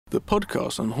The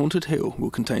podcast on Haunted Hill will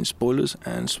contain spoilers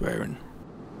and swearing.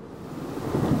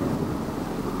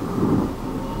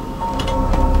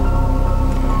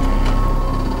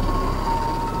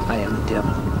 I am the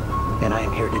devil, and I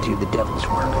am here to do the devil's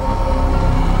work.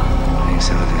 Please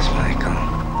help us, Michael.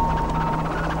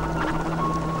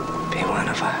 Be one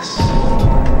of us.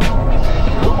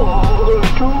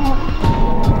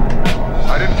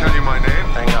 I didn't tell you my name.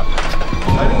 Hang up.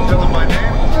 I didn't tell them my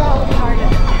name. They're all part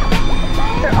of it.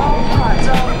 They're all parts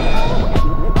of it.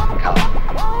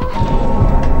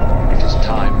 It is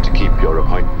time to keep your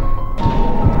appointment.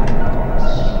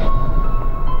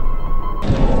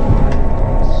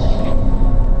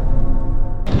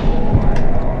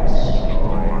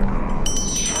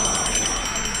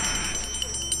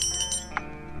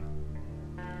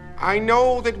 I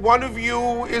know that one of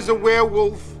you is a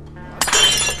werewolf.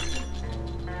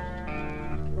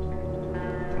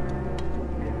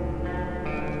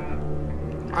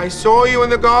 I saw you in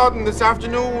the garden this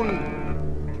afternoon.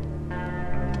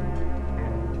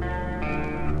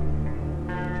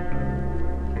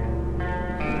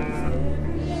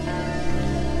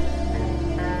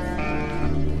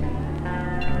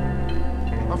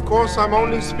 Of course, I'm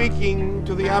only speaking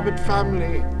to the Abbott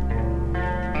family.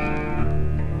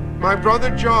 My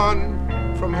brother John,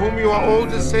 from whom you are all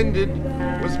descended,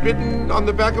 was bitten on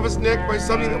the back of his neck by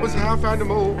something that was half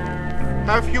animal,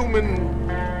 half human.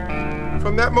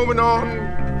 From that moment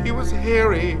on, he was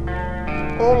hairy,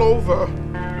 all over.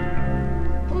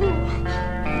 Oh,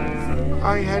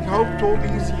 I had hoped all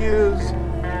these years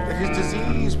that his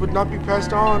disease would not be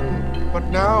passed on, but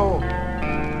now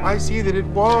I see that it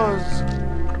was.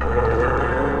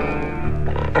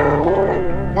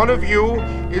 One of you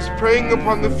is preying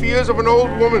upon the fears of an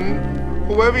old woman.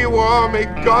 Whoever you are, may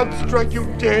God strike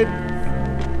you dead.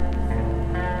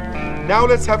 Now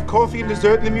let's have coffee and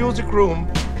dessert in the music room.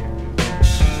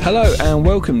 Hello and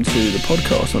welcome to the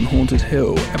podcast on Haunted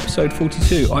Hill, episode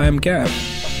 42. I am Gav.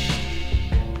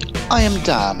 I am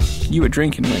Dan. You were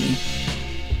drinking, weren't you?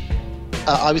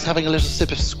 I was having a little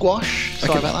sip of squash.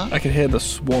 Sorry about that. I could hear the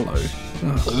swallow.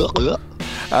 Oh.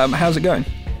 How's it going?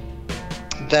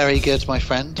 Very good, my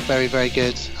friend. Very, very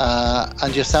good.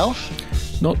 And yourself?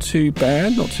 Not too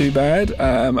bad, not too bad.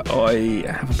 I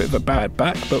have a bit of a bad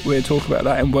back, but we'll talk about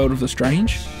that in World of the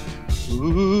Strange.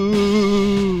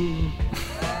 Ooh.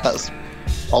 That's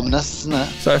ominous, isn't it?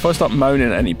 So if I start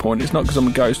moaning at any point, it's not because I'm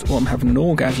a ghost or I'm having an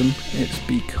orgasm, it's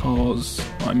because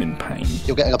I'm in pain.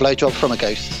 You're getting a blowjob from a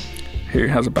ghost. Who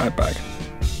has a bad back.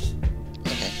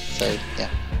 Okay, so,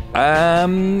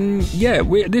 yeah.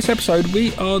 This episode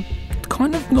we are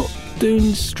kind of not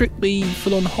doing strictly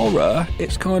full-on horror.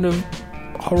 It's kind of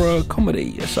horror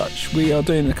comedy as such. We are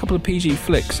doing a couple of PG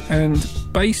flicks, and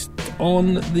based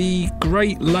on the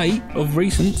great late of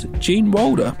recent Gene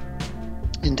Wilder.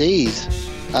 Indeed.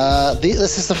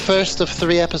 This is the first of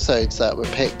 3 episodes that were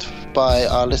picked by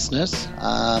our listeners.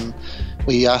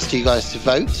 We asked you guys to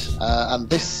vote, and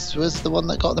this was the one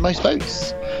that got the most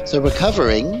votes. So we're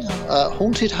covering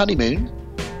Haunted Honeymoon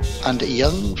and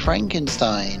Young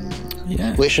Frankenstein,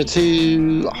 which are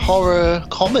 2 horror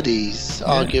comedies,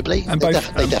 arguably. And they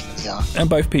both, definitely are. And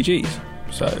both PGs.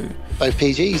 So both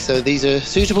PGs, so these are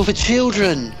suitable for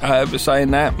children.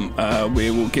 Saying that, we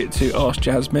will get to Ask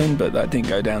Jasmine, but that didn't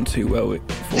go down too well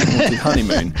for Haunted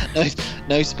Honeymoon.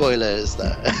 No spoilers,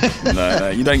 though. No,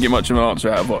 you don't get much of an answer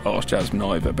out of Ask Jasmine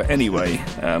either. But anyway,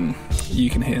 you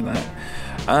can hear that.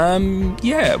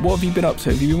 What have you been up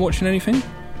to? Have you been watching anything?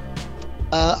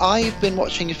 I've been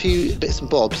watching a few bits and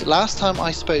bobs. Last time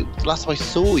I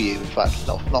saw you, in fact,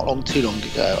 not too long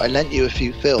ago, I lent you a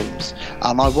few films,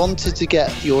 and I wanted to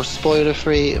get your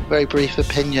spoiler-free, very brief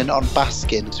opinion on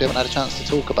Baskin, because we haven't had a chance to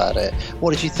talk about it.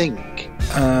 What did you think?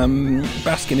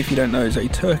 Baskin, if you don't know, is a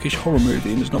Turkish horror movie,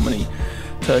 and there's not many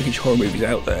Turkish horror movies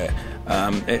out there.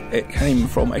 It came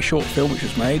from a short film which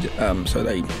was made, so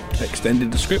they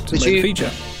extended the script and made a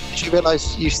feature. You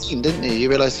realised you've seen, didn't you? You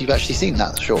realised you've actually seen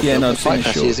that short film? Yeah, no, I've seen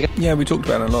it years ago. Yeah, we talked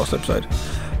about it in the last episode.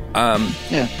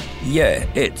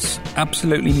 It's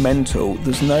absolutely mental.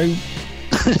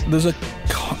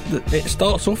 It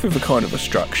starts off with a kind of a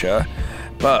structure,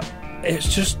 but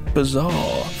it's just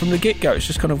bizarre. From the get-go, it's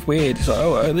just kind of weird. It's like,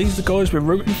 oh, are these the guys we're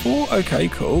rooting for? Okay,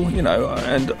 cool. You know,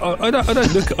 and I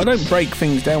don't break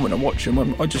things down when I watch them.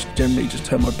 I just generally just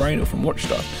turn my brain off and watch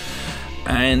stuff.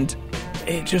 And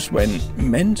it just went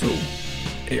mental.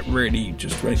 It really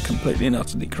just went completely and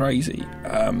utterly crazy.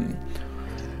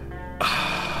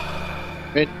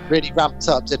 It really ramped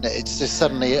up, didn't it? It's just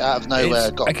suddenly out of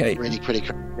nowhere got really pretty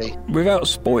crazy. Without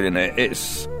spoiling it,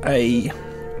 it's a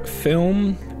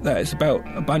film that is about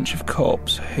a bunch of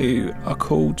cops who are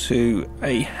called to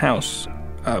a house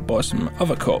by some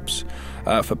other cops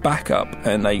for backup,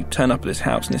 and they turn up at this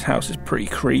house, and this house is pretty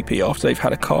creepy after they've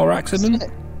had a car accident.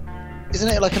 Isn't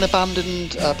it like an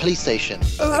abandoned police station?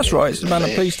 Oh, that's right. It's an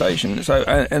abandoned police station. So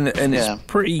and it's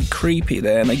pretty creepy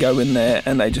there. And they go in there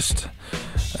and they just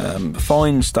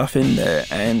find stuff in there,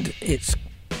 and it's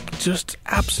just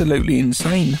absolutely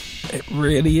insane. It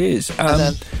really is. And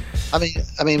then,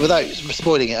 I mean, without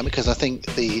spoiling it, because I think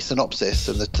the synopsis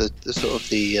and the sort of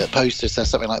the poster says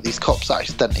something like these cops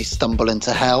accidentally stumble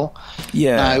into hell.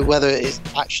 Yeah. Now, whether it's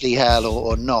actually hell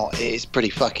or not, it is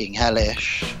pretty fucking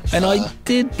hellish. And I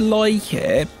did like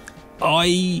it.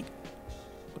 I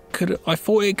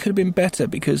thought it could have been better,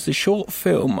 because the short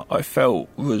film I felt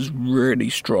was really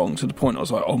strong, to the point I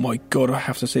was like, oh my god, I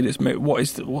have to see this movie.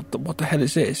 What the hell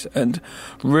is this? And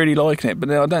really liking it. But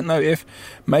then I don't know if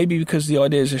maybe because the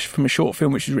idea is from a short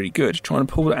film, which is really good, trying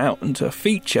to pull it out into a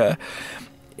feature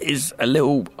is a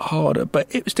little harder. But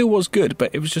it still was good,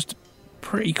 but it was just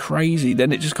pretty crazy.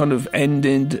 Then it just kind of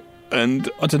ended,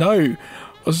 and I don't know, I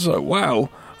was just like, wow,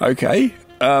 okay.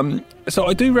 So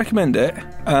I do recommend it.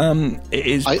 It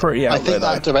is pretty out there.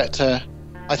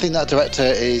 I think that director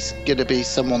is going to be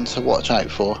someone to watch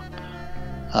out for.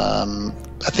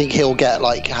 I think he'll get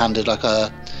handed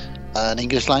an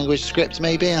English language script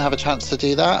maybe, and have a chance to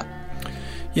do that.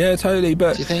 Yeah, totally.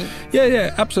 But do you think?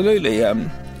 Yeah, absolutely.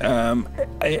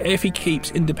 If he keeps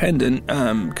independent,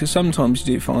 because sometimes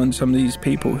you do find some of these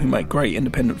people who make great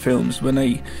independent films, when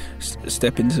they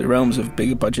step into the realms of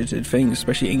bigger budgeted things,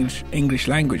 especially English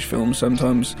language films,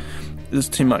 sometimes there's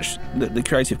too much, the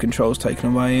creative control's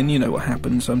taken away, and you know what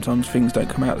happens, sometimes things don't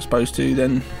come out as supposed to,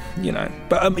 then, you know.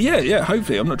 But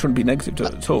hopefully, I'm not trying to be negative to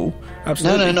it at all.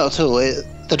 Absolutely. No, not at all.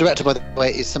 The director, by the way,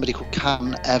 is somebody called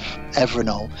Cam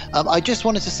Evrenol. I just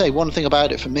wanted to say one thing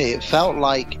about it. For me, it felt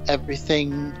like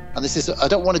everything, and this is, I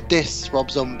don't want to diss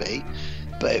Rob Zombie,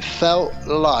 but it felt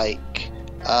like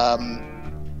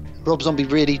Rob Zombie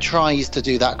really tries to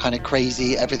do that kind of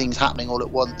crazy, everything's happening all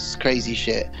at once, crazy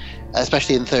shit,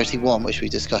 especially in 31, which we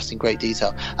discussed in great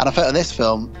detail. And I felt in this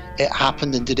film, it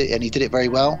happened and he did it very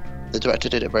well. The director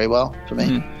did it very well for me.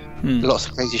 Mm-hmm. Lots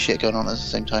of crazy shit going on at the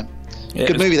same time. Yeah,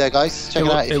 good movie there, guys. Check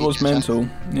it out. It was mental.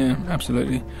 Yeah,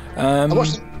 absolutely. I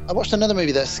watched another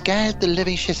movie that scared the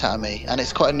living shit out of me, and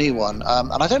it's quite a new one.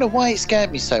 And I don't know why it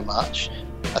scared me so much.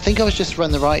 I think I was just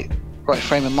in the right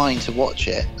frame of mind to watch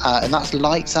it, and that's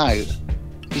Lights Out.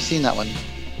 Have you seen that one?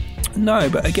 No,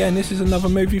 but again, this is another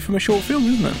movie from a short film,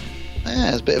 isn't it?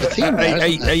 Yeah, there's a bit of a theme there,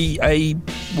 isn't there? A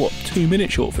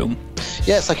 2-minute short film?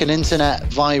 Yeah, it's like an internet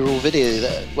viral video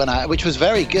that went out, which was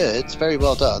very good. It's very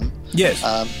well done. Yes.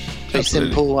 Very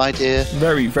simple idea.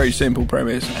 Very, very simple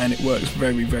premise, and it works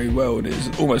very, very well. And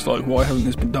it's almost like, why hasn't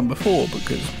this been done before?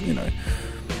 Because, you know.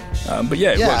 But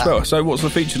yeah, it works well. So what's the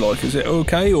feature like? Is it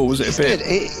okay, or was it a bit...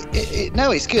 Good.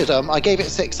 No, it's good. I gave it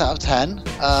 6 out of 10.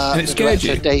 And it scared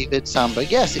you? David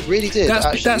Sandberg. Yes, it really did.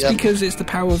 That's because it's the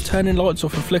power of turning lights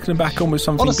off and flicking them back on with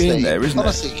something being there, isn't it?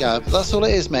 Honestly, Gab, that's all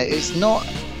it is, mate. It's not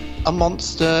a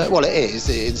monster. Well, it is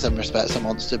in some respects a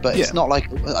monster, but it's not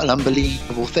like an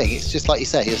unbelievable thing. It's just like you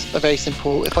say, it's a very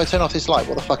simple, if I turn off this light,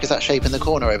 what the fuck is that shape in the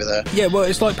corner over there? Yeah, well,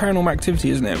 it's like Paranormal Activity,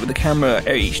 isn't it? With the camera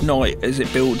each night as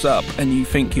it builds up, and you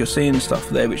think you're seeing stuff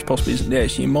there which possibly isn't there,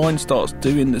 so your mind starts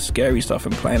doing the scary stuff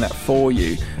and playing that for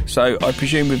you. So I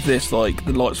presume with this, like,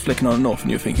 the light's flicking on and off,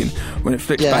 and you're thinking, when it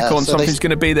flicks back on, so something's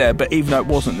going to be there, but even though it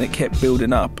wasn't, it kept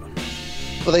building up.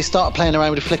 Well, they start playing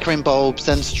around with flickering bulbs,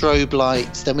 then strobe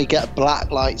lights, then we get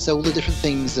black lights. So all the different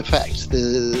things affect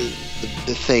the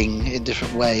thing in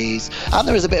different ways. And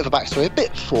there is a bit of a backstory, a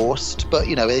bit forced, but,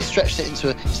 you know, they stretched it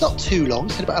into it's not too long,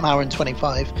 it's about an hour and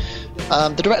 25.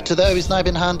 The director, though, has now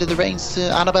been handed the reins to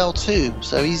Annabelle 2,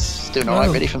 so he's doing all right,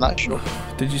 really, from that short.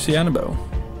 Did you see Annabelle?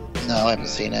 No, I haven't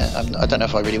seen it. I don't know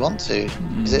if I really want to.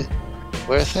 Is it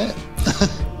worth it?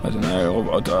 I don't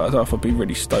know. I don't know if I'd be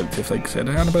really stoked if they said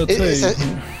Annabelle 2. It's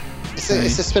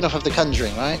a spin-off of The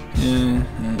Conjuring, right? Yeah.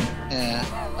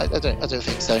 I don't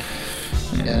think so.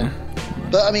 Yeah.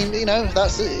 But I mean, you know,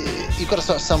 that's you've got to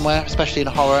start somewhere, especially in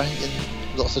horror.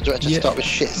 Lots of directors start with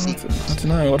shit sequences. I don't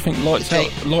know. I think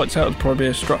Lights Out would probably be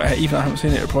a strong. Even though I haven't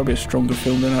seen it, it'd probably be a stronger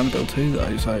film than Annabelle 2,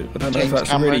 though. So I don't know if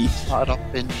that's really started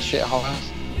off in shit horror.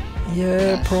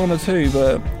 Yeah, Piranha 2,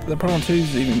 but the Piranha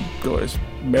 2's even got its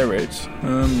merits.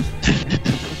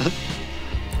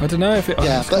 I don't know if it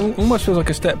almost feels like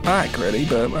a step back, really,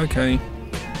 but okay.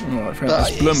 Alright, fair enough.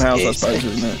 It's Blumhouse, I suppose,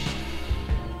 isn't it?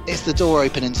 It's the door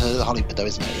opening to Hollywood, though,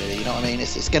 isn't it, really? You know what I mean?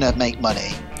 It's going to make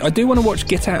money. I do want to watch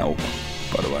Get Out,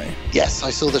 by the way. Yes, I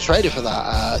saw the trailer for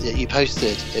that you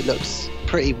posted. It looks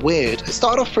pretty weird. It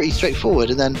started off pretty straightforward,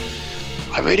 and then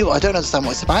I don't understand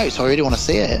what it's about, so I really want to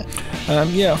see it.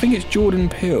 I think it's Jordan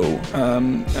Peele.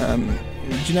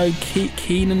 Do you know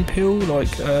Keenan Peele?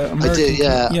 Like American? I do,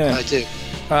 yeah. I do.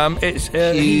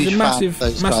 He's a massive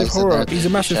horror. He's a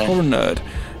massive horror nerd.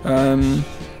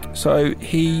 So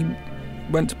he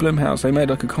went to Blumhouse. They made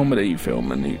like a comedy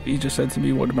film, and he just said to me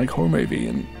he wanted to make a horror movie,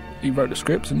 and he wrote the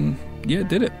script and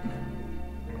did it.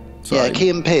 So, yeah, Key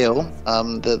and Peele,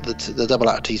 the double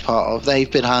act he's part of,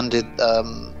 they've been handed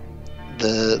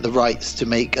the rights to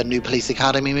make a new Police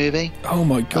Academy movie. Oh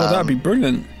my god, that'd be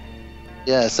brilliant.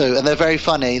 Yeah, and they're very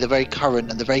funny, they're very current,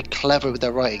 and they're very clever with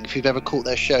their writing. If you've ever caught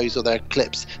their shows or their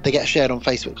clips, they get shared on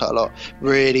Facebook quite a lot.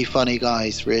 Really funny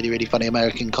guys, really, really funny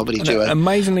American comedy duo.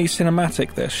 Amazingly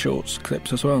cinematic, their shorts,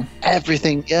 clips as well.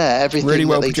 Everything really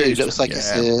well that they produced. do looks like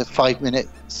it's 5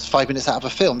 minutes out of a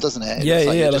film, doesn't it?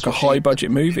 Like a high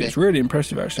budget movie. It's really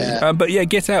impressive, actually. But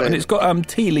Get Out, and it's got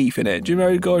Tea Leaf in it. Do you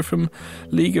know the guy from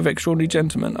League of Extraordinary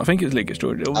Gentlemen? I think it's League of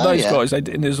Extraordinary. Those guys,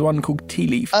 and there's one called Tea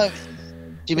Leaf. Oh,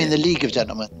 do you mean the League of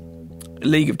Gentlemen?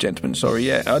 League of Gentlemen, sorry,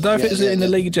 yeah. I don't know if it was in the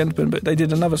League of Gentlemen, but they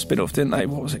did another spin-off, didn't they?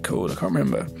 What was it called? I can't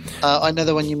remember. I know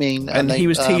the one you mean. And he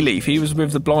was Tea Leaf. He was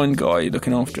with the blind guy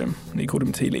looking after him, and he called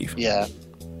him Tea Leaf. Yeah.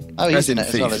 Oh, he's in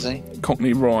it as well, is he?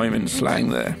 Cockney rhyme and slang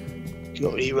there.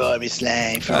 Cockney rhyme and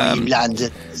slang from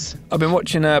Londoners. I've been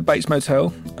watching Bates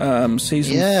Motel,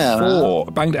 season 4.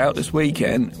 Banged it out this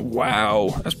weekend.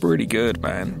 Wow, that's really good,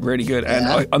 man. Really good.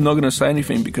 And I'm not going to say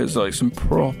anything because like some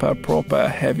proper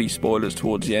heavy spoilers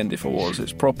towards the end. If I was,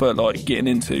 it's proper like getting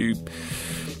into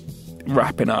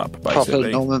wrapping up. Basically, proper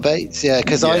Norman Bates. Yeah,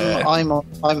 because I'm on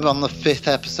the 5th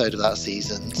episode of that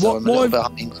season, so I'm a little bit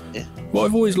behind. What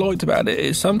I've always liked about it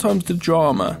is sometimes the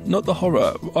drama, not the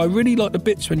horror. I really like the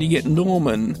bits when you get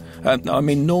Norma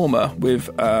with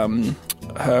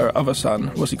her other son.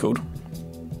 What's he called?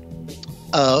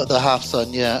 The half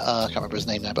son. Yeah, I can't remember his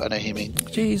name now, but I know who you mean.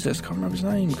 Jesus, can't remember his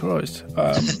name. Christ,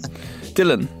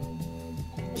 Dylan.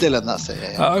 Dylan, that's it.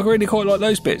 Yeah. I really quite like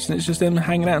those bits, and it's just them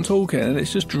hanging out and talking, and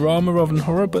it's just drama rather than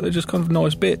horror, but they're just kind of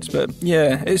nice bits. But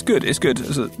yeah, it's good. It's good.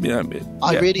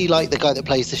 I really like the guy that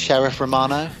plays the Sheriff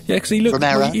Romano. Yeah, because he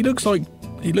looks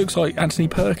like Anthony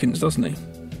Perkins, doesn't he?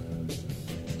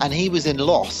 And he was in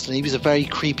Lost, and he was a very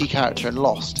creepy character in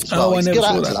Lost as well. Oh, I never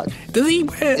saw that. Does he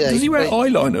wear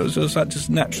eyeliner, or is that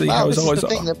just naturally how his eyes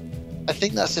are? I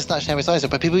think that's just naturally how his eyes are.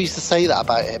 But people used to say that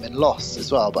about him in Lost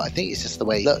as well. But I think it's just the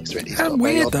way he looks, really. That's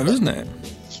weird, though, isn't it?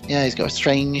 Yeah, he's got a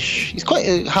strange... He's quite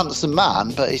a handsome man,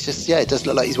 but it's just... Yeah, it does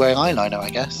look like he's wearing eyeliner, I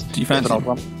guess. Do you fancy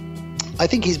him? I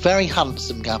think he's very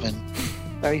handsome, Gavin.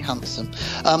 Very handsome.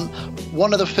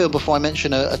 One other film before I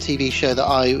mention a TV show that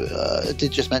I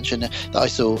did just mention that I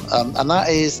saw, and that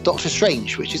is Doctor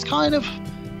Strange, which is kind of,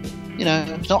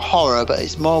 it's not horror, but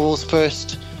it's Marvel's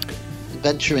first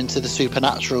venture into the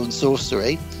supernatural and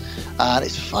sorcery, and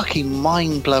it's fucking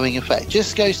mind-blowing effect.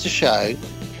 Just goes to show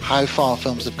how far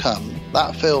films have come.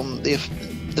 That film, the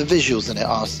visuals in it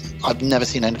are... I've never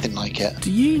seen anything like it.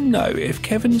 Do you know if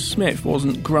Kevin Smith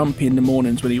wasn't grumpy in the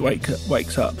mornings when he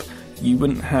wakes up, you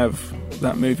wouldn't have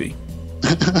that movie?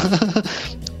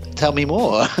 Tell me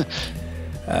more.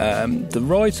 The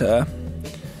writer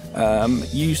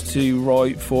used to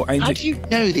write for... How do you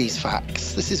know these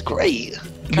facts? This is great.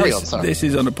 Carry on, sorry. This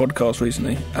is on a podcast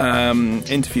recently.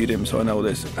 Interviewed him, so I know all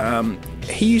this.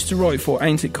 He used to write for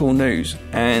Ain't It Cool News,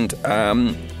 and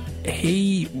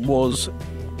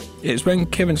it's when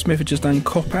Kevin Smith had just done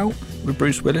Cop Out with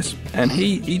Bruce Willis, and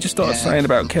he just started saying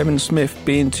about Kevin Smith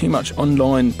being too much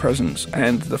online presence,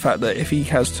 and the fact that if he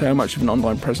has too much of an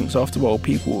online presence, after a while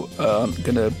people aren't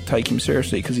going to take him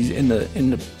seriously because he's in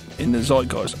the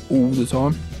zeitgeist all the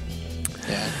time.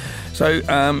 Yeah. So,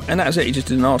 and that was it. He just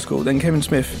did an article. Then Kevin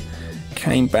Smith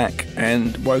came back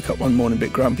and woke up one morning a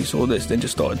bit grumpy, saw this, then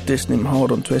just started dissing him hard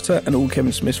on Twitter, and all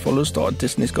Kevin Smith's followers started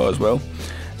dissing this guy as well.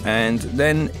 And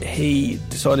then he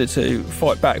decided to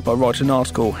fight back by writing an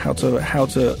article how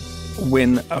to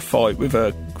win a fight with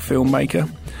a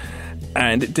filmmaker,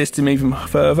 and it dissed him even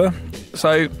further.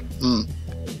 So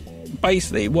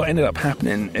basically what ended up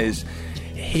happening is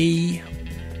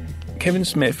Kevin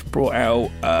Smith brought out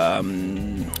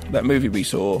that movie we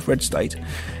saw, Red State,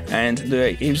 and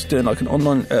he was doing like an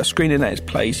online screening at his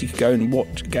place. You could go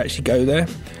and actually go there.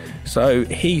 So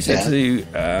he said to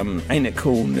Ain't It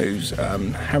Cool News,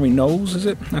 Harry Knowles, is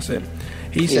it? That's it.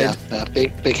 He said,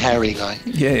 big hairy guy.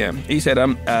 Yeah. He said,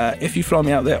 if you fly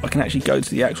me out there, I can actually go to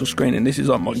the actual screening. This is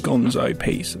like my gonzo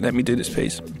piece. Let me do this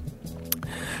piece.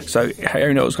 So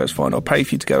Harry Knowles goes, fine, I'll pay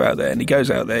for you to go out there. And he goes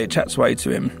out there, chats away to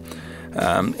him.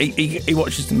 He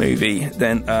watches the movie.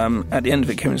 Then at the end of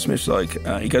it, Kevin Smith's like,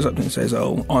 he goes up and says,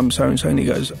 "Oh, I'm so and so," and he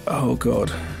goes, "Oh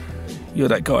God, you're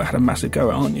that guy I had a massive go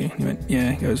at, aren't you? And he went,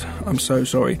 yeah. He goes, I'm so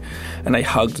sorry. And they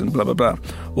hugged and blah, blah, blah.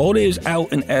 While he was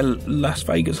out in Las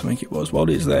Vegas, I think it was, while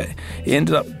he was there, he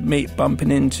ended up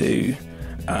bumping into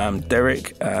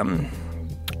Derek,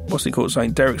 what's he called?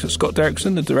 Saying Scott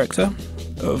Derrickson, the director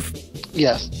of...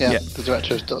 Yes, yeah, the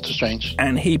director of Doctor Strange.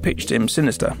 And he pitched him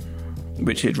Sinister,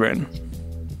 which he'd written.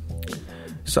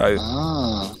 So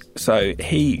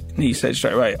he said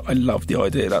straight away, I love the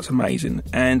idea, that's amazing.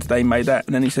 And they made that,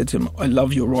 and then he said to him, I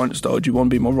love your writing style, do you want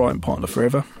to be my writing partner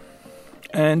forever?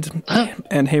 And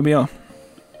here we are.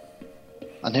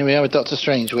 And here we are with Doctor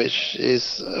Strange, which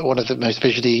is one of the most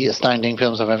visually astounding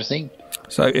films I've ever seen.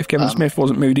 So if Kevin Smith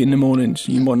wasn't moody in the mornings,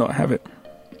 you might not have it.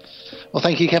 Well,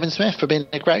 thank you, Kevin Smith, for being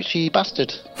a grouchy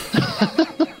bastard.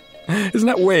 Isn't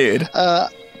that weird?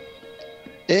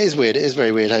 It is weird. It is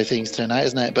very weird how things turn out,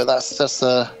 isn't it? But that's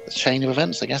a chain of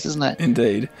events, I guess, isn't it?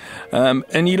 Indeed.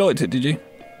 And you liked it, did you?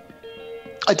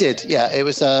 I did, yeah. It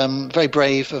was very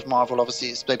brave of Marvel,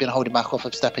 obviously. They've been holding back off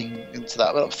of stepping into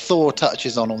that. Well, Thor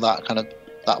touches on all that kind of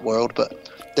that world, but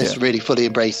this really fully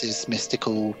embraces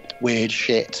mystical, weird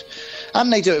shit.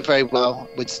 And they do it very well,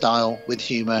 with style, with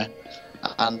humour.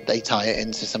 And they tie it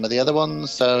into some of the other ones.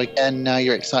 So again, now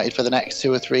you're excited for the next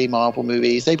 2 or 3 Marvel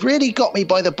movies. They've really got me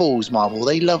by the balls, Marvel.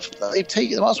 They've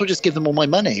taken. I might as well just give them all my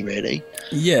money, really.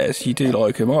 Yes, you do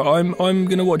like them. I'm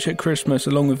going to watch it at Christmas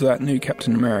along with that new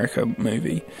Captain America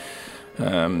movie.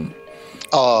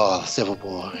 Civil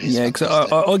War. Yeah,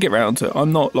 because I'll get round to it.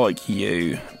 I'm not like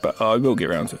you, but I will get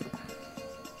round to it.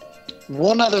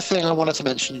 One other thing I wanted to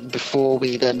mention before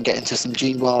we then get into some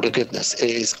Gene Wilder goodness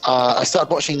is I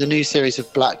started watching the new series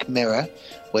of Black Mirror,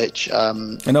 which...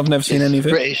 and I've never seen any of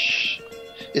it.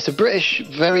 It's a British,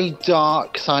 very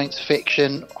dark science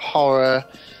fiction, horror,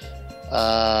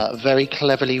 very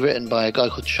cleverly written by a guy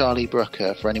called Charlie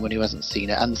Brooker, for anyone who hasn't seen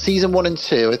it. And season 1 and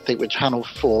 2, I think, were Channel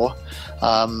 4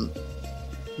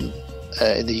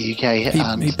 in the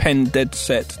UK. He penned Dead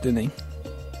Set, didn't he?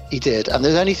 He did, and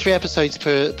there's only 3 episodes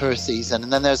per season,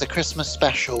 and then there's a Christmas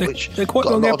special, they're quite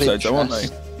long episodes, though, aren't they?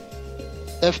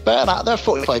 They're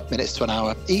 45 minutes to an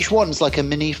hour. Each one's like a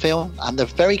mini film, and they're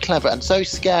very clever and so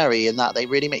scary in that they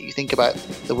really make you think about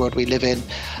the world we live in,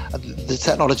 the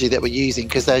technology that we're using,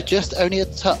 because they're just only a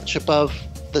touch above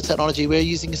the technology we're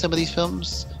using in some of these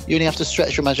films. You only have to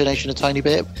stretch your imagination a tiny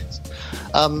bit.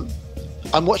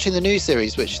 I'm watching the new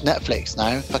series, which Netflix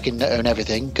now fucking own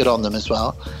everything. Good on them as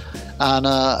well. And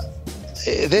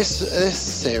this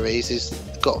series has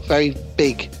got very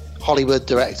big Hollywood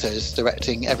directors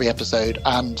directing every episode,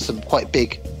 and some quite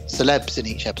big celebs in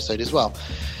each episode as well.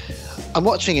 I'm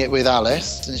watching it with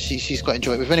Alice, and she's quite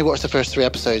enjoying it. We've only watched the first 3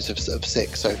 episodes of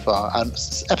 6 so far. And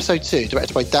episode 2,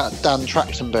 directed by Dan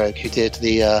Trachtenberg, who did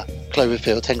the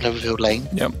 10 Cloverfield Lane.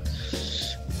 Yep.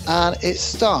 And it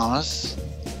stars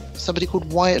somebody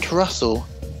called Wyatt Russell,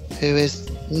 who is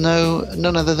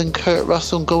none other than Kurt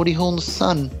Russell and Goldie Hawn's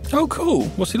son. Oh, cool.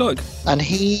 What's he like? And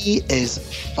he is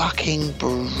fucking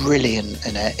brilliant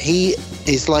in it. He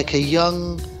is like he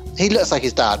looks like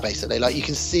his dad, basically. Like, you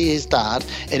can see his dad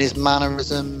in his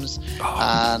mannerisms.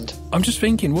 And I'm just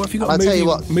thinking, what if you got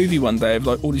a movie one day of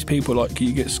like all these people, like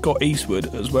you get Scott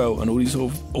Eastwood as well, and all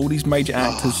these major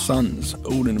actors' sons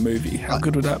all in a movie? How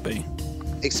good would that be?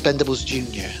 Expendables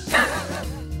Jr.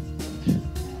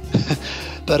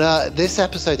 But this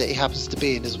episode that he happens to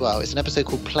be in as well, it's an episode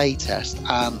called Playtest,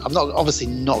 and I'm obviously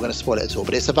not going to spoil it at all,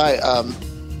 but it's about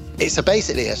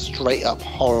basically a straight up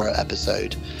horror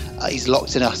episode. He's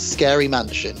locked in a scary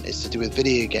mansion. It's to do with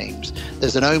video games.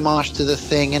 There's an homage to The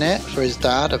Thing in it for his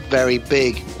dad, a very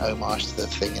big homage to The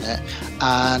Thing in it,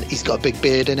 and he's got a big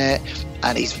beard in it,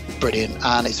 and he's brilliant,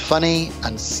 and it's funny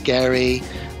and scary.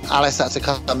 Alice had to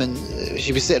come and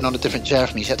she was sitting on a different chair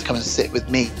from me. She had to come and sit with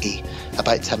me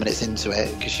about 10 minutes into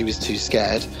it because she was too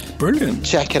scared. Brilliant.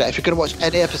 Check it out. If you're going to watch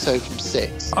any episode from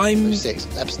 6,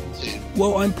 episode 2.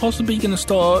 Well, I'm possibly going to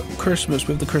start Christmas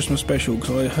with the Christmas special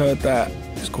because I heard that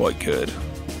is quite good.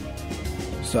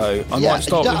 So I might start with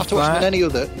that. You don't have to watch any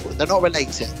other. They're not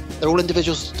related. They're all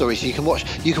individual stories. So you can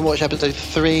watch episode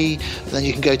 3, then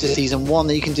you can go to season 1,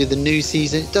 then you can do the new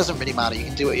season. It doesn't really matter. You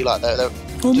can do what you like.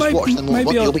 Watch them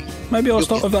all. Maybe I'll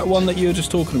start with that one that you were just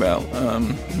talking about.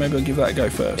 Maybe I'll give that a go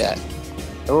first. Yeah.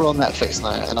 They're all on Netflix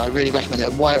now, and I really recommend it.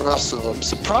 And Wyatt Russell, I'm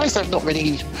surprised I've not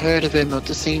really heard of him or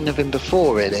seen of him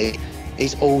before, really.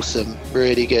 He's awesome.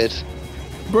 Really good.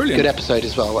 Brilliant. Good episode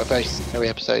as well. A very scary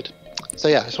episode. So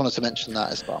yeah, I just wanted to mention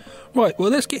that as well. Right,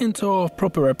 well, let's get into our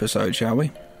proper episode, shall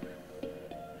we?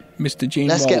 Mr. Gene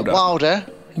Wilder.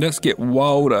 Let's get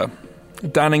wilder.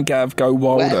 Dan and Gav go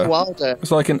wilder. Wilder.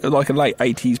 It's like a late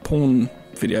 80s porn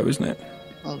video, isn't it?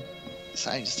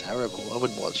 sounds terrible. I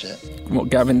wouldn't watch it. What,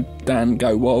 Gavin Dan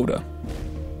Go Wilder?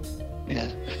 Yeah,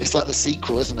 it's like the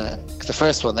sequel, isn't it? Because the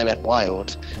first one they went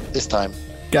wild. This time,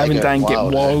 Gavin they go Dan Get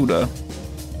wilder. Wilder.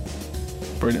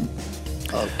 Brilliant.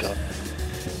 Oh god.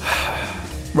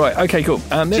 Right, okay, cool.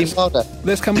 Gene Wilder.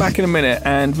 Let's come back in a minute,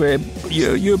 and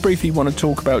you briefly want to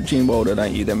talk about Gene Wilder,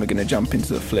 don't you? Then we're going to jump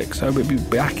into the flick. So we'll be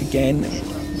back again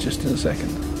just in a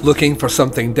second. Looking for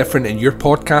something different in your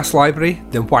podcast library?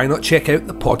 Then why not check out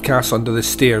the Podcast Under the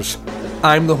Stairs?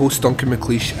 I'm the host, Duncan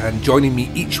McLeish, and joining me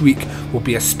each week will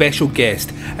be a special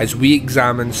guest as we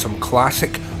examine some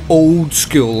classic,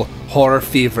 old-school horror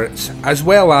favourites, as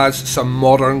well as some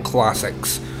modern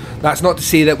classics. That's not to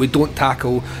say that we don't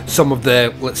tackle some of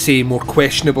the, let's say, more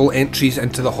questionable entries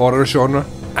into the horror genre.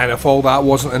 And if all that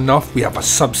wasn't enough, we have a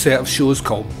subset of shows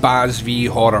called Baz v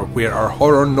Horror, where our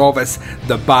horror novice,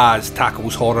 the Baz,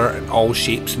 tackles horror in all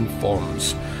shapes and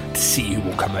forms to see who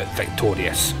will come out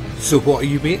victorious. So what are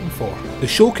you waiting for? The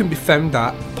show can be found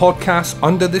at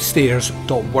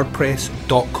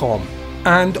podcastunderthestairs.wordpress.com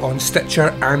and on Stitcher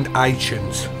and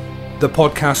iTunes. The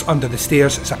Podcast Under the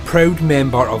Stairs is a proud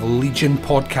member of Legion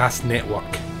Podcast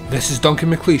Network. This is Duncan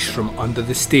McLeish from Under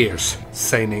the Stairs,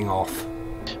 signing off.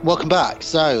 Welcome back.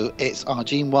 So it's our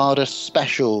Gene Wilder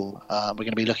special. We're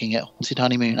going to be looking at Haunted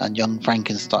Honeymoon and Young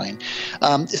Frankenstein.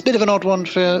 It's a bit of an odd one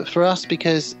for us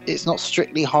because it's not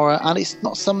strictly horror and it's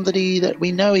not somebody that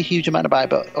we know a huge amount about,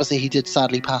 but obviously he did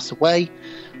sadly pass away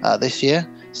this year.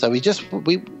 So we said,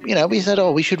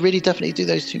 we should really definitely do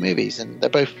those two movies, and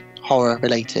they're both horror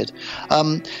related.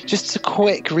 Just a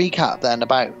quick recap then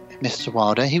about Mr.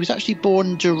 Wilder. He was actually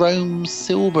born Jerome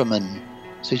Silberman,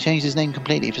 so he changed his name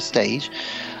completely for stage.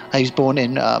 He was born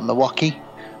in Milwaukee,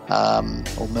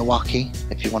 or Milwaukee,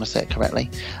 if you want to say it correctly.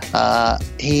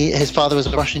 His father was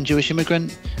a Russian Jewish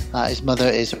immigrant. His mother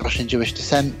is of Russian Jewish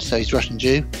descent, so he's Russian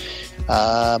Jew.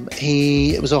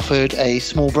 He was offered a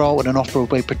small role in an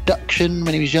off-Broadway production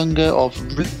when he was younger of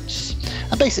Roots,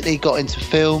 and basically got into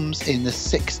films in the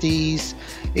 60s.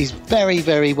 He's very,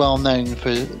 very well known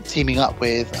for teaming up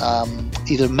with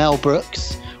either Mel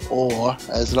Brooks or,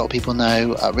 as a lot of people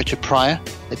know, Richard Pryor.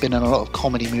 They've been in a lot of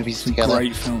comedy movies together.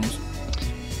 Great films.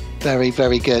 Very,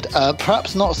 very good.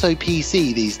 Perhaps not so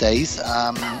PC these days.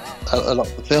 A lot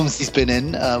of the films he's been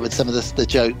in with some of the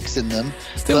jokes in them.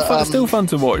 Still fun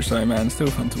to watch, though, man. Still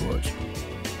fun to watch.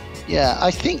 Yeah, I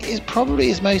think probably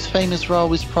his most famous role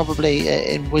was probably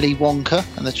in Willy Wonka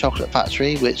and the Chocolate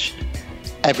Factory, which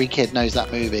every kid knows that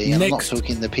movie. And I'm not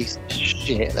talking the piece of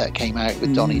shit that came out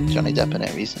with Johnny Depp in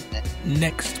it recently.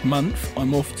 Next month,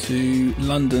 I'm off to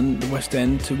London, the West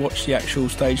End, to watch the actual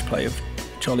stage play of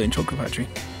Charlie and Chocolate Factory.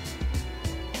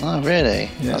 Oh, really?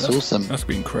 Yeah, that's awesome. That's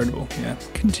been incredible. Yeah.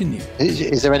 Continue.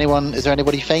 Is there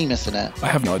anybody famous in it? I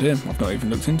have no idea. I've not even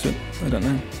looked into it. I don't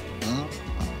know.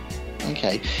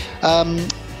 Okay.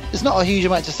 There's not a huge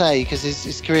amount to say because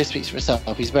his career speaks for itself.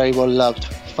 He's a very well loved,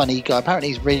 funny guy. Apparently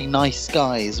he's a really nice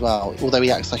guy as well, although he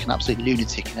acts like an absolute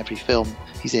lunatic in every film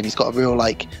he's in. He's got a real,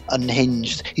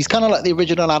 unhinged... He's kind of like the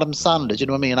original Adam Sandler, do you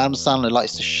know what I mean? Adam Sandler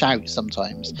likes to shout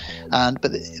sometimes.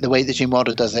 But the way that Gene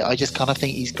Wilder does it, I just kind of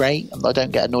think he's great. I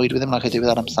don't get annoyed with him like I do with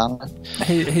Adam Sandler.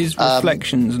 His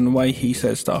reflections and the way he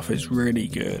says stuff is really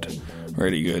good.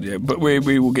 Really good, yeah. But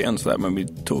we will get onto that when we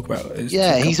talk about his...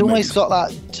 Yeah, he's almost got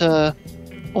that...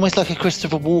 almost like a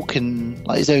Christopher Walken,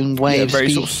 like his own way of speaking.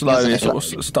 Very sort of slow,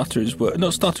 sort of stutter his words.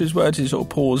 Not stutter his words, he sort of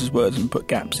pause his words and put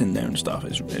gaps in there and stuff.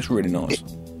 It's really nice.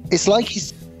 It's like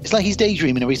he's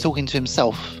daydreaming or he's talking to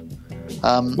himself.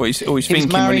 He's thinking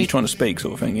when he's trying to speak,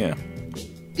 sort of thing, yeah.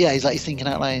 Yeah, he's thinking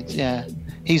out loud, yeah.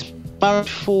 He's married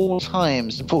 4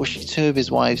 times. Unfortunately, 2 of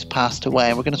his wives passed away,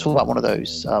 and we're going to talk about one of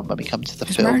those when we come to the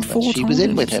film. Married 4 times? She was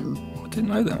in with him. I didn't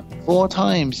know that. 4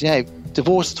 times, yeah.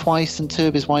 Divorced twice, and 2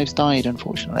 of his wives died,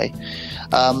 unfortunately.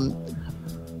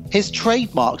 His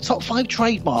top 5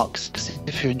 trademarks,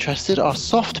 if you're interested, are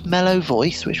soft, mellow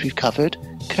voice, which we've covered,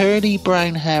 curly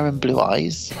brown hair and blue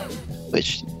eyes,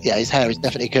 which, yeah, his hair is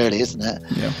definitely curly, isn't it?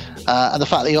 Yeah. And the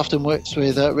fact that he often works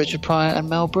with Richard Pryor and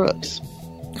Mel Brooks.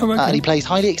 Oh, okay. And he plays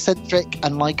highly eccentric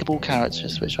and likeable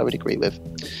characters, which I would agree with.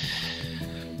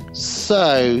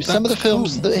 So, some of the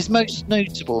films, his most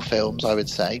notable films, I would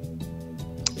say,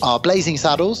 are Blazing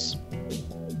Saddles,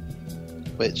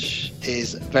 which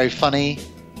is very funny,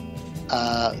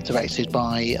 directed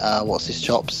by what's his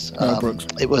chops? Mel Brooks.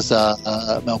 It was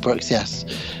Mel Brooks, yes.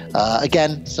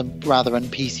 Again, some rather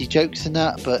un-PC jokes in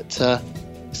that, but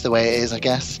it's the way it is, I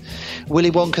guess.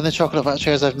 Willy Wonka and the Chocolate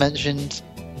Factory, as I've mentioned,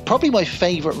 probably my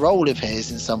favourite role of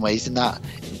his in some ways, in that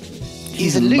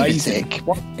he's a lunatic.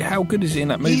 How good is he in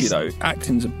that movie, though?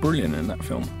 Acting's brilliant in that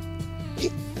film.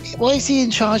 Why is he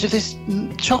in charge of this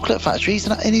chocolate factory?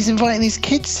 And he's inviting these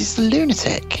kids. He's a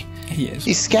lunatic. He is.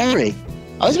 He's scary.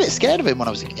 I was a bit scared of him when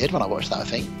I was a kid when I watched that, I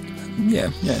think.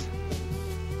 Yeah.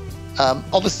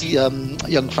 Obviously,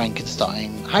 Young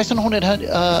Frankenstein. House on Haunted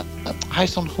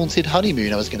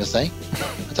Honeymoon, I was going to say.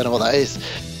 I don't know what that is.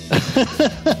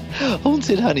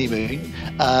 Haunted Honeymoon.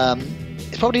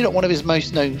 It's probably not one of his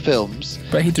most known films.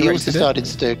 But he also starred in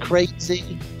Stir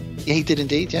Crazy. Yeah, he did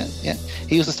indeed, yeah.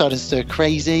 He also starred in Stir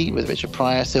Crazy with Richard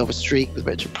Pryor, Silver Streak with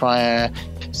Richard Pryor,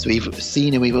 See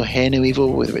No Evil, Hear No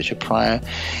Evil with Richard Pryor.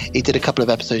 He did a couple of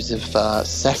episodes of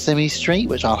Sesame Street,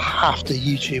 which I'll have to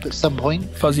YouTube at some point.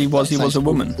 Fuzzy Wuzzy was a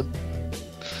woman.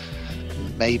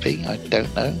 Maybe, I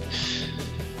don't know.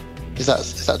 Is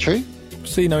that true?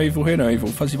 See No Evil, Hear No Evil.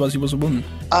 Fuzzy Wuzzy was a woman.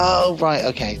 Oh, right,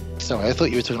 okay. Sorry, I thought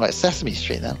you were talking about Sesame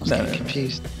Street then. I was getting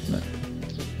confused. No.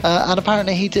 And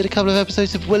apparently he did a couple of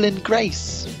episodes of Will and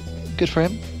Grace. Good for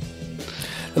him.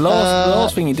 The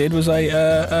last thing he did was a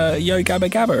Yo Gabba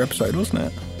Gabba episode, wasn't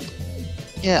it?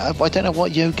 Yeah, I don't know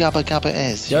what Yo Gabba Gabba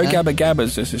is. Yo Gabba Gabba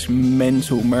is just this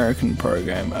mental American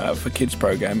program, for kids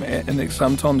program, and it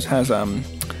sometimes has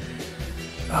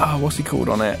what's he called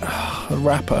on it? A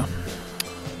rapper.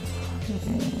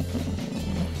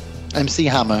 MC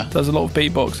Hammer. Does a lot of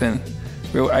beatboxing,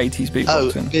 real 80s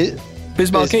beatboxing.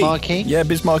 Biz Markie? Yeah,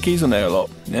 Biz Markie's on there a lot.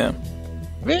 Yeah.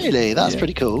 Really? That's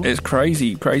pretty cool. It's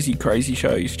crazy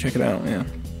show. You should check it out. Yeah.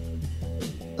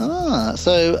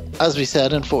 So as we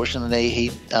said,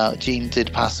 unfortunately, Gene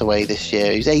did pass away this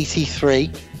year. He was 83.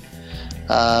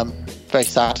 Very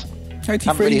sad.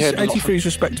 83 is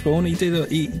respectable, and he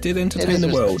did entertain the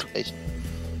world.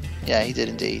 Yeah, he did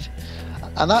indeed.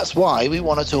 And that's why we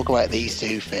want to talk about these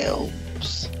two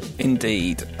films.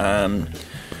 Indeed.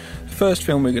 First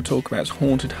film we're going to talk about is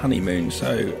Haunted Honeymoon.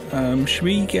 So, should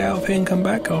we get out of here and come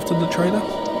back after the trailer?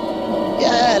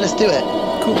 Yeah, let's do it.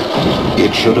 Cool.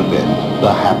 It should have been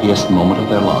the happiest moment of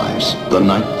their lives, the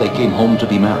night they came home to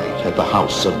be married at the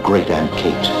house of Great Aunt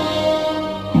Kate.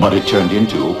 But it turned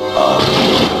into a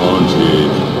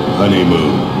haunted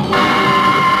honeymoon.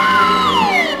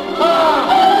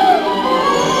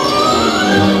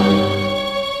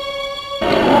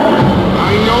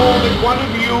 I know that one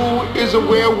of you is a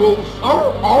werewolf.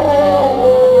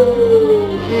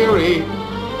 Hairy.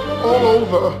 All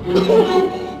over.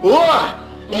 What?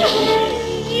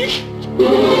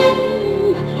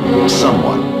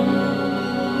 Someone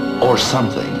or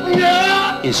something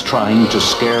is trying to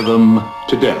scare them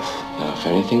to death. Now, if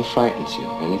anything frightens you,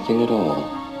 anything at all,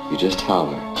 you just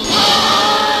holler.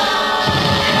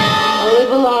 Holy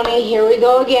baloney, here we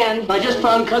go again. I just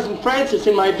found Cousin Francis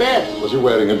in my bed. Was he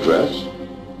wearing a dress?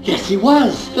 Yes, he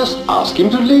was. Just ask him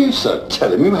to leave, sir.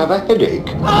 Tell him you have a headache.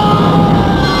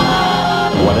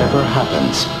 Whatever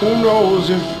happens, Who knows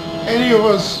if any of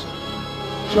us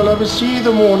shall ever see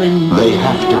the morning. they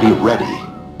have to be ready.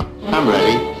 I'm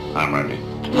ready. I'm ready.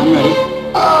 I'm ready.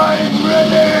 I'm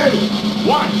ready!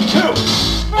 1,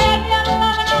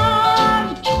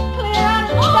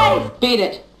 2. Beat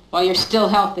it while you're still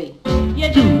healthy.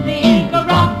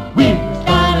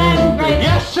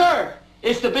 Yes, sir.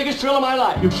 It's the biggest thrill of my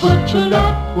life. You put your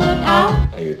left foot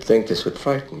out Now, you'd think this would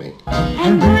frighten me.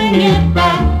 and bring it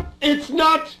back. It's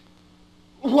not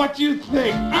what you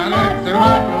think. And that's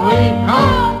what we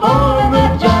call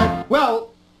the jack. Well,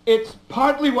 it's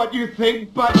partly what you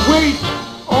think, but wait.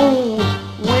 Oh,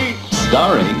 wait.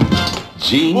 Starring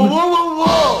Gene Whoa, whoa, whoa,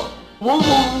 whoa. Whoa,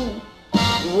 whoa.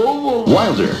 Whoa, whoa.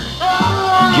 Wilder,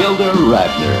 Gilda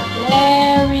Radner,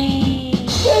 Larry.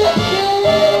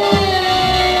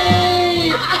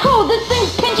 Oh, this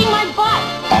thing's pinching my butt.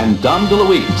 and Dom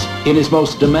DeLuise in his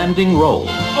most demanding role.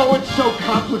 Oh, it's so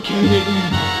complicated.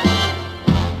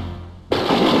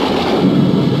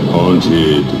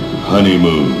 Haunted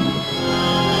Honeymoon.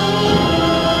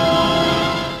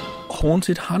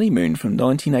 Haunted Honeymoon from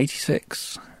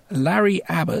 1986. Larry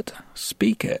Abbott,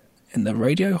 speaker in the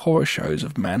radio horror shows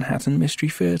of Manhattan Mystery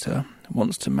Theatre,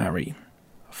 wants to marry.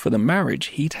 For the marriage,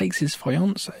 he takes his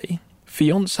fiancée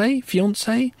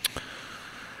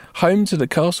home to the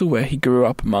castle where he grew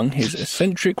up among his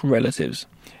eccentric relatives.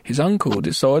 His uncle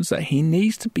decides that he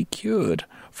needs to be cured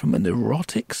from a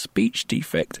neurotic speech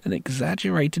defect and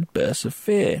exaggerated bursts of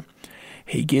fear.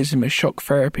 He gives him a shock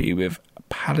therapy with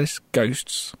palace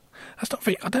ghosts. That's not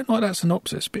very, I don't like that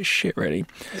synopsis. It's a bit shit, really.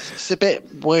 It's a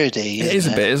bit wordy, isn't it? It is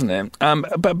a bit, isn't it?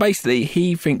 But basically,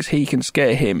 he thinks he can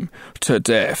scare him to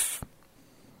death.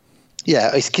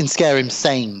 Yeah, it can scare him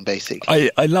sane,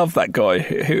 basically. I love that guy.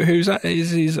 Who's that?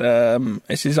 Is his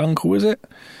it's his uncle? Is it?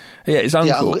 Yeah, his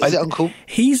uncle. Yeah, is it Uncle?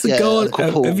 He's the Uncle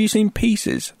guard. Paul. Have you seen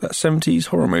Pieces? That 70s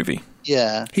horror movie.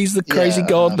 Yeah. He's the crazy Yeah,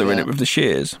 gardener in yeah. it with the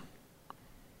shears.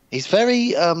 He's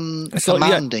very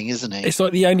commanding, isn't he? It's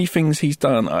like the only things he's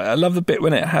done. I love the bit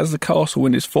when it has the castle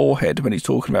in his forehead when he's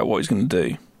talking about what he's going to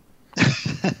do.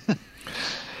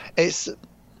 It's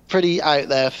pretty out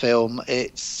there film.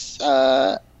 It's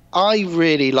I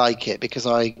really like it because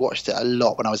I watched it a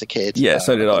lot when I was a kid. Yeah,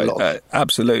 so did I.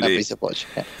 Absolutely.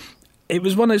 It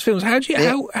was one of those films. How do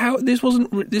you how this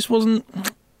wasn't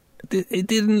it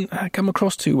didn't come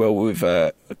across too well with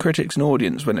critics and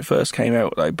audience when it first came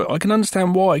out though, but I can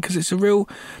understand why, because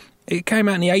it came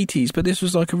out in the 80s, but this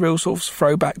was like a real sort of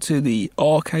throwback to the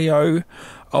RKO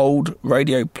old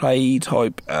radio play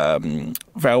type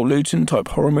Val Lewton type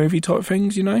horror movie type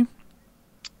things, you know?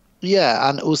 Yeah,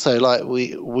 and also like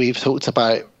we've talked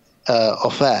about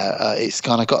off air, it's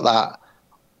kind of got that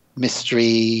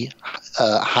mystery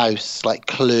house like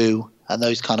Clue and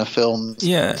those kind of films.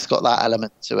 Yeah, it's got that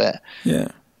element to it. Yeah,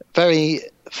 very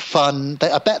fun.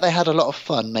 I bet they had a lot of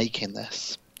fun making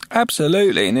this.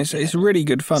 Absolutely, and it's really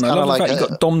good fun. I love the fact you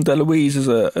got Dom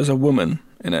DeLuise as a woman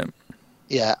in it.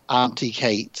 Yeah, Auntie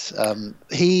Kate.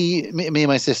 Me and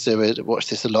my sister would watch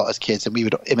this a lot as kids, and we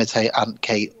would imitate Aunt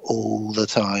Kate all the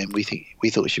time. We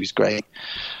thought she was great.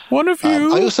 One of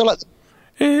you. I also like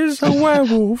is a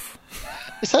werewolf.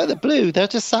 It's out of the blue. They're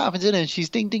just sat having dinner, and she's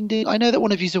ding ding ding. I know that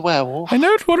one of you's a werewolf. I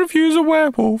know that one of you's a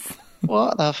werewolf.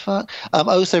 What the fuck? I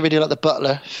also really like the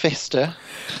butler, Fister.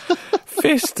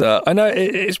 Fister. I know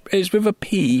it's with a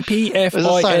P,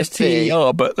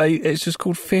 P-F-I-S-T-E-R, but it's just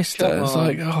called Fister. It's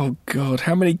like, oh god,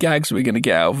 how many gags are we going to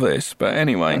get out of this? But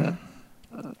anyway,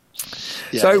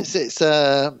 yeah, so it's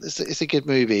a good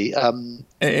movie. It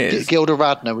is. Gilda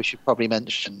Radner, we should probably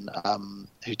mention,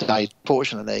 who died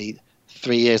fortunately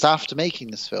 3 years after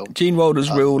making this film. Gene Wilder's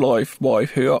real life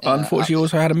wife, who unfortunately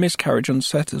also had a miscarriage on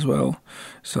set as well.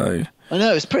 So I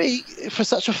know it's pretty, for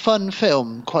such a fun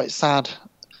film, quite sad.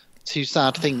 Two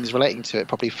sad things relating to it.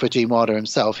 Probably for Gene Wilder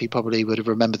himself, he probably would have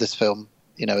remembered this film,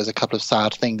 you know, as a couple of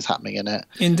sad things happening in it.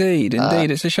 Indeed.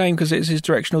 It's a shame because it's his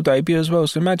directional debut as well.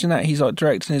 So imagine that he's like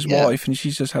directing his wife and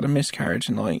she's just had a miscarriage,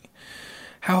 and like,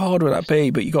 how hard would that be?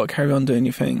 But you got to carry on doing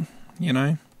your thing, you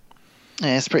know.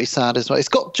 Yeah, it's pretty sad as well. It's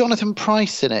got Jonathan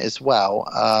Pryce in it as well,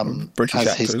 British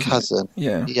as his cousin.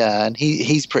 Yeah, and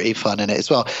he's pretty fun in it as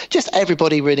well. Just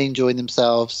everybody really enjoying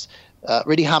themselves.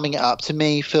 Really hamming it up. To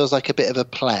me, feels like a bit of a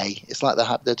play. It's like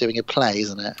they're doing a play,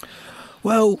 isn't it?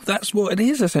 Well, that's what it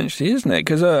is essentially, isn't it?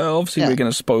 Because obviously we're going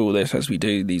to spoil this as we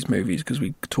do these movies because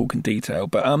we talk in detail.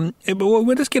 But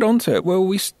we'll just get onto it. Well,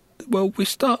 we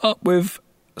start up with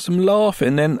some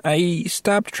laughing, then a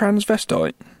stabbed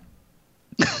transvestite.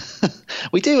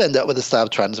 We do end up with a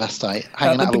stabbed transvestite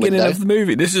hanging at out the beginning window. of the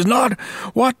movie. This is not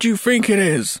what you think it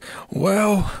is.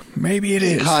 Well, maybe it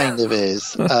is. It kind of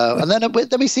is. And then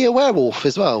we see a werewolf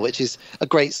as well, which is a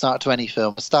great start to any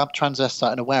film. A stabbed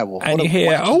transvestite and a werewolf. And you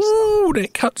hear, then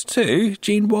it cuts to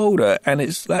Gene Wilder, and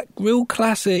it's that real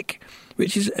classic,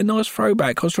 which is a nice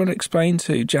throwback. I was trying to explain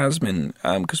to Jasmine,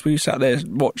 because we sat there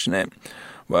watching it.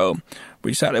 Well,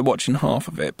 we sat there watching half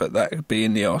of it, but that could be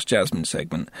in the Ask Jasmine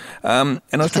segment. And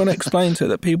I was trying to explain to her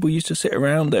that people used to sit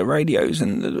around their radios,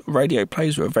 and the radio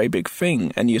plays were a very big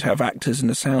thing, and you'd have actors and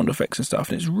the sound effects and stuff.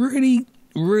 And it's really,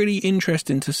 really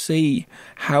interesting to see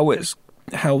how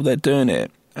they're doing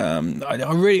it.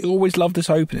 I really always love this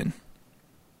opening.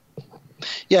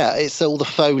 Yeah, it's all the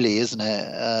Foley, isn't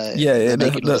it? Yeah,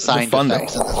 the sound thunder.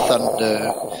 effects and the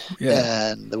thunder,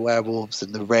 and the werewolves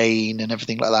and the rain and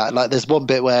everything like that. Like there's one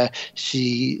bit where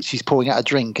she's pouring out a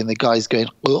drink and the guy's going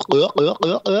for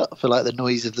like the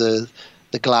noise of the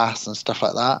glass and stuff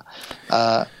like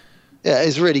that. Yeah,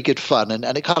 it's really good fun, and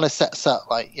it kind of sets up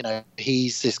like, you know,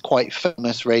 he's this quite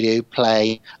famous radio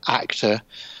play actor.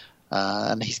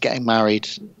 And he's getting married.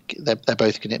 They're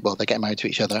both they're getting married to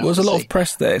each other. There was a lot of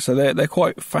press there, so they're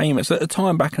quite famous at the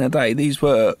time. Back in the day, these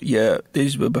were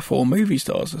before movie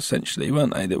stars, essentially,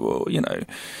 weren't they? They were, you know.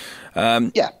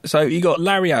 So you got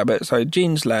Larry Abbott. So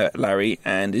Gene's Larry,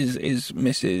 and his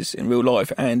Mrs. in real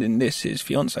life, and in this his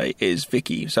fiance is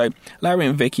Vicky. So Larry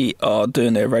and Vicky are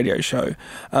doing their radio show.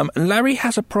 And Larry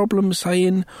has a problem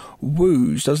saying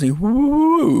woos, doesn't he?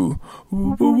 Woo,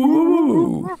 woo, woo,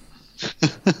 woo.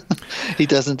 He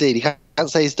does indeed. He can't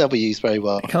say his W's very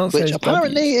well, which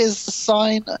apparently is a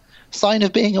sign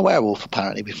of being a werewolf.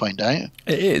 Apparently, we find out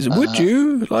it is. Would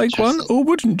you like one, or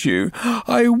wouldn't you?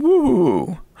 I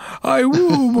woo,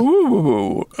 woo,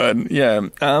 woo. And yeah.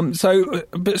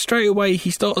 But straight away he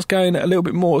starts going a little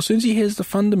bit more. As soon as he hears the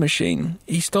thunder machine,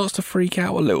 he starts to freak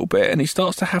out a little bit, and he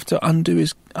starts to have to undo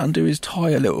his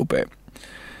tie a little bit.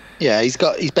 Yeah, he's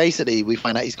basically, we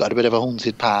find out he's got a bit of a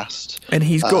haunted past. And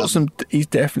he's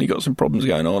definitely got some problems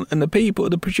going on. And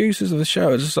the producers of the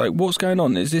show are just like, what's going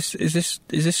on? Is this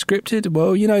scripted?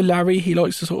 Well, Larry, he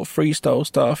likes to sort of freestyle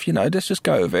stuff, let's just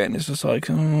go with it. And it's just like,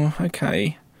 oh,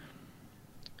 okay.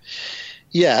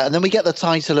 Yeah, and then we get the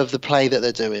title of the play that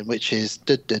they're doing, which is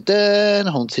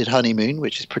Haunted Honeymoon,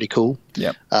 which is pretty cool.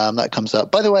 Yeah, that comes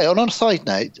up. By the way, on a side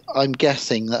note, I'm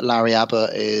guessing that Larry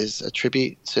Abbott is a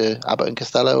tribute to Abbott and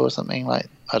Costello or something. Like,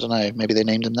 I don't know, maybe they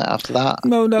named him that after that.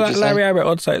 No, like Larry Abbott,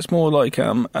 I'd say it's more like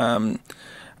the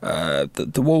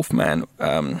Wolfman.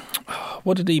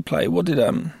 What did he play? What's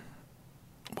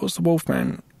the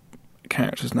Wolfman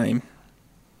character's name?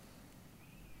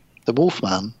 The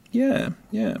Wolfman. Yeah.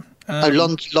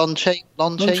 Lon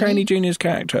Chaney Jr.'s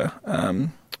character.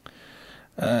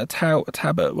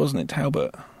 Talbot, wasn't it?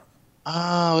 Talbot.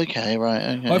 Oh, okay, right.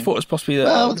 Okay. I thought it was possibly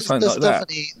something like that.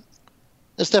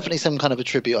 There's definitely some kind of a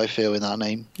tribute, I feel, in that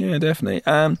name. Yeah, definitely.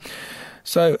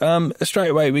 So straight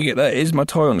away we get that is my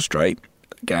tie on straight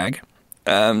gag,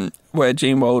 where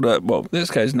Gene Wilder, well,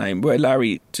 let's go his name, where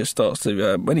Larry just starts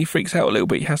to, when he freaks out a little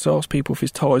bit, he has to ask people if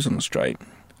his tie's on straight.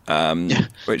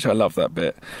 Which I love that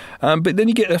bit. But then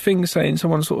you get a thing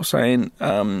someone sort of saying,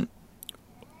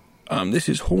 this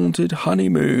is Haunted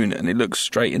Honeymoon, and it looks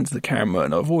straight into the camera,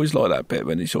 and I've always liked that bit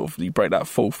when you break that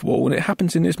fourth wall, and it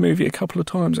happens in this movie a couple of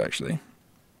times, actually.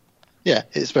 Yeah,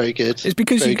 it's very good. It's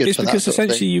because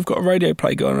essentially you've got a radio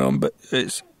play going on, but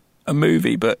it's a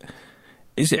movie, but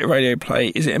is it a radio play?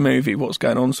 Is it a movie? What's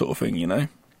going on sort of thing,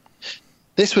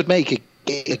 This would make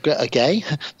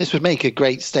This would make a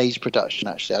great stage production,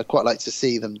 actually. I'd quite like to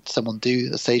see someone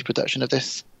do a stage production of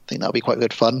this. I think that would be quite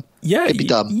good fun. Yeah, it'd be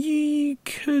done. You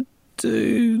could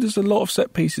do. There's a lot of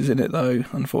set pieces in it, though,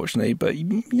 unfortunately. But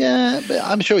yeah, but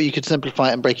I'm sure you could simplify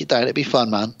it and break it down. It'd be fun,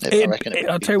 man.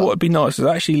 I'll tell you what would be nice is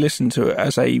actually listen to it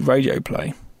as a radio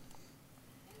play.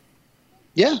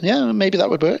 Yeah, maybe that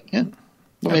would work. Yeah.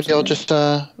 Well, maybe I'll just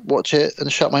watch it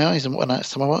and shut my eyes and when next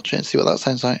time I watch it and see what that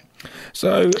sounds like.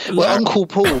 So, Uncle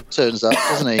Paul turns up,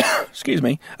 doesn't he? Excuse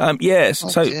me. Yes.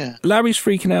 Dear. Larry's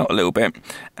freaking out a little bit,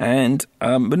 and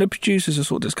when the producers are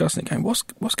sort of discussing it, going,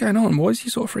 "What's going on? Why is he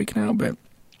sort of freaking out a bit?"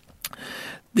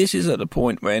 This is at the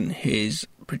point when his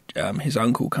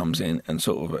uncle comes in and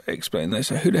sort of explains. They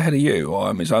say, "Who the hell are you?"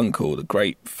 "I'm his uncle, the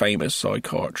great famous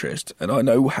psychiatrist, and I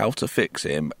know how to fix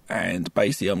him. And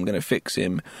basically, I'm going to fix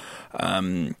him."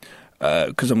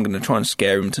 Because I'm going to try and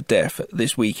scare him to death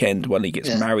this weekend when he gets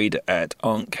married at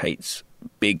Aunt Kate's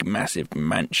big, massive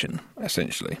mansion,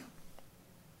 essentially.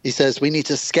 He says, we need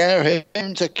to scare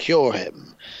him to cure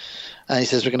him. And he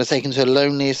says, we're going to take him to a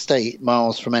lonely estate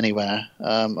miles from anywhere,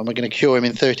 and we're going to cure him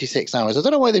in 36 hours. I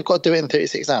don't know why they've got to do it in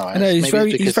 36 hours. No, he's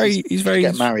very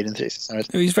get married in 36 hours.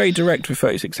 He's very direct with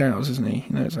 36 hours, isn't he?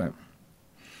 He knows that.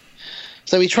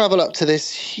 So we travel up to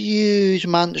this huge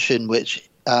mansion, which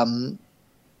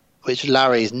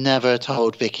Larry's never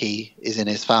told Vicky is in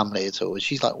his family at all.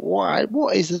 She's like, "Why?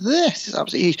 What is this? It's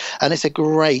absolutely huge." And it's a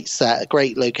great set, a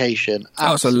great location.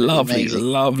 Oh, it's a lovely,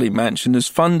 lovely mansion. There's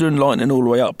thunder and lightning all the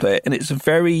way up there, and it's a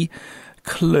very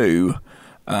Clue.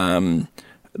 The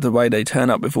way they turn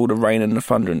up with all the rain and the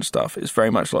thunder and stuff, it's very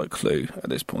much like Clue at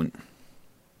this point.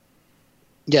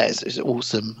 Yeah, it's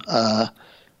awesome.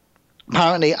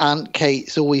 Apparently, Aunt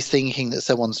Kate's always thinking that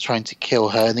someone's trying to kill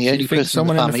her, and the only person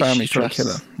in the family trying to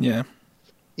kill her. Yeah.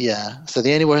 Yeah. So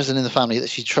the only person in the family that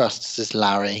she trusts is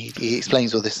Larry. He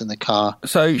explains all this in the car.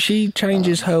 So she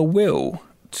changes her will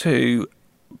to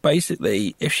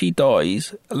basically, if she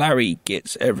dies, Larry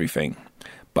gets everything.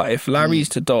 But if Larry's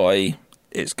to die,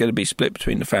 it's going to be split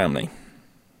between the family.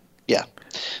 Yeah.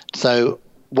 So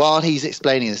while he's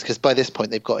explaining this, because by this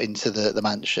point they've got into the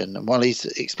mansion, and while he's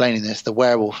explaining this, the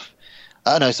werewolf...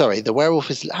 the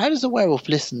werewolf is... How does the werewolf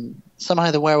listen?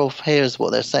 Somehow the werewolf hears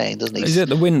what they're saying, doesn't he? He's at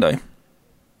the window.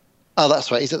 Oh,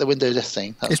 that's right. He's at the window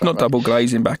listening. It's not double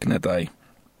glazing back in the day.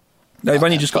 They've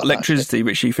only just got electricity,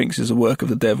 which she thinks is a work of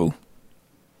the devil.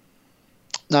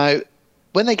 Now,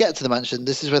 when they get to the mansion,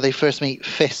 this is where they first meet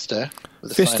Fister.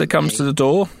 Fister comes to the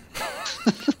door.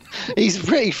 He's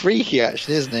pretty freaky,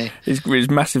 actually, isn't he? His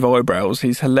massive eyebrows.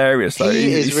 He's hilarious, though.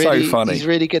 He's really, so funny. He's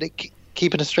really good at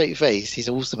keeping a straight face. He's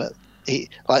awesome at...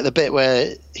 like the bit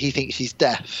where he thinks she's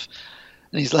deaf,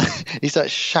 and he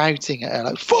starts shouting at her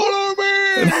like, "Follow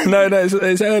me!" No,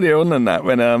 it's earlier on than that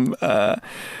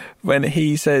when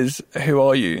he says, "Who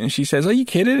are you?" and she says, "Are you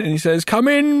kidding?" and he says, "Come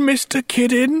in, Mr.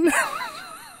 Kiddin."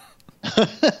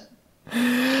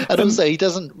 And also, he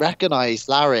doesn't recognise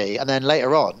Larry, and then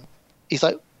later on, he's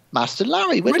like, "Master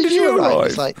Larry, when did you arrive?"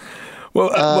 It's like,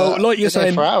 well, like you're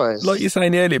saying, for hours. Like you're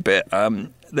saying the earlier bit,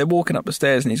 they're walking up the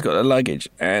stairs and he's got the luggage,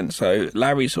 and so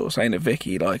Larry's sort of saying to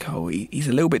Vicky, like, oh, he's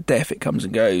a little bit deaf, it comes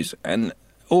and goes, and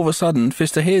all of a sudden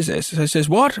Fister hears this, so he says,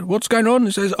 what's going on?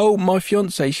 And says, oh, my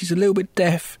fiancée, she's a little bit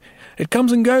deaf, it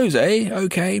comes and goes, eh?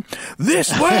 Okay,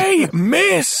 this way,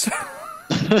 miss.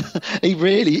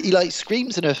 he like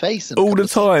screams in her face all the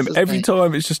time. Every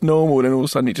time it's just normal, and then all of a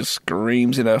sudden he just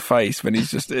screams in her face when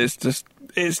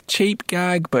it's cheap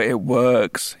gag, but it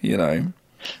works, you know.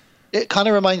 It kind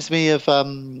of reminds me of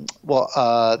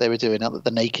what they were doing at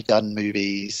the Naked Gun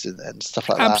movies and stuff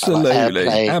like absolutely, that.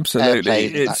 Like absolutely.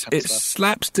 It's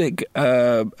slapstick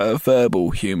verbal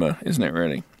humour, isn't it?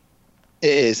 Really,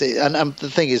 it is. And the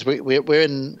thing is, we're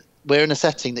in a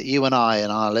setting that you and I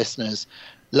and our listeners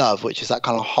love, which is that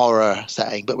kind of horror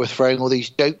setting, but we're throwing all these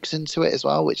jokes into it as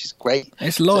well, which is great.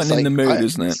 It's lightening the mood,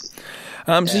 isn't it?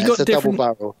 So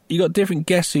you got different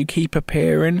guests who keep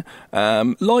appearing,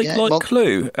 like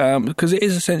Clue, because it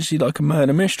is essentially like a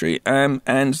murder mystery. And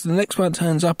the next one that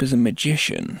turns up is a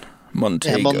magician,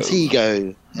 Montego. Yeah,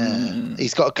 Montego. Yeah.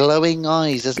 He's got glowing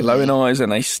eyes, hasn't he? Glowing eyes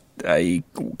and a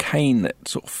cane that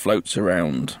sort of floats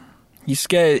around. He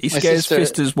scares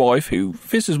Fister's wife, who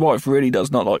Fister's wife really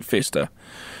does not like Fister.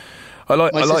 My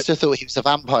sister thought he was a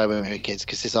vampire when we were kids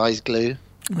because his eyes glowed.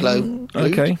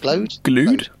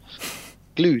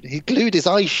 Glued. He glued his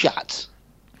eyes shut.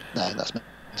 No, that's me.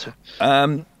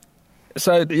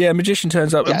 So yeah, magician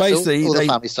turns up, and basically all the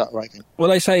family start writing. Well,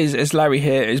 they say, "Is Larry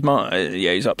here?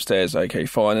 He's upstairs. Okay,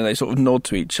 fine." And they sort of nod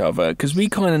to each other because we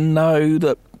kind of know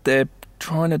that they're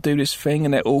trying to do this thing,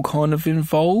 and they're all kind of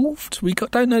involved. We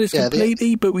don't know this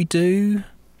completely, but we do.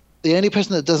 The only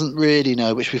person that doesn't really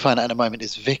know, which we find out in a moment,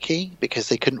 is Vicky, because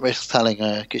they couldn't risk telling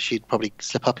her because she'd probably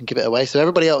slip up and give it away. So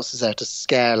everybody else is there to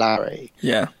scare Larry.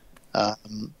 Yeah.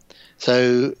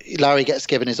 So Larry gets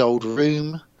given his old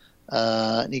room,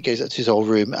 and he goes up to his old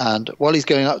room, and while he's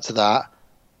going up to that,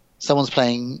 someone's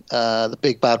playing the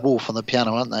Big Bad Wolf on the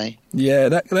piano, aren't they? Yeah,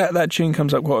 that tune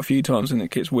comes up quite a few times, and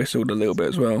it gets whistled a little bit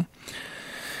as well.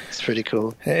 It's pretty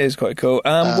cool. It is quite cool.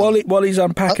 While he's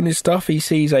unpacking his stuff, he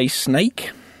sees a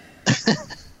snake.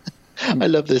 I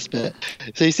love this bit.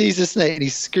 So he sees a snake, and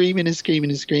he's screaming and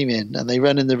screaming and screaming, and they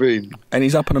run in the room. And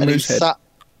he's up on a moose head.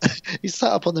 He's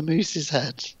sat up on the moose's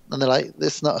head, and they're like,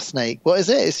 "This is not a snake. What is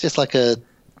it? It's just like a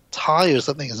tie or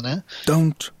something, isn't it?"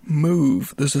 Don't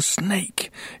move. There's a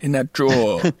snake in that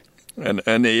drawer. and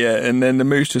then the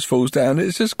moose just falls down.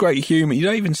 It's just great humour. You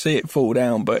don't even see it fall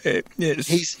down, but it's...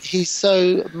 He's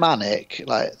so manic.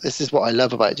 Like, this is what I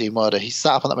love about Gene Wilder. He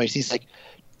sat up on that moose. He's like,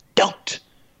 "Don't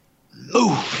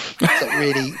move." It's like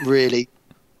really, really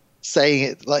saying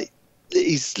it like.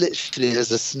 He's literally,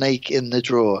 there's a snake in the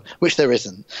drawer, which there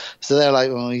isn't. So they're like,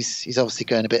 well, he's obviously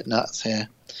going a bit nuts here.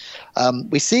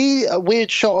 We see a weird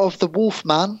shot of the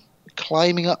Wolfman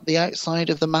climbing up the outside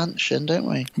of the mansion, don't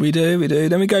we? We do.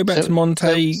 Then we go back to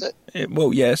Monte.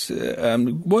 Well, yes.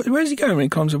 Where's he going when he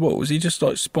climbs the wall? Was he just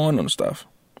like spying on stuff?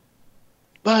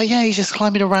 Well, yeah, he's just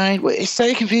climbing around. It's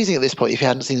very confusing at this point if you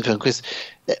hadn't seen the film, because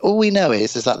all we know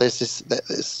is that there's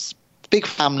this big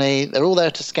family, they're all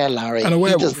there to scare Larry. And a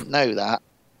werewolf. He doesn't know that.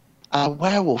 And a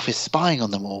werewolf is spying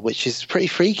on them all, which is pretty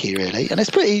freaky, really. And it's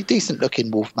pretty decent-looking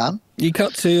Wolfman. You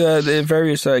cut to the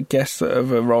various guests that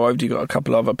have arrived. You've got a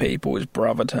couple other people. His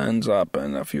brother turns up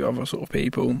and a few other sort of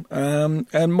people.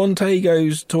 And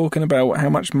Montego's talking about how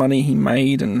much money he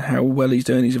made and how well he's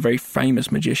doing. He's a very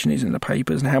famous magician. He's in the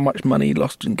papers. And how much money he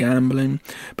lost in gambling.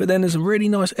 But then there's a really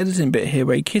nice editing bit here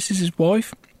where he kisses his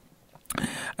wife.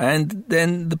 And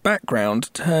then the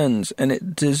background turns and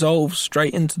it dissolves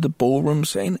straight into the ballroom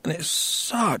scene, and it's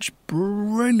such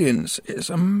brilliance. It's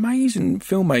amazing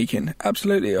filmmaking.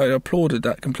 Absolutely, I applauded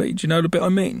that completely. Do you know the bit I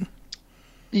mean?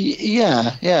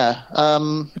 Yeah.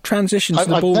 The transition to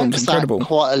the ballroom is incredible. That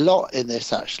quite a lot in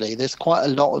this, actually. There's quite a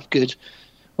lot of good.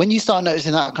 When you start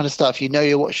noticing that kind of stuff, you know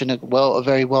you're watching there's a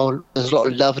lot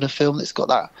of love in a film that's got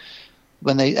that.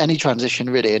 When any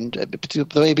transition really, and the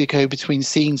way we go between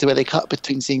scenes, the way they cut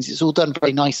between scenes, it's all done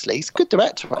very nicely. He's a good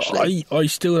director, actually. I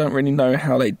still don't really know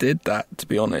how they did that, to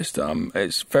be honest.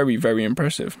 It's very, very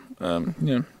impressive.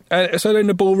 Yeah. So in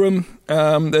the ballroom,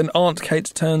 then Aunt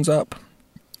Kate turns up.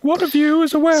 What of you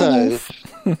is a werewolf?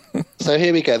 So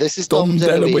here we go. This is Dom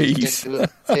DeLuise.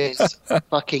 Who is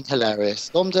fucking hilarious.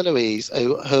 Dom DeLuise,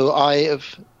 who I have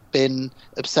been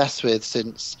obsessed with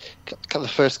since the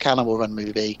first Cannibal Run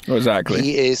movie. Exactly.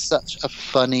 He is such a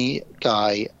funny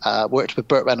guy. Worked with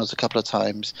Burt Reynolds a couple of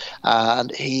times,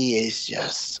 and he is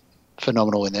just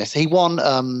phenomenal in this. He won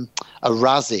a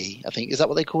Razzie, I think. Is that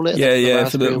what they call it? Yeah,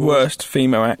 for the worst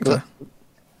female actor.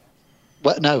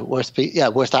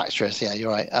 Worst actress. Yeah,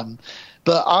 you're right.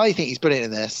 But I think he's brilliant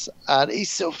in this, and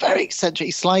he's so very eccentric.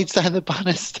 He slides down the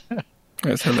banister.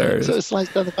 That's hilarious. So it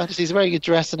slides down the banister. He's wearing a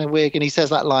dress and a wig, and he says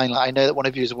that line, like, I know that one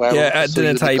of you is a werewolf. Yeah, at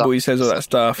dinner table he says all that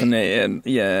stuff, and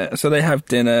yeah, so they have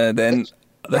dinner, then...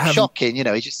 Shocking, you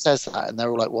know, he just says that, and they're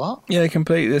all like, what? Yeah,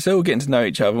 completely. They're all getting to know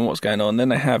each other and what's going on. Then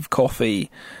they have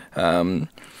coffee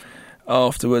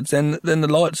afterwards. Then the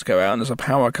lights go out and there's a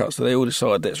power cut, so they all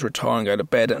decide let's retire and go to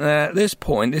bed. And at this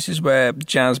point, this is where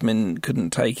Jasmine couldn't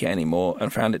take it anymore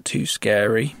and found it too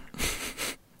scary.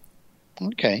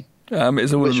 Okay.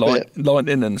 It's all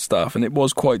lightning and stuff, and it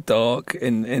was quite dark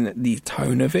in the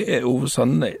tone of it. All of a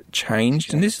sudden it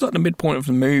changed, and this is like the midpoint of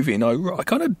the movie, and I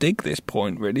kind of dig this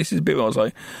point, really. This is a bit where I was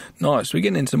like, nice, we're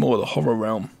getting into more of the horror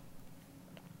realm.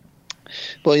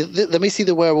 Well, let me see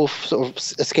the werewolf sort of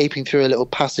escaping through a little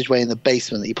passageway in the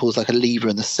basement that he pulls like a lever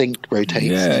and the sink rotates.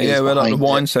 Yeah, where like the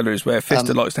wine cellar is where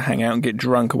Pfister likes to hang out and get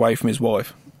drunk away from his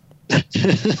wife.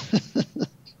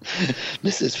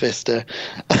 Mrs. Pfister.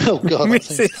 Oh, God.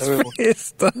 Mrs.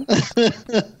 Pfister.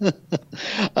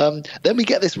 Then we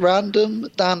get this random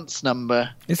dance number.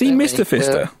 Is he Mr.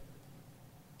 Pfister?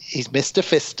 He's Mr.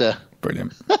 Pfister.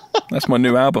 Brilliant. That's my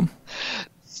new album.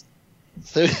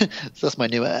 So that's my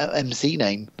new MC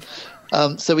name.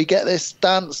 So we get this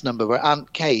dance number where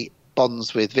Aunt Kate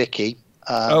bonds with Vicky.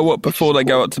 Before they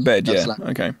go up to bed? Yeah,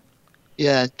 okay.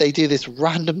 Yeah, they do this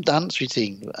random dance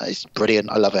routine. It's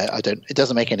brilliant. I love it. It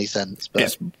doesn't make any sense,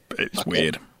 but it's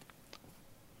weird.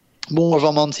 More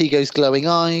of Montego glowing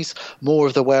eyes. More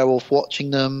of the werewolf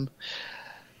watching them.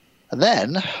 And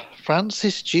then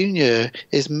Francis Jr.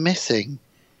 is missing,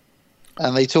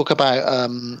 and they talk about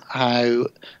how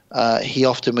he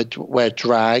often would wear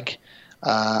drag,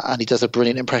 and he does a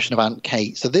brilliant impression of Aunt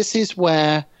Kate. So this is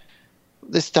where.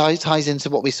 This ties into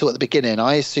what we saw at the beginning.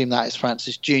 I assume that is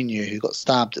Francis Jr. who got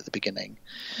stabbed at the beginning.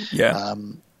 Yeah.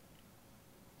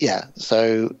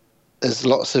 So there's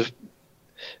lots of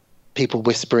people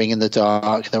whispering in the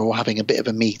dark. They're all having a bit of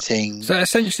a meeting. So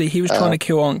essentially he was trying to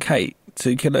kill Aunt Kate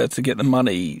to kill her to get the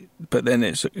money, but then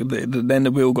then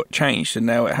the wheel got changed, and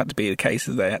now it had to be the case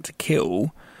that they had to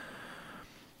kill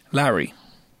Larry.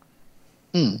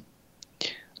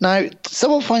 Now,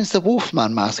 someone finds the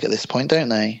Wolfman mask at this point, don't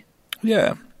they?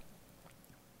 Yeah.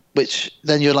 Which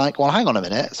then you're like, well, hang on a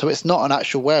minute. So it's not an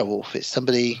actual werewolf. It's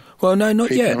somebody. Well, no,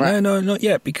 not yet. No, not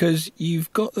yet, because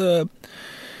you've got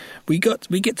we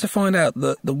get to find out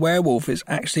that the werewolf is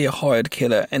actually a hired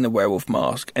killer in the werewolf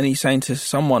mask, and he's saying to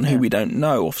someone who we don't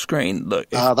know off screen, look,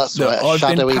 that's right, I've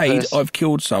been paid, I've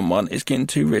killed someone, it's getting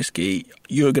too risky,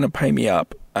 you're going to pay me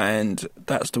up, and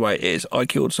that's the way it is. I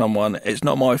killed someone, it's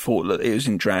not my fault that it was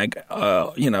in drag,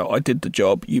 I did the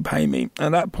job, you pay me.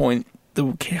 At that point,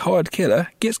 the hired killer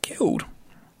gets killed.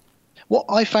 What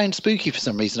I found spooky for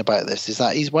some reason about this is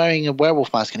that he's wearing a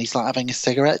werewolf mask and he's like having a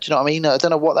cigarette. Do you know what I mean? I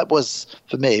don't know what that was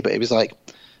for me, but it was like,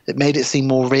 it made it seem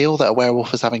more real that a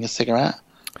werewolf was having a cigarette.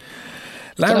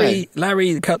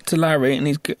 Larry cut to Larry,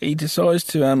 and he decides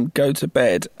to go to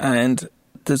bed, and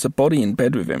there's a body in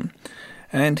bed with him.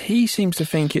 And he seems to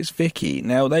think it's Vicky.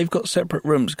 Now, they've got separate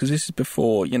rooms, because this is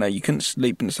before, you couldn't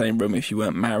sleep in the same room if you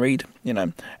weren't married,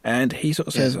 And he sort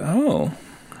of says, oh,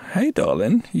 hey,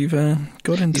 darling, you've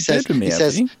got into bed with me,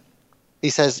 have you? He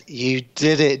says, you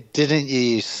did it, didn't you,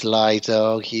 you sly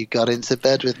dog? You got into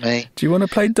bed with me. Do you want to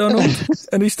play Donald?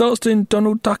 And he starts doing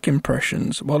Donald Duck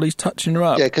impressions while he's touching her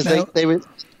up. Yeah, because they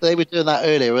were doing that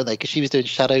earlier, weren't they? Because she was doing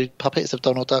shadow puppets of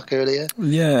Donald Duck earlier.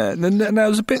 Yeah, and there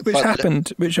was a bit which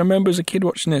happened, which I remember as a kid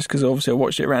watching this, because obviously I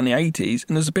watched it around the 80s,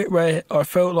 and there's a bit where I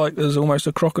felt like there's almost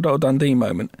a Crocodile Dundee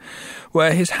moment,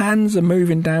 where his hands are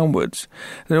moving downwards,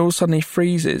 and then all of a sudden he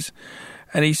freezes,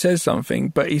 and he says something,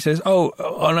 but he says, oh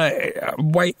no,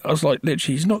 wait, I was like,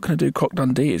 literally, he's not going to do Croc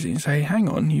Dundee, is he? And say, hang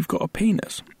on, you've got a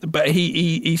penis. But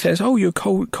he says, oh, you're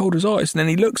cold as ice, and then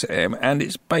he looks at him, and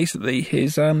it's basically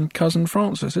his cousin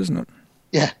Francis, isn't it?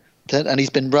 Yeah, and he's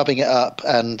been rubbing it up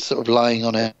and sort of lying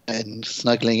on it and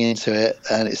snuggling into it,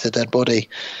 and it's a dead body.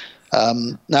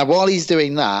 Now, while he's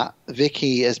doing that,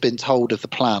 Vicky has been told of the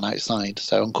plan outside,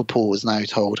 so Uncle Paul has now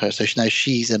told her, so now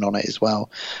she's in on it as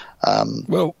well.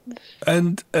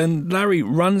 And Larry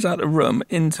runs out of the room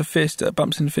into Pfister,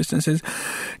 bumps into Pfister and says,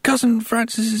 Cousin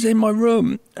Francis is in my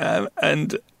room.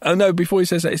 Before he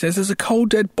says that, he says, there's a cold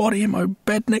dead body in my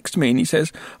bed next to me. And he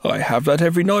says, I have that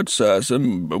every night, sir.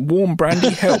 Some warm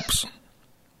brandy helps.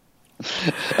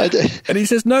 And he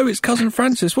says, no, it's Cousin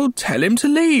Francis. Well, tell him to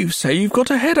leave. Say you've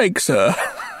got a headache, sir.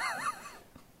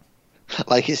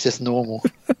 Like it's just normal.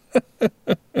 Your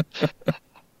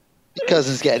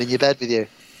cousin's getting in your bed with you.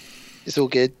 It's all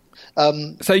good.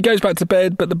 So he goes back to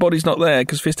bed, but the body's not there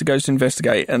because Pfister goes to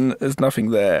investigate and there's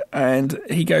nothing there. And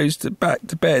he goes back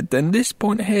to bed. Then this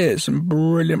point here, some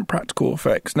brilliant practical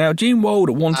effects. Now, Gene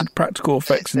Wilder wanted practical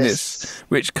effects in this,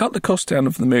 which cut the cost down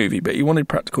of the movie, but he wanted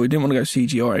practical. He didn't want to go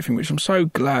CGI or anything, which I'm so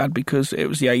glad because it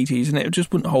was the 80s and it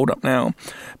just wouldn't hold up now.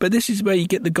 But this is where you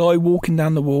get the guy walking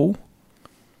down the wall.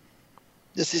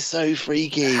 This is so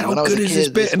freaky. How good is this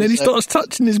bit? And then he starts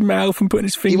touching his mouth and putting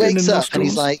his finger in his nostrils. He wakes up and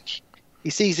he's like, he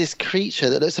sees this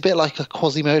creature that looks a bit like a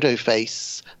Quasimodo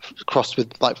face crossed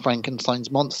with like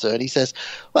Frankenstein's monster. And he says,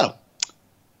 well,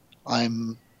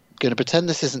 I'm going to pretend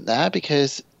this isn't there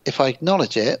because if I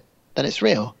acknowledge it, then it's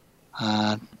real.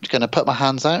 I'm going to put my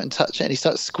hands out and touch it. And he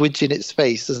starts squidging its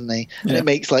face, doesn't he? And it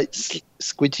makes like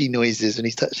squidgy noises when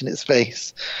he's touching its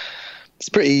face. It's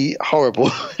pretty horrible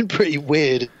and pretty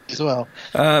weird as well.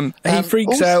 He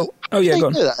freaks out. Oh, yeah, go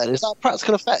on. Is that a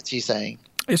practical effect, you're saying?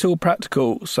 It's all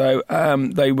practical. So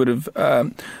they would have,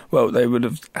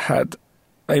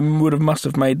 must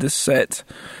have made this set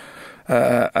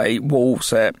a wall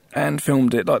set and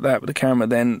filmed it like that with the camera.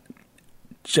 Then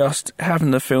just having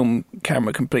the film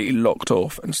camera completely locked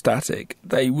off and static,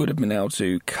 they would have been able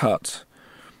to cut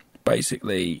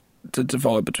basically the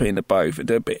divide between the both.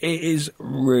 But it is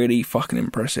really fucking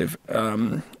impressive.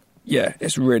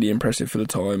 It's really impressive for the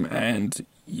time, and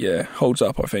holds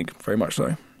up, I think, very much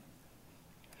so.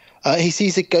 He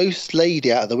sees a ghost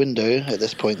lady out of the window at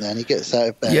this point then. He gets out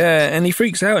of bed. Yeah, and he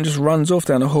freaks out and just runs off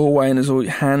down the hallway, and his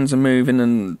hands are moving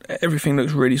and everything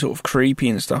looks really sort of creepy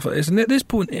and stuff like this. And at this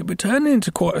point, it would turn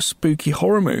into quite a spooky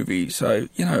horror movie. So,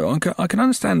 I can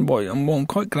understand why. I'm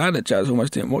quite glad that Jazz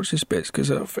almost didn't watch this bit,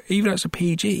 because even though it's a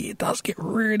PG, it does get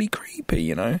really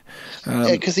creepy,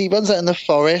 because he runs out in the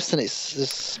forest and it's the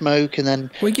smoke, and then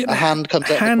a hand comes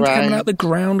out the ground. Coming out the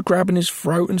ground, grabbing his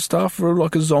throat and stuff,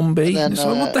 like a zombie. And it's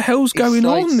like, what the hell's going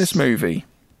on in this movie?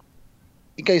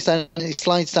 He goes down, he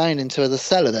slides down into the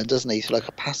cellar then, doesn't he? So like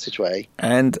a passageway.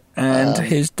 And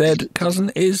his dead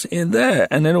cousin is in there,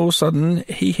 and then all of a sudden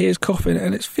he hears coughing,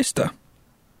 and it's Pfister.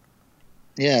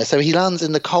 Yeah, so he lands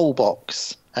in the coal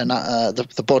box, and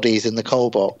the body's in the coal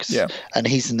box, and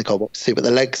he's in the coal box too, but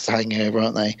the legs are hanging over,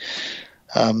 aren't they?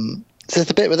 So it's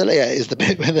the bit with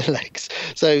the legs.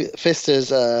 So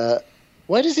Pfister's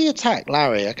why does he attack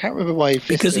Larry? I can't remember why.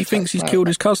 Because he thinks he's killed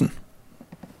his cousin.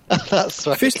 That's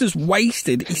right. Pfister's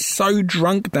wasted. He's so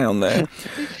drunk down there.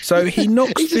 So he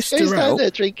knocks Pfister out. Down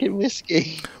there drinking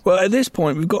whiskey. Well, at this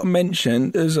point, we've got to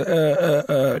mention there's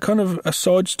a kind of a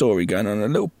side story going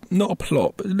on, not a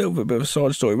plot, but a little bit of a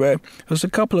side story, where there's a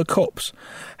couple of cops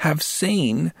have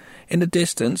seen in the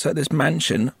distance at this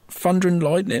mansion thunder and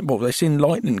lightning. Well, they've seen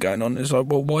lightning going on. It's like,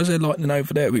 well, why is there lightning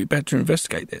over there? We better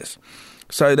investigate this.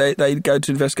 So they go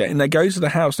to investigate, and they go to the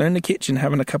house. They're in the kitchen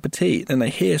having a cup of tea. Then they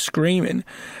hear screaming,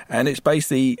 and it's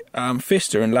basically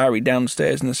Pfister and Larry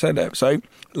downstairs in the cellar. So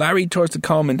Larry tries to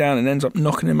calm him down and ends up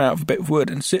knocking him out of a bit of wood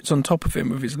and sits on top of him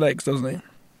with his legs, doesn't he?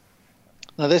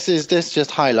 Now this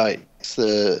just highlights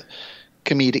the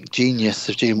comedic genius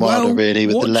of Gene Wilder, really,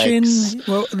 with the legs.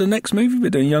 Well, the next movie we're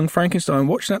doing, Young Frankenstein,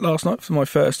 watching that last night for my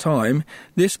first time.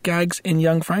 This gag's in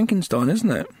Young Frankenstein,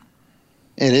 isn't it?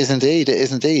 It is indeed.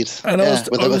 And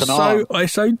I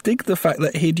so dig the fact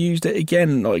that he'd used it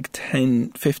again like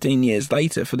 10, 15 years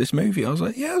later for this movie. I was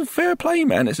like, yeah, fair play,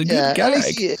 man. It's a good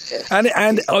gag.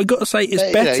 And I got to say,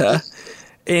 it's better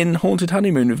in Haunted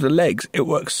Honeymoon with the legs. It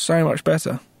works so much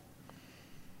better.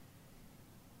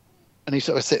 And he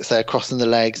sort of sits there crossing the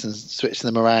legs and switching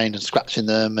them around and scratching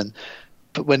them.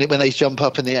 But when they jump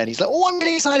up in the end, he's like, oh, I'm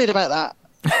really excited about that.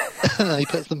 And then he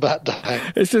puts them back down.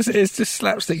 It's just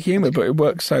slapstick humour, but it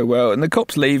works so well. And the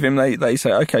cops leave him. They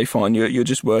say, okay, fine, you're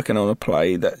just working on a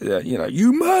play that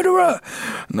you murderer.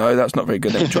 No, that's not very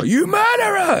good. Let me try. You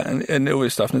murderer, and all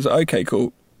this stuff. And it's like, okay,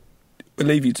 cool, we'll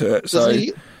leave you to it.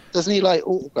 Doesn't he like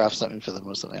autograph something for them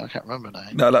or something? I can't remember now.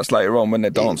 No, that's later on when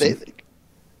they're dancing.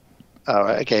 Oh,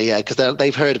 right, okay, yeah, because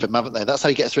they've heard of him, haven't they? That's how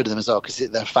he gets rid of them as well, because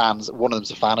they're fans. One of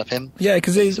them's a fan of him. Yeah,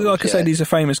 because like I said, he's a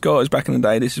famous guy. Back in the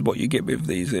day, this is what you get with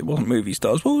these. It wasn't movie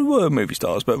stars. Well, we were movie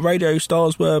stars, but radio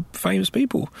stars were famous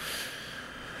people.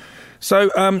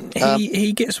 So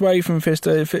he gets away from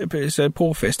Pfister. So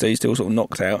poor Pfister, he's still sort of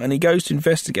knocked out, and he goes to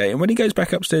investigate. And when he goes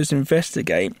back upstairs to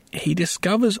investigate, he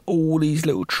discovers all these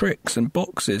little tricks and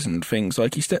boxes and things.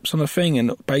 Like he steps on a thing,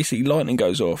 and basically lightning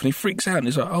goes off, and he freaks out, and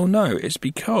he's like, "Oh no, it's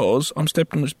because I'm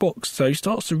stepping on this box." So he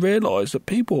starts to realise that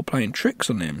people are playing tricks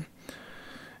on him.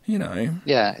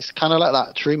 Yeah, it's kind of like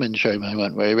that Truman Show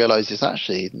moment where he realises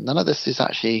actually none of this is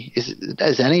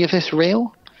any of this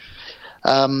real?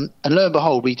 And lo and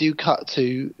behold, we do cut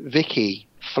to Vicky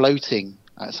floating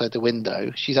outside the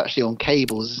window. She's actually on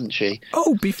cables, isn't she?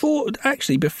 Oh, before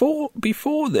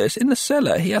this, in the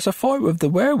cellar, he has a fight with the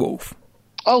werewolf.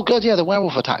 Oh, God, yeah, the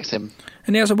werewolf attacks him.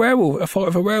 And he has a fight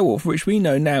with a werewolf, which we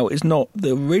know now is not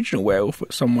the original werewolf,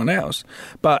 but someone else.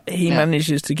 But he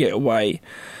manages to get away.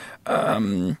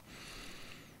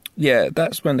 Yeah,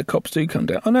 that's when the cops do come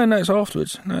down. Oh, no, it's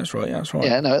afterwards. No, that's right.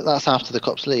 Yeah, no, that's after the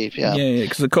cops leave, yeah. Yeah,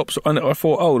 because the cops... And I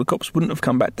thought, the cops wouldn't have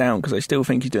come back down because they still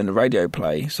think he's doing the radio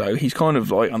play. So he's kind of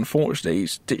like, unfortunately,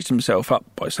 stitched himself up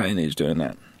by saying he's doing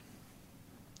that.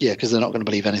 Yeah, because they're not going to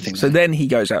believe anything. So then he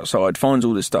goes outside, finds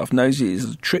all this stuff, knows there's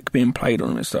a trick being played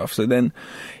on him and stuff. So then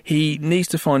he needs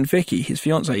to find Vicky, his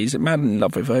fiancée. He's mad in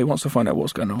love with her. He wants to find out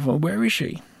what's going on. Well, where is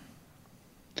she?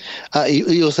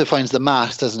 He also finds the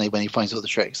mask, doesn't he, when he finds all the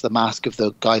tricks? The mask of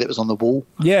the guy that was on the wall.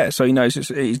 Yeah, so he knows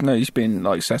he's been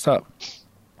like set up.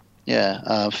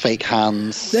 Yeah, fake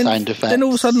hands, sound effects. Then all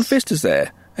of a sudden Fister's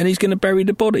there, and he's going to bury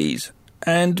the bodies.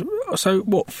 And so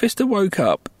what? Fister woke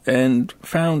up and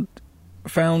found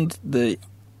the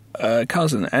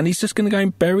cousin, and he's just going to go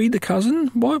and bury the cousin?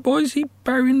 Why is he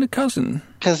burying the cousin?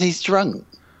 Because he's drunk.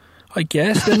 I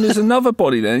guess. Then there's another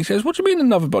body there. And he says, what do you mean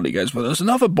another body? He goes, well, there's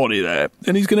another body there.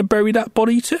 And he's going to bury that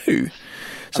body too.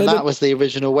 So that was the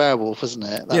original werewolf, wasn't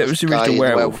it? It was the original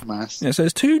werewolf. Yeah, so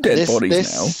there's two dead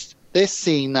bodies now. This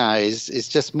scene now is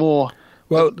just more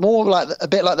like a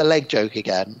bit like the leg joke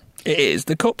again. It is.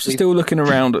 The cops are still looking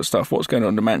around at stuff, what's going on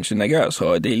in the mansion. They go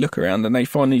outside, they look around, and they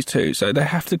find these two. So they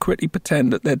have to quickly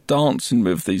pretend that they're dancing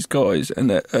with these guys and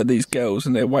these girls,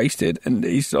 and they're wasted, and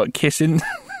he's like kissing...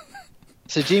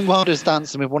 So Gene Wilder's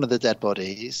dancing with one of the dead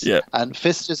bodies, and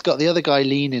Fister's got the other guy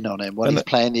leaning on him while he's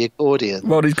playing the accordion.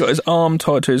 Well, he's got his arm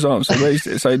tied to his arm, so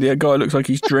the guy looks like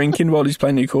he's drinking while he's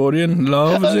playing the accordion.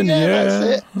 That's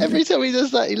it. Every time he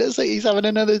does that, he looks like he's having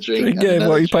another drink. Yeah,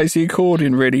 well, he plays the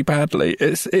accordion really badly.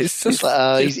 It's just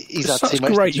he's had such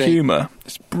great humour.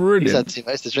 It's brilliant. He's had too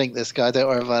much to drink, this guy. Don't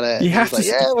worry about it.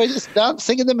 We're just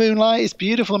dancing in the moonlight. It's a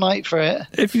beautiful night for it.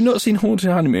 If you've not seen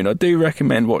Haunted Honeymoon, I do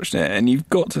recommend watching it, and you've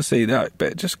got to see that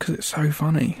bit just because it's so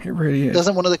funny. It really is.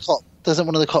 Doesn't one of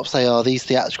the cops say, "Oh, these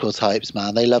theatrical types,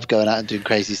 man, they love going out and doing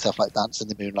crazy stuff like dancing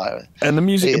in the moonlight"? And the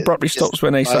music abruptly stops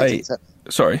when they say,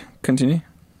 "Sorry, continue."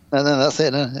 No, that's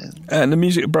it. No. And the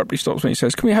music abruptly stops when he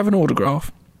says, "Can we have an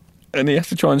autograph?" And he has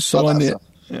to try and sign it.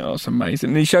 Oh, it's amazing.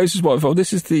 And he shows his wife,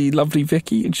 this is the lovely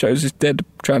Vicky, and shows his dead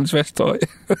transvestite.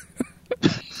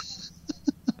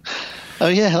 Oh,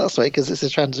 yeah, that's right, because he's a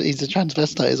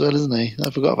transvestite as well, isn't he? I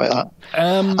forgot about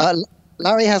that.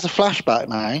 Larry has a flashback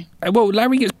now. Well,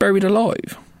 Larry gets buried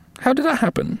alive. How did that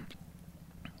happen?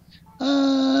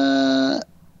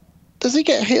 Does he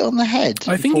get hit on the head?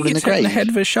 I think he gets hit on the head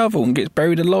with a shovel and gets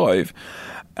buried alive.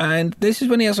 And this is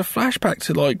when he has a flashback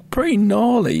to, like, pretty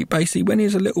gnarly. Basically, when he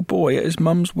was a little boy at his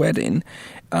mum's wedding,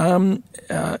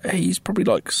 he's probably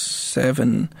like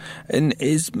 7, and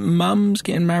his mum's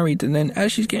getting married, and then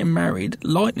as she's getting married,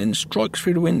 lightning strikes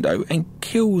through the window and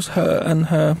kills her and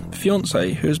her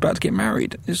fiancé who's about to get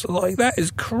married. It's like, that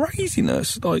is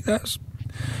craziness. Like, that's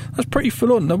pretty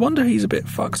full on. No wonder he's a bit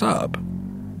fucked up.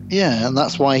 Yeah, and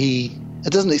that's why it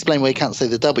doesn't explain why he can't say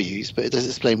the W's, but it does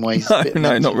explain why he's a bit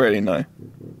No, not really, no.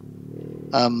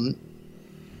 And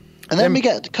then we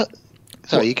get...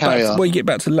 Sorry, you carry on. Well, you get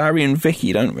back to Larry and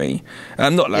Vicky, don't we?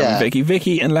 Not Larry and Vicky.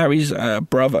 Vicky and Larry's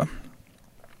brother.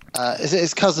 Is it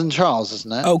his cousin Charles,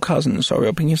 isn't it? Oh, cousin, sorry.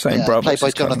 I think you're saying brother. Played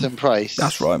by Jonathan Pryce.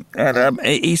 That's right. And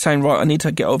he's saying, right, I need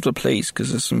to get off the police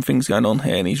because there's some things going on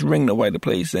here, and he's ringing away the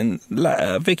police. And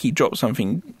Vicky drops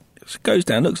something, goes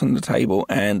down, looks on the table,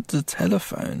 and the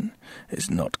telephone is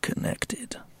not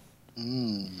connected.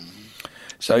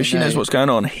 So she knows what's going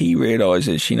on. He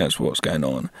realises she knows what's going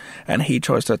on. And he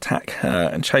tries to attack her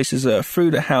and chases her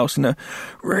through the house in a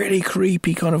really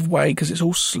creepy kind of way because it's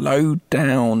all slowed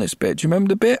down, this bit. Do you remember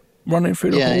the bit? Running through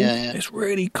the hall? Yeah. It's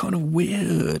really kind of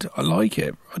weird. I like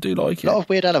it. I do like it. A lot of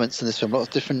weird elements in this film. A lot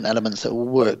of different elements that will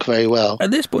work very well.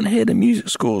 At this point here, the music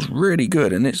score's really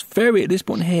good. And it's very, at this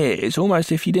point here, it's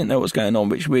almost if you didn't know what's going on,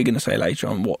 which we're going to say later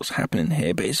on what's happening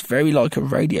here, but it's very like a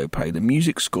radio play. The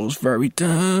music score's very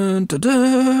dun, dun,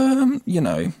 dun, you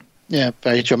know. Yeah,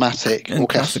 very dramatic. And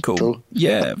classical.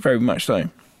 Yeah, very much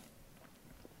so.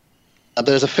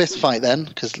 There's a fist fight then,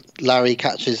 because Larry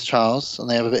catches Charles, and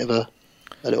they have a bit of a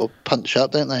little punch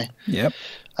up, don't they? Yep.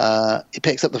 He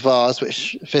picks up the vase,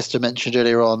 which Fister mentioned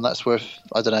earlier on. That's worth,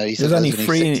 I don't know. He There's only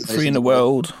three in the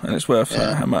world, and it's worth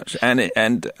how much?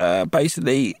 And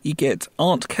basically, you get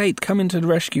Aunt Kate coming to the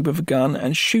rescue with a gun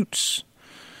and shoots.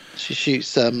 She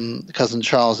shoots cousin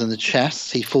Charles in the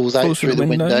chest. He falls out through the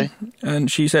window.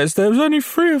 And she says, "There was only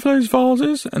 3 of those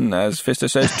vases." And as Fister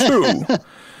says, 2.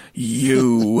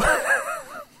 You.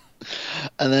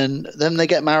 And then they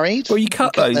get married. Well, you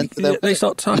cut though. They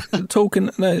start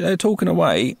talking. They're talking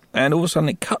away, and all of a sudden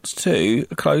it cuts to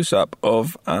a close up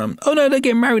of. Oh no, they're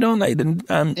getting married, aren't they? Then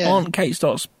Aunt Kate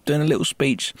starts doing a little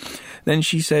speech. Then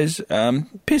she says,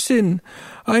 "Pissing.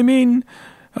 I mean,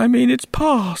 it's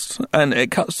past." And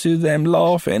it cuts to them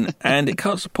laughing, and it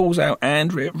pulls out,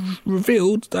 and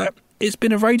revealed that it's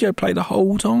been a radio play the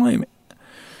whole time.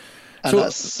 And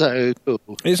that's so cool.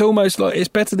 It's almost like it's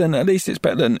better than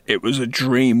it was a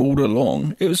dream all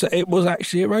along. It was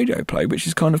actually a radio play, which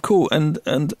is kind of cool. And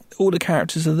all the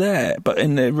characters are there, but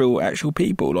in their real actual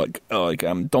people. Like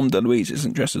Dom DeLuise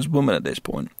isn't dressed as a woman at this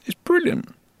point. It's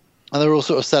brilliant. And they're all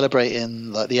sort of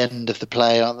celebrating like the end of the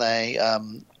play, aren't they?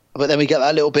 But then we get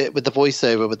that little bit with the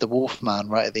voiceover with the Wolfman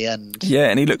right at the end. Yeah,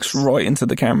 and he looks right into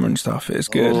the camera and stuff. It's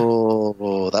good.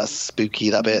 Oh, that's spooky,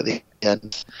 that bit at the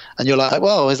end. And you're like,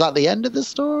 well, is that the end of the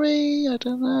story? I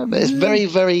don't know. But it's very,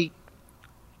 very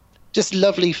just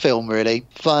lovely film, really.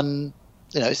 Fun.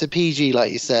 It's a PG,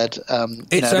 like you said.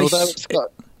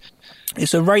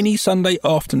 It's a rainy Sunday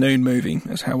afternoon movie.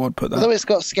 That's how I'd put that. Although it's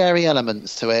got scary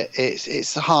elements to it,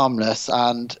 it's harmless,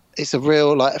 and it's a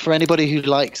real, like, for anybody who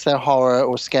likes their horror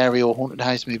or scary or haunted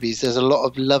house movies, there's a lot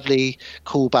of lovely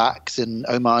callbacks and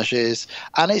homages,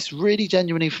 and it's really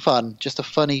genuinely fun. Just a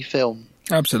funny film.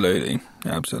 Absolutely.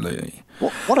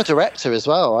 What a director as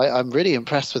well. I'm really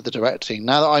impressed with the directing.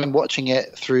 Now that I'm watching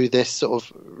it through this sort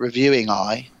of reviewing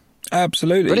eye.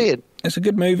 Absolutely. Brilliant. It's a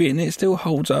good movie, and it still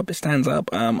holds up. It stands up.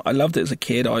 I loved it as a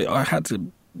kid. I had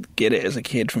to get it as a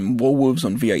kid from Wolves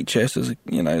on VHS. As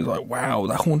like, wow,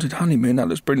 that Haunted Honeymoon, that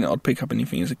looks brilliant. I'd pick up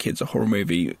anything as a kid, a horror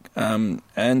movie.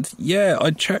 And yeah, I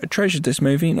treasured this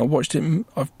movie, and I watched it.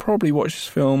 I've probably watched this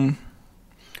film,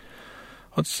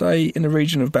 I'd say, in the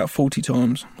region of about 40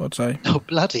 times, I'd say. Oh,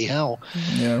 bloody hell.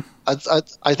 Yeah.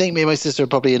 I think me and my sister are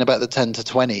probably in about the 10 to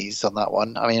 20s on that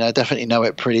one. I mean, I definitely know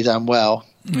it pretty damn well.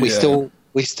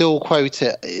 We still quote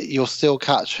it. You'll still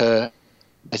catch her,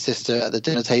 my sister, at the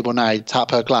dinner table now,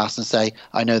 tap her glass and say,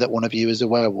 "I know that one of you is a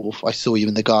werewolf. I saw you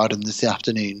in the garden this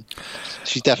afternoon."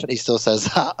 She definitely still says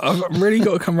that. I've really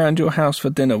got to come round your house for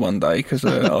dinner one day, because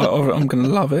I'm going to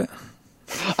love it.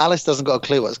 Alice doesn't got a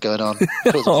clue what's going on.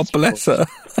 Oh, bless her.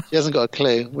 She hasn't got a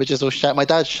clue. We're just all shouting. My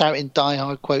dad's shouting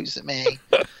die-hard quotes at me.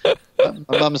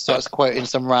 My mum starts quoting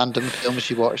some random film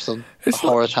she watched on a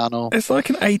horror channel. It's like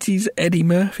an 80s Eddie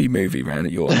Murphy movie round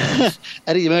at your house.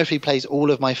 Eddie Murphy plays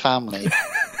all of my family.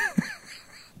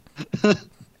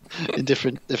 In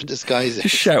different disguises.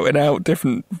 Just shouting out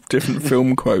different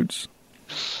film quotes.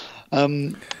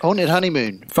 Haunted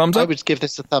Honeymoon. Thumbs up? I would give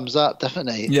this a thumbs up,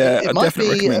 definitely. Yeah, I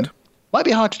definitely recommend. Might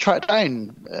be hard to track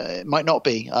down. It might not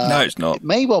be. No, it's not. It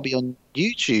may well be on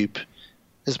YouTube.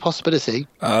 There's a possibility.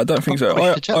 I don't think so. I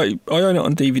own it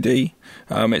on DVD.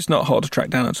 It's not hard to track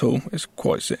down at all. It's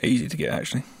quite easy to get,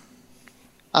 actually.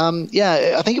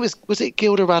 Yeah, I think it was it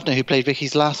Gilda Radner who played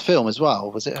Vicky's last film as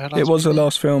well? Was it her last film? It was her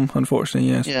last film, unfortunately,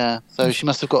 yes. Yeah, so she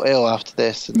must have got ill after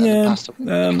this and then passed away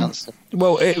from cancer.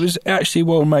 Well, it was actually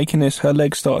while making this, her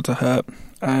legs started to hurt,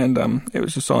 and it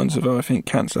was the signs of, I think,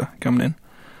 cancer coming in.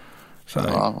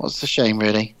 So, it's a shame,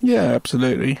 really. Yeah,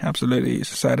 absolutely.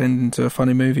 It's a sad ending to a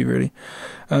funny movie, really.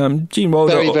 Gene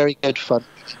Wilder, very, very good fun.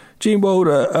 Gene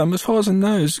Wilder, as far as I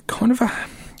know, is kind of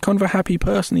a happy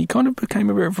person. He kind of became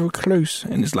a bit of a recluse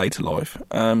in his later life.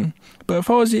 But as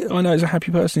far as I know, as a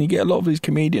happy person, you get a lot of these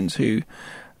comedians who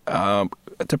are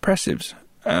depressives.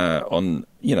 When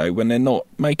they're not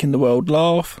making the world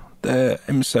laugh, they're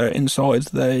inside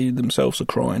they themselves are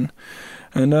crying,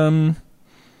 and.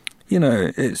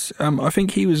 It's. I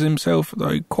think he was himself,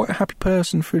 though, quite a happy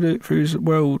person through his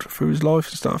world, through his life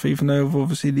and stuff. Even though of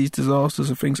obviously these disasters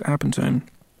and things that happened to him.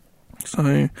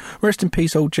 So rest in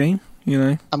peace, old Gene.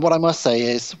 And what I must say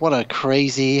is, what a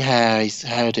crazy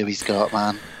hairdo he's got,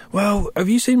 man. Well, have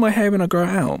you seen my hair when I grow it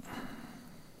out?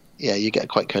 Yeah, you get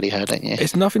quite curly hair, don't you?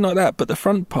 It's nothing like that, but the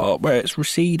front part where it's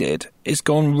receded, it's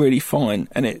gone really fine,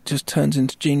 and it just turns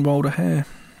into Gene Wilder hair.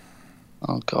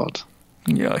 Oh God.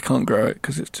 Yeah, I can't grow it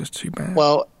because it's just too bad.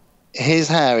 Well, his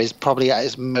hair is probably at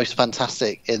its most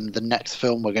fantastic in the next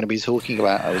film we're going to be talking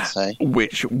about, I would say.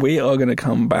 Which we are going to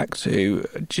come back to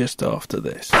just after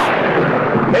this.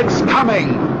 It's coming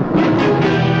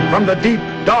from the deep,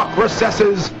 dark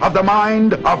recesses of the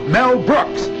mind of Mel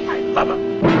Brooks. I love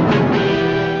him.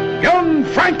 Young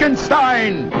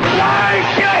Frankenstein!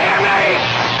 Life, you hear me?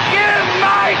 Give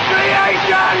my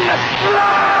creation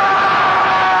life!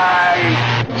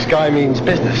 Guy means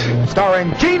business.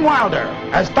 Starring Gene Wilder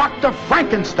as Dr.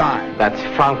 Frankenstein. That's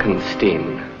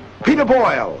Frankenstein. Peter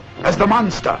Boyle as the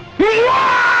monster.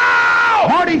 Wow!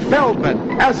 Marty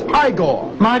Feldman as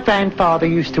Igor. My grandfather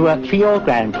used to work for your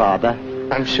grandfather.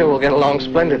 I'm sure we'll get along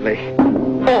splendidly.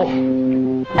 Oh!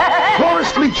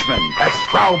 Cloris Leachman as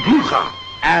Frau Blucher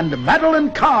and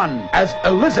Madeline Kahn as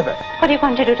Elizabeth. What are you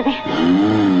going to do to me?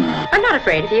 I'm not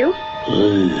afraid of you.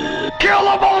 Kill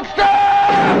the monster!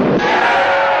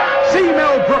 See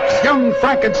Mel Brooks' Young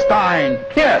Frankenstein.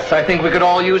 Yes, I think we could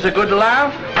all use a good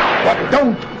laugh. But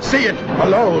don't see it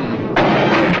alone.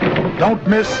 Don't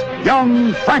miss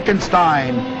Young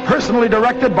Frankenstein, personally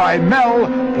directed by Mel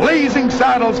Blazing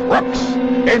Saddles Brooks,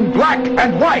 in black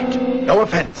and white. No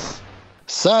offense.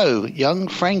 So, Young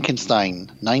Frankenstein,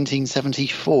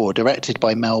 1974, directed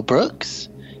by Mel Brooks,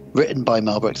 written by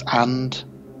Mel Brooks and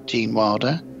Gene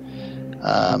Wilder.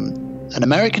 An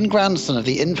American grandson of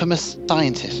the infamous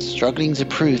scientist, struggling to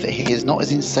prove that he is not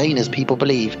as insane as people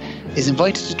believe, is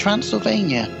invited to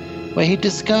Transylvania, where he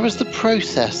discovers the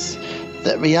process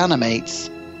that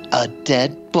reanimates a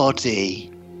dead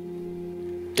body.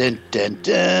 Dun, dun,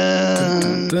 dun. Dun,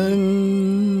 dun, dun.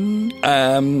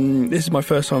 This is my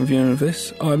first time viewing of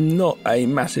this. I'm not a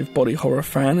massive body horror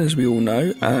fan, as we all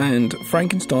know, and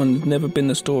Frankenstein has never been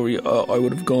the story I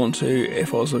would have gone to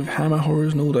if I was of Hammer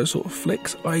horrors and all those sort of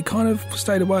flicks. I kind of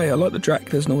stayed away. I like the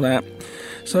Draculas and all that.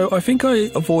 So I think I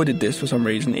avoided this for some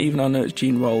reason, even though I know it's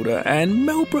Gene Wilder. And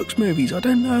Mel Brooks movies, I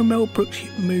don't know Mel Brooks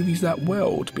movies that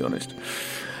well, to be honest.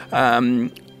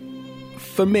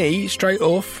 For me, straight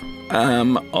off,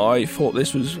 I thought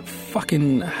this was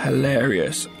fucking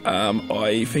hilarious.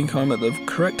 I think I'm at the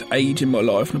correct age in my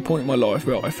life and a point in my life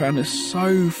where I found this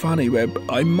so funny, where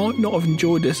I might not have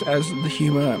enjoyed this as the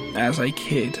humour as a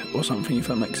kid or something, if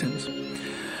that makes sense.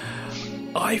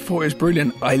 I thought it was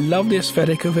brilliant. I love the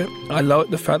aesthetic of it. I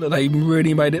like the fact that they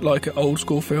really made it like an old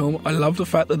school film. I love the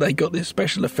fact that they got this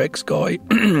special effects guy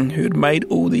who had made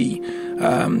all the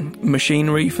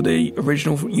machinery for the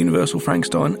original Universal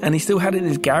Frankenstein, and he still had it in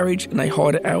his garage, and they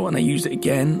hired it out and they used it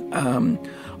again.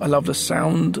 I love the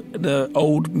sound, the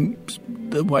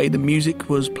way the music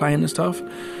was playing and stuff.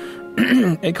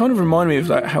 It kind of reminded me of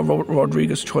like how Robert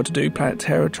Rodriguez tried to do Planet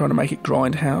Terror, trying to make it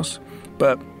Grindhouse,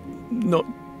 but not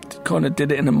kind of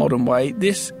did it in a modern way.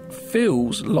 This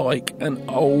feels like an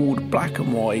old black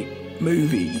and white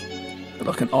movie,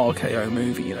 like an RKO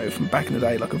movie, you know, from back in the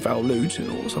day, like a Val Luton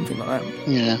or something like that.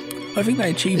 Yeah, I think they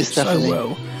achieved it so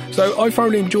well. So I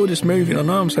thoroughly enjoyed this movie, and I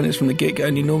know I'm saying this from the get-go,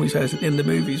 and you normally say this at the end of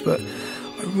the movies, but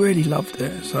I really loved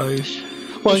it. So,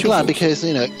 well, I'm glad because,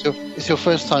 you know, it's your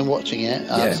first time watching it,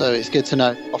 so it's good to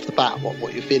know off the bat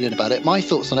what you're feeling about it. My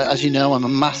thoughts on it, as you know, I'm a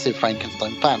massive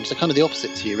Frankenstein fan, so kind of the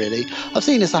opposite to you, really. I've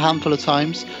seen this a handful of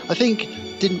times. I think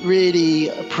didn't really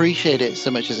appreciate it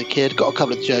so much as a kid. Got a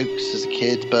couple of jokes as a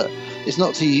kid, but it's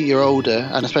not till you're older,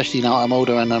 and especially now I'm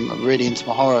older and I'm really into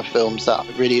my horror films, that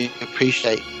I really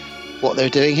appreciate what they're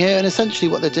doing here. And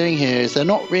essentially what they're doing here is they're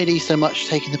not really so much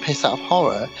taking the piss out of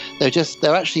horror.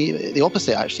 They're actually the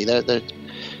opposite, actually.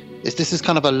 This is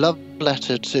kind of a love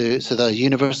letter to the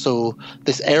Universal,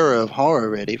 this era of horror,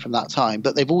 really, from that time.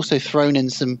 But they've also thrown in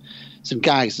some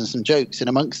gags and some jokes in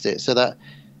amongst it, so that,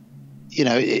 you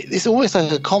know, it's almost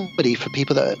like a comedy for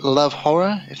people that love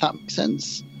horror, if that makes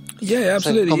sense. Yeah,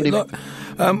 absolutely. Well,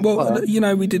 you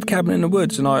know, we did Cabin in the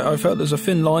Woods, and I felt there's a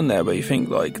thin line there where you think,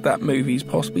 like, that movie's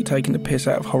possibly taking the piss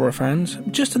out of horror fans,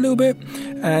 just a little bit.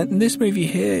 And this movie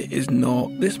here is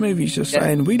not. This movie's just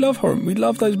saying, we love horror, we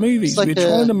love those movies. Like we're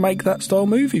trying to make that style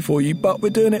movie for you, but we're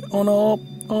doing it on our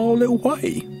little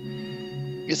way.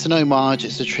 It's an homage,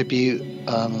 it's a tribute,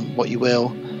 what you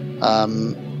will.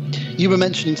 You were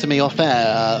mentioning to me off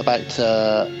air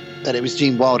about... that it was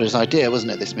Gene Wilder's idea,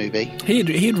 wasn't it, this movie?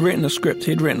 He'd written a script,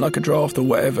 he'd written like a draft or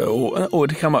whatever, or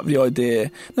to come up with the idea.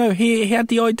 No, he had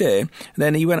the idea, and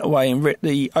then he went away and wrote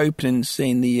the opening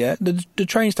scene, the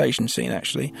train station scene,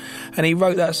 actually. And he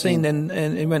wrote that scene, then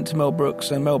and he went to Mel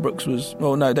Brooks, and Mel Brooks was,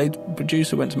 the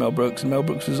producer went to Mel Brooks, and Mel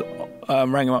Brooks was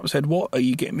rang him up and said, "What are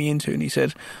you getting me into?" And he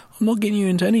said, "I'm not getting you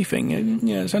into anything.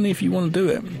 It's only if you want to do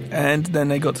it." And then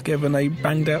they got together and they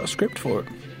banged out a script for it.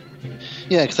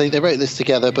 Yeah, because they wrote this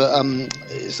together, but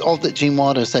it's odd that Gene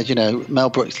Wilder said, you know, Mel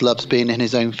Brooks loves being in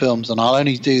his own films, and I'll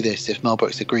only do this if Mel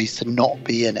Brooks agrees to not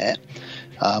be in it,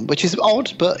 which is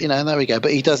odd, but, you know, there we go.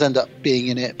 But he does end up being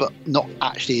in it, but not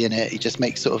actually in it. He just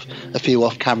makes sort of a few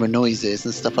off-camera noises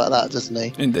and stuff like that, doesn't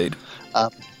he? Indeed.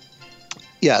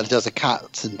 Yeah, he does a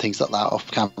cat and things like that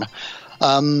off-camera.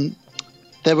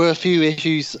 There were a few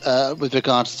issues with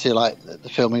regards to, like, the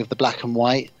filming of the black and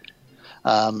white.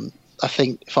 I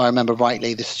think, if I remember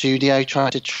rightly, the studio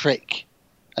tried to trick,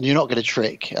 and you're not going to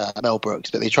trick Mel Brooks,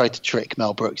 but they tried to trick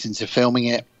Mel Brooks into filming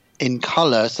it in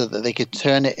colour so that they could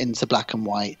turn it into black and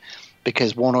white,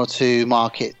 because one or two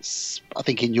markets, I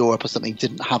think in Europe or something,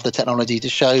 didn't have the technology to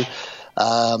show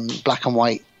black and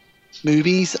white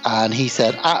movies, and he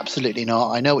said, absolutely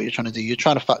not. I know what you're trying to do. You're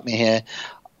trying to fuck me here.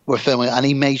 We're filming, and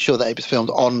he made sure that it was filmed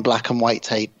on black and white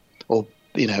tape, or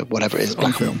whatever it is,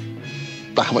 black and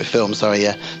white film. Sorry,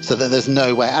 yeah. So that there's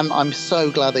no way. And I'm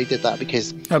so glad they did that,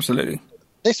 because absolutely,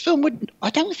 this film would. I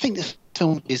don't think this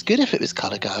film is good if it was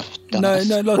colour graded. No.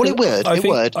 Like, well, it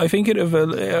would. I think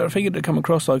it'd come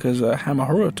across like as a Hammer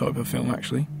horror type of film,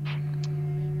 actually.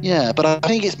 Yeah, but I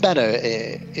think it's better.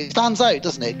 It stands out,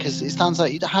 doesn't it? Because it stands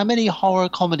out. How many horror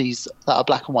comedies that are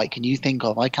black and white can you think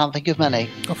of? I can't think of many.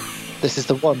 This is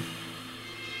the one.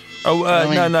 Oh,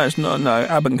 no, it's not. No,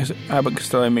 Abbott and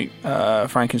Costello meet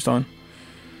Frankenstein.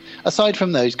 Aside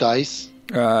from those guys,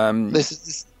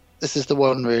 this is the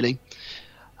one, really.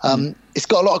 It's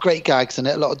got a lot of great gags in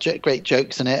it, a lot of great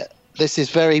jokes in it. This is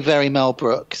very, very Mel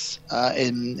Brooks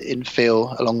in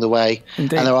feel along the way.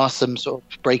 Indeed. And there are some sort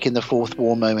of breaking the fourth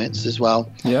wall moments as well.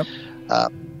 Yep.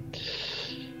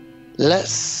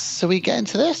 So we get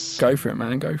into this? Go for it,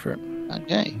 man. Go for it.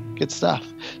 Okay, good stuff.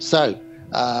 So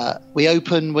we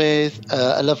open with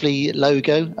a lovely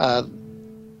logo,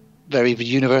 very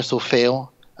universal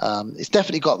feel. It's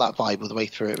definitely got that vibe all the way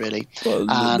through it, really. Well,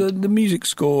 the music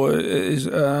score is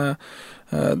the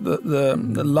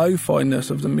lo-fi-ness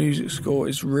of the music score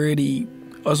is really.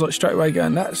 I was like straight away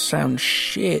going, that sounds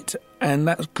shit, and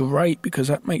that's great because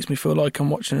that makes me feel like I'm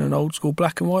watching an old school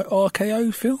black and white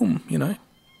RKO film,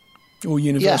 or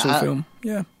Universal film.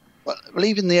 Yeah. Well,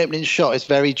 even the opening shot is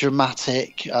very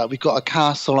dramatic. We've got a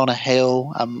castle on a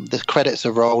hill. The credits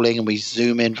are rolling, and we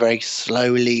zoom in very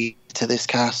slowly to this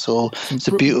castle. It's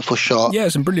a beautiful shot. Yeah,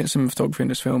 some brilliant cinematography in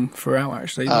this film throughout,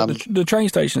 actually. The train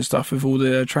station stuff with all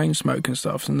the train smoke and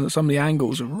stuff, and some of the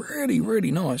angles are really,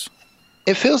 really nice.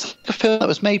 It feels like a film that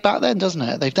was made back then, doesn't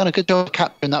it? They've done a good job of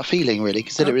capturing that feeling, really,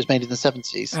 considering it was made in the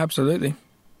 70s. Absolutely.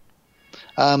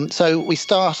 So we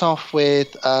start off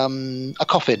with a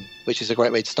coffin, which is a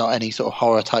great way to start any sort of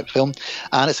horror-type film.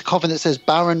 And it's a coffin that says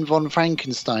Baron von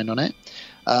Frankenstein on it,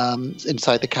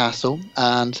 inside the castle.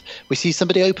 And we see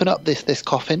somebody open up this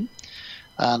coffin.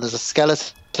 And there's a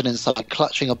skeleton inside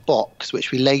clutching a box,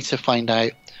 which we later find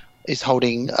out is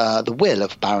holding the will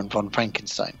of Baron von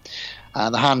Frankenstein.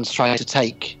 And the hand's trying to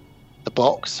take the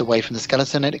box away from the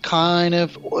skeleton. And it kind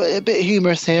of, a bit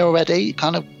humorous here already, it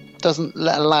kind of doesn't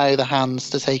allow the hands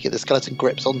to take it. The skeleton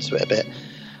grips onto it a bit.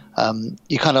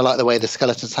 You kind of like the way the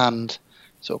skeleton's hand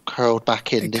sort of curled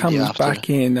back in. It comes back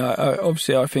in.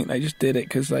 Obviously, I think they just did it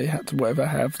because they had to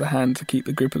have the hand to keep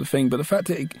the grip of the thing. But the fact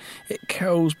that it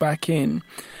curls back in,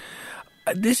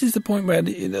 this is the point where,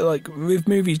 like with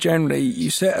movies generally,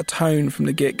 you set a tone from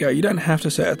the get-go. You don't have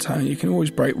to set a tone. You can always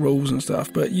break rules and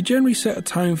stuff, but you generally set a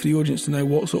tone for the audience to know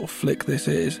what sort of flick this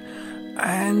is.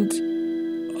 And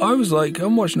I was like,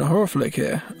 I'm watching a horror flick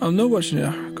here. I'm not watching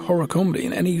a horror comedy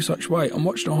in any such way. I'm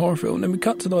watching a horror film. And then we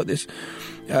cut to like this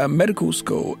medical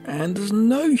school, and there's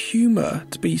no humour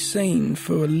to be seen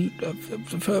for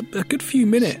a good few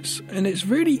minutes. And it's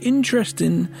really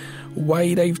interesting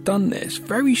way they've done this.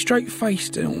 Very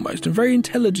straight-faced and almost, and very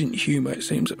intelligent humour, it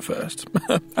seems at first.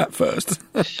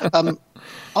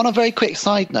 On a very quick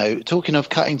side note, talking of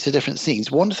cutting to different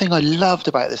scenes, one thing I loved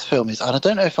about this film is, and I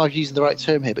don't know if I've used the right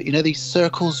term here, but these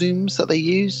circle zooms that they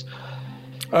use?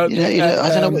 I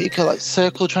don't know what you call like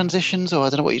circle transitions, or I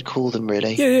don't know what you'd call them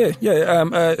really.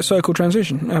 Yeah. Circle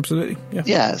transition, absolutely.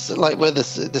 Yeah, so like where the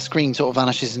screen sort of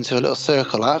vanishes into a little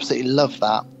circle. I absolutely love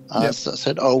that. It's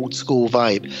an old school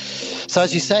vibe. So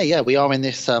as you say, we are in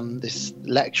this this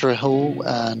lecture hall,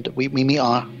 and we meet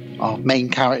our main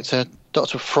character,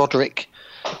 Dr. Frederick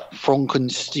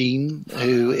Frankenstein,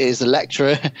 who is a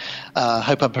lecturer.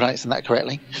 Hope I'm pronouncing that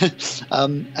correctly.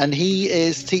 And he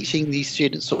is teaching these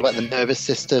students sort of about the nervous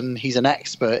system. He's an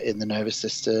expert in the nervous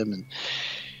system, and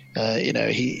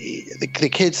the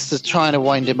kids are trying to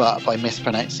wind him up by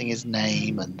mispronouncing his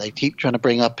name, and they keep trying to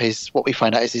bring up what we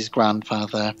find out is his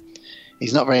grandfather.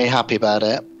 He's not very happy about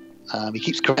it. He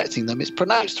keeps correcting them. It's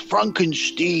pronounced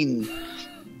Frankenstein.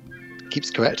 Keeps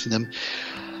correcting them.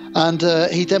 And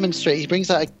he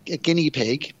brings out a guinea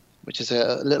pig, which is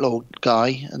a little old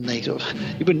guy, and they sort of,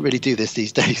 you wouldn't really do this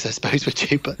these days, I suppose,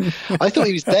 would you? But I thought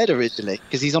he was dead originally,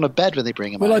 because he's on a bed when they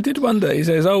bring him out. Well, I did wonder. He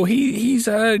says, he's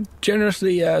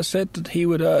generously said that he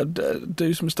would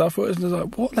do some stuff for us, and I was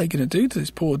like, what are they going to do to this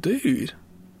poor dude?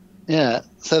 Yeah,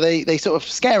 so they sort of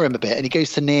scare him a bit, and he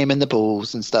goes to near him in the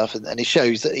balls and stuff, and it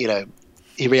shows that,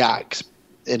 he reacts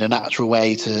in a natural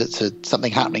way to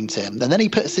something happening to him. And then he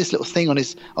puts this little thing on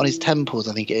his temples,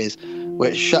 I think it is,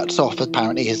 where it shuts off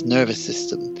apparently his nervous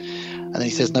system. And then he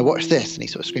says, "Now watch this," and he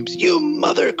sort of screams, "You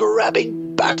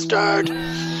mother-grabbing bastard!"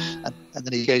 And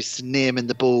then he goes to knee him in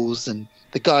the balls, and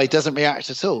the guy doesn't react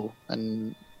at all.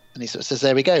 And And he sort of says,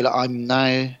 there we go,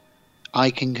 I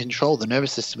can control the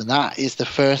nervous system. And that is the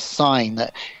first sign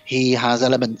that he has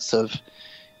elements of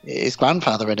his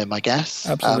grandfather in him, I guess.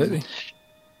 Absolutely.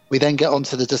 We then get on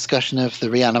to the discussion of the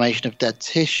reanimation of dead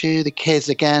tissue. The kids,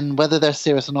 again, whether they're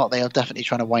serious or not, they are definitely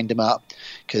trying to wind him up,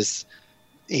 because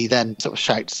he then sort of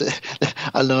shouts.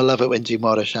 I love it when Jim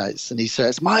Mora shouts, and he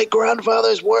says, "My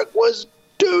grandfather's work was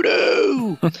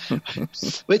doo-doo,"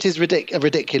 which is a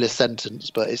ridiculous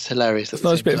sentence, but it's hilarious. It's a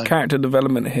nice bit of character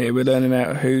development here. We're learning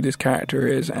out who this character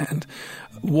is and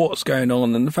what's going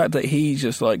on, and the fact that he's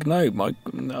just like, no,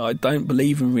 I don't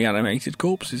believe in reanimated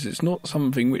corpses. It's not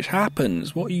something which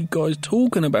happens. What are you guys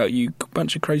talking about, you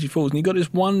bunch of crazy fools? And you got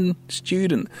this one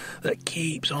student that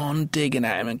keeps on digging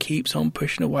at him and keeps on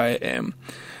pushing away at him,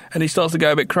 and he starts to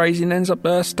go a bit crazy and ends up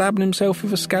stabbing himself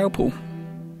with a scalpel.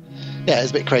 Yeah,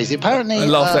 it's a bit crazy. Apparently, I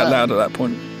laughed out loud at that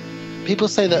point. People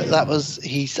say that was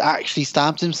he's actually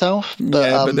stabbed himself.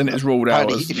 But, but then it's ruled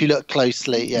out. If you look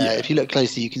closely, if you look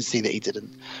closely, you can see that he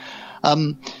didn't.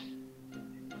 While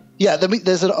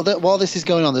this is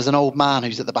going on, there's an old man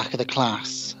who's at the back of the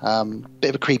class. Bit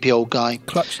of a creepy old guy.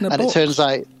 Clutching a box. And it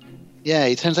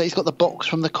turns out he's got the box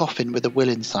from the coffin with the will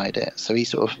inside it. So he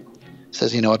sort of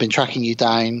says, I've been tracking you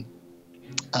down,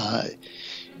 and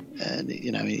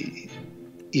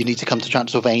you need to come to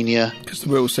Transylvania. Because the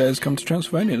will says come to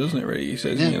Transylvania, doesn't it, really? He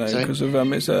says, because of,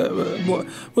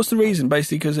 what's the reason?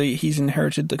 Basically, because he's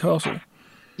inherited the castle.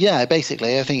 Yeah,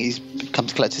 basically. I think he's come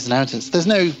to collect his inheritance. There's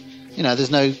no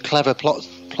clever plot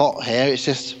here. It's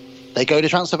just they go to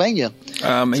Transylvania. He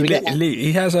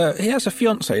has a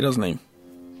fiancée, doesn't he?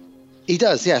 He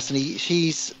does, yes. And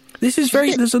she's...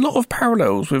 There's a lot of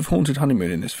parallels with Haunted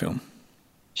Honeymoon in this film.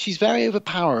 She's very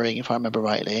overpowering, if I remember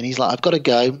rightly. And he's like, I've got to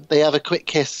go. They have a quick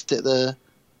kiss at the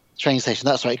train station.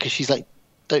 That's right, because she's like,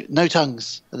 no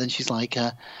tongues. And then she's like,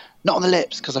 not on the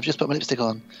lips, because I've just put my lipstick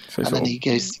on. So and then he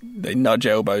goes... They nudge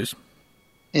elbows.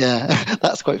 Yeah,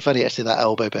 that's quite funny, actually, that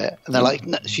elbow bit. And they're like,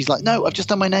 she's like, no, I've just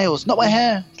done my nails, not my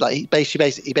hair. Like, he basically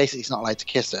is not allowed to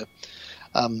kiss her.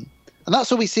 And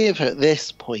that's all we see of her at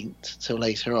this point till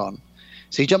later on.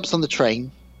 So he jumps on the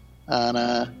train,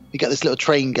 and we get this little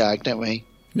train gag, don't we?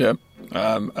 Yeah.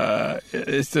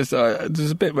 It's just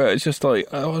there's a bit where it's just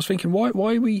like I was thinking, why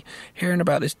are we hearing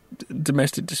about this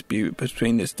domestic dispute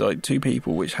between this like two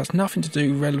people, which has nothing to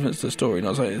do relevance to the story? And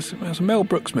I was like, it's a Mel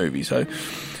Brooks movie, so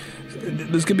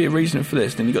there's going to be a reason for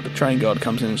this. Then you got the train guard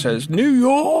comes in and says New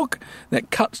York, and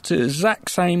it cuts to the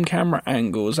exact same camera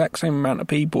angle, exact same amount of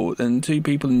people, and two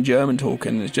people in German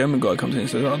talking, and this German guy comes in and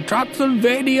says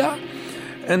Transylvania.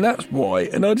 And that's why.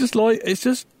 And I just like, it's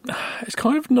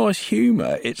kind of nice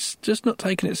humour. It's just not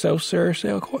taking itself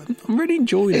seriously. I'm really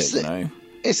enjoying it,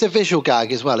 It's a visual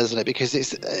gag as well, isn't it? Because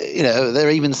it's, they're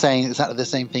even saying exactly the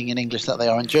same thing in English that they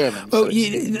are in German. Well,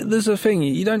 there's a thing,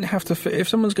 you don't have to, if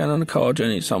someone's going on a car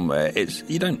journey somewhere,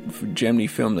 you don't generally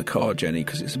film the car journey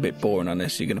because it's a bit boring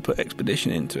unless you're going to put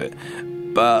expedition into it.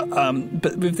 But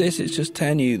with this, it's just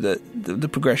telling you that the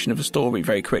progression of a story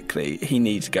very quickly. He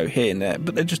needs to go here and there,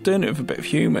 but they're just doing it with a bit of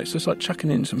humour. It's just like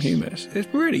chucking in some humour.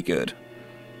 It's really good.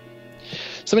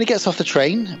 So when he gets off the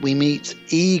train, we meet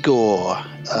Igor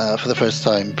for the first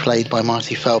time, played by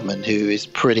Marty Feldman, who is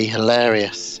pretty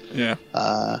hilarious. Yeah.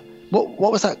 What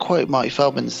was that quote Marty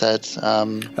Feldman said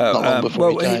not long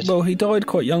before he died? He died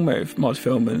quite young, Marty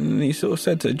Feldman, and he sort of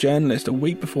said to a journalist a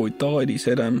week before he died, he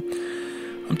said, I'm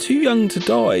too young to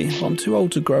die. I'm too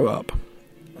old to grow up.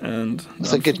 And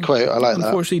that's a good quote. I like that.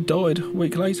 Unfortunately, died a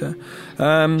week later.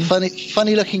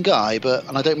 Funny looking guy,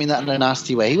 and I don't mean that in a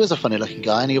nasty way. He was a funny looking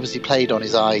guy, and he obviously played on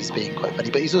his eyes being quite funny.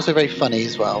 But he's also very funny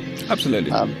as well.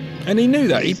 Absolutely. And he knew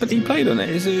that. He played on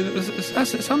it.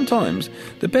 Sometimes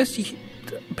the best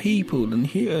people,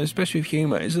 and especially with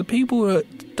humour, is the people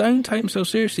that don't take themselves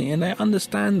seriously and they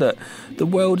understand that the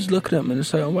world is looking at them in a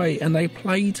certain way and they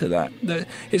play to that.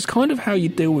 It's kind of how you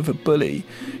deal with a bully.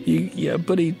 A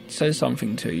bully says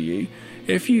something to you.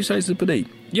 If you say to the bully,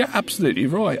 "You're absolutely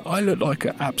right, I look like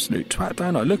an absolute twat,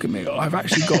 don't I? Look at me, I've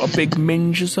actually got a big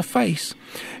minge as a face."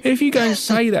 If you go and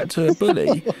say that to a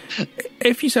bully,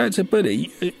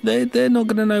 they're not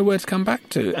going to know where to come back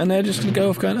to, and they're just going to go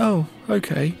off going, "Oh,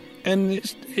 okay." And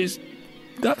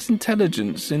that's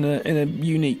intelligence in a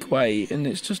unique way, and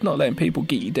it's just not letting people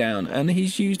get you down. And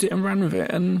he's used it and ran with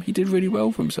it, and he did really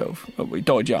well for himself. Well, he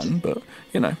died young, but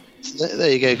So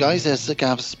there you go, guys. There's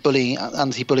Gav's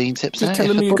anti-bullying tips. Just tell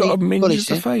him you've got a minge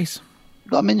for a face.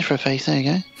 Got a minge for a face. There you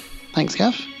go. Thanks,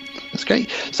 Gav. That's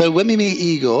great. So when we meet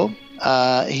Igor,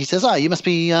 he says, "You must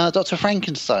be Dr.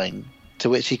 Frankenstein." To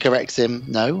which he corrects him,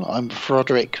 "No, I'm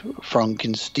Frederick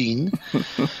Frankenstein."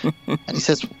 And he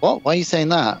says, "What? Why are you saying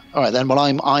that?" "All right, then. Well,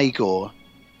 I'm Igor."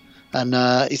 And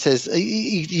he says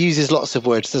he uses lots of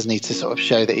words, doesn't he, to sort of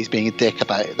show that he's being a dick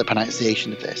about the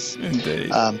pronunciation of this.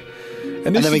 Indeed.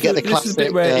 And then we get the classic. This is the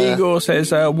bit where Igor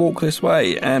says, "Walk this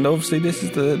way," and obviously this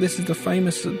is the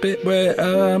famous bit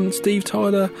where Steve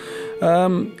Tyler,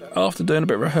 after doing a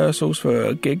bit of rehearsals for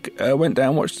a gig, went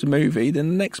down, watched the movie, then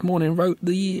the next morning wrote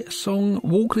the song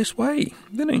 "Walk This Way,"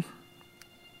 didn't he?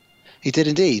 He did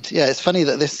indeed. Yeah, it's funny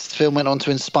that this film went on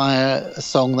to inspire a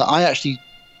song that I actually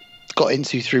got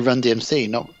into through Run DMC,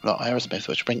 not Aerosmith,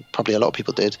 which probably a lot of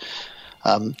people did.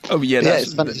 Had a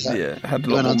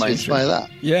lot more mainstream.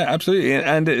 That. Yeah, absolutely,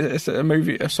 and it's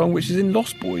a song which is in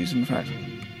Lost Boys, in fact.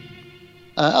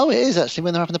 It is actually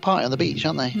when they're having the party on the beach,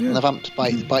 aren't they? Yeah. And they're vamped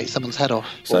to bite someone's head off.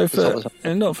 So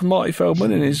not for Marty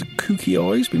Feldman and his kooky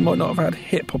eyes, we might not have had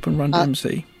hip hop and Run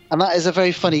DMC. And that is a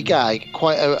very funny gag,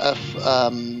 quite a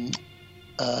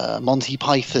Monty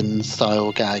Python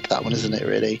style gag. That one, isn't it?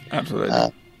 Really,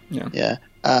 absolutely. Yeah.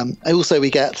 Also,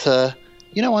 we get.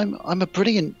 I'm a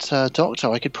brilliant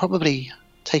doctor. I could probably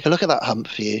take a look at that hump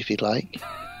for you if you'd like.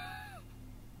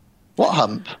 What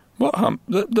hump? What hump?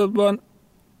 The one.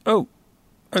 Oh.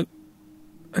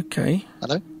 Okay.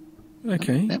 Hello?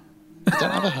 Okay. Yep. I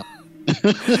don't have a hump.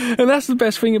 And that's the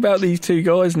best thing about these two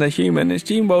guys and their humour. And it's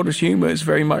Gene Wilder's humour is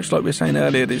very much like we were saying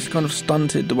earlier. It's kind of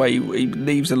stunted the way he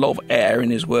leaves a lot of air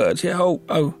in his words. Yeah.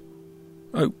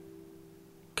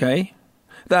 Okay.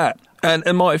 That. And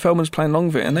Marty Feldman's playing along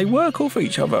with it, and they work off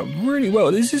each other really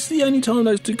well. This is the only time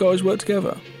those two guys work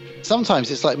together.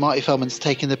 Sometimes it's like Marty Feldman's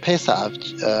taking the piss out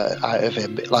of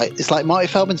him. It's like Marty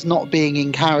Feldman's not being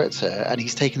in character, and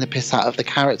he's taking the piss out of the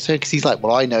character because he's like,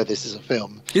 "Well, I know this is a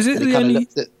film." Is it the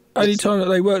only time that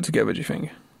they work together? Do you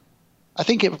think? I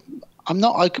think it. I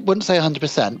wouldn't say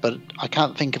 100%, but I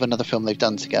can't think of another film they've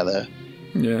done together.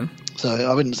 Yeah. So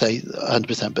I wouldn't say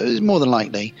 100%, but it's more than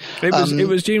likely. It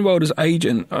was Gene Wilder's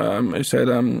agent who said,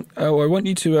 I want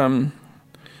you to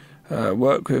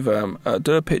work with,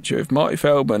 do a picture of Marty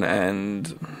Feldman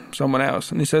and someone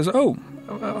else. And he says,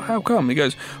 how come? He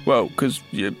goes, well, because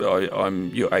I'm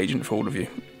your agent for all of you.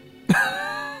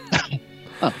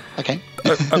 Oh, okay.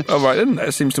 All right then,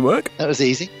 that seems to work. That was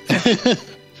easy.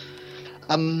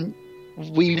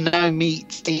 We now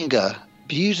meet Inga.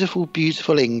 Beautiful,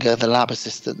 beautiful Inga, the lab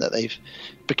assistant that they've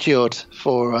procured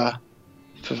for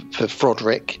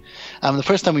Froderick. The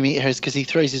first time we meet her is because he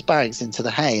throws his bags into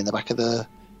the hay in the back of the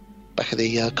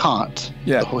cart.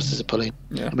 Yeah. The horses are pulling.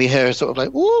 Yeah. And we hear her sort of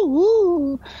like, woo,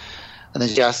 woo. And then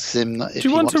she asks him if do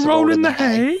you want to roll in the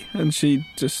hay? And she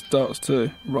just starts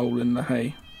to roll in the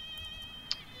hay.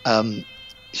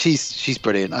 She's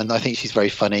brilliant, and I think she's very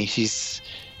funny. She's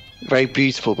very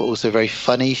beautiful, but also very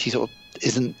funny. She sort of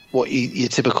isn't what your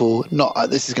typical, not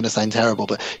this is going to sound terrible,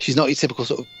 but she's not your typical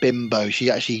sort of bimbo.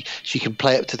 She can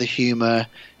play up to the humour.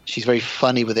 She's very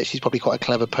funny with it. She's probably quite a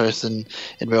clever person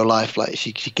in real life. Like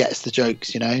she gets the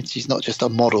jokes, you know. She's not just a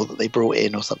model that they brought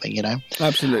in or something, you know.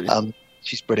 Absolutely.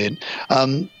 She's brilliant.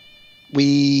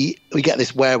 We get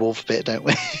this werewolf bit, don't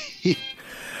we?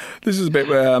 This is a bit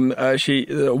where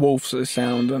the wolf's a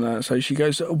sound, and so she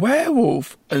goes,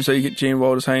 werewolf, and so you get Gene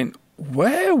Wilder saying,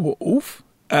 werewolf.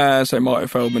 So Marty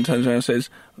Feldman turns around and says,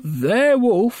 their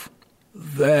wolf,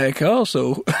 their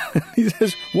castle. He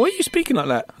says, why are you speaking like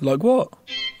that? Like what?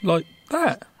 Like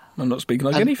that? I'm not speaking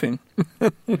like anything.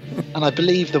 And I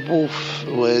believe the wolf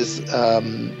was,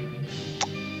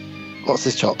 what's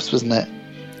his chops, wasn't it?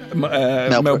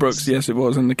 Mel Brooks, yes it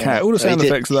was, and the cat. All the sound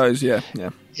effects of those, yeah.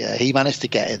 Yeah, he managed to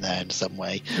get in there in some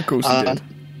way. Of course he did.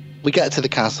 We get to the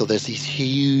castle. There's these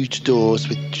huge doors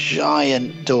with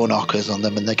giant door knockers on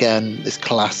them, and again, this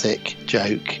classic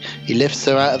joke. He lifts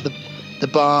her out of the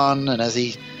barn, and as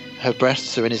her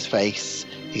breasts are in his face,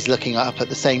 he's looking up at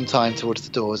the same time towards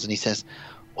the doors, and he says,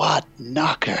 "What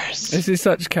knockers?" This is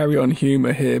such carry-on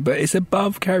humour here, but it's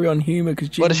above carry-on humour because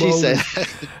Gene What does she say?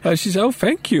 She says, "Oh,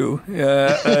 thank you."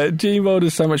 Gene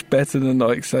Wilder's so much better than,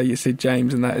 like, say, you Sid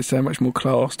James, and that is so much more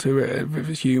class to it with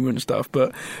his humour and stuff.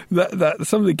 But that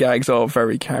some of the gags are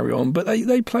very carry-on, but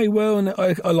they play well, and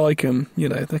I like them. You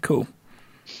know, they're cool.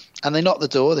 And they knock the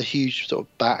door, the huge sort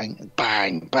of bang,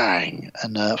 bang, bang,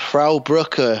 and Frau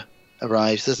Brooker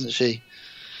arrives, doesn't she?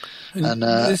 And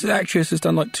this actress has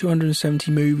done like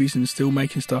 270 movies and still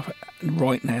making stuff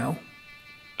right now.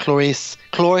 Cloris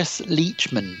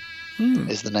Leachman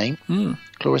is the name.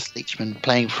 Cloris Leachman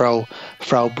playing Frau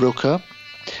Brooker.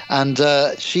 And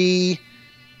she,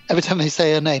 every time they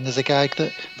say her name, there's a gag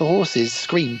that the horses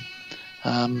scream.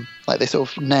 Like they sort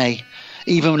of neigh.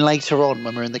 Even later on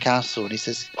when we're in the castle and he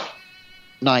says,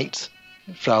 "Night,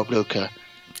 Frau Brooker."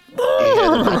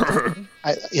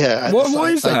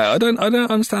 Why is that? I don't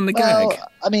understand the gag.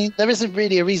 I mean, there isn't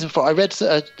really a reason for it. I read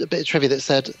a bit of trivia that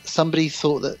said somebody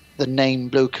thought that the name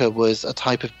Blucher was a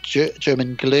type of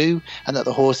German glue, and that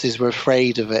the horses were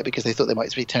afraid of it because they thought they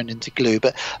might be turned into glue.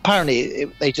 But apparently,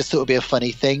 they just thought it would be a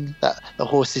funny thing that the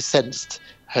horses sensed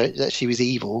that she was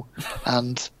evil,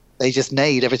 and they just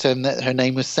neighed every time that her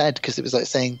name was said, because it was like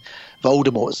saying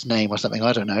Voldemort's name or something.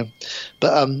 I don't know,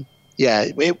 but yeah,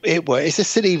 it works. It's a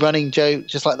silly running joke,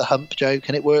 just like the hump joke,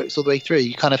 and it works all the way through.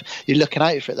 You're looking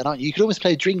out for it, then, aren't you? You could almost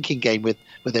play a drinking game with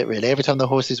it, really. Every time the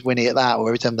horse is winning at that, or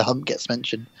every time the hump gets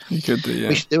mentioned. You could do, yeah.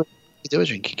 We should do a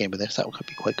drinking game with this. That could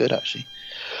be quite good, actually.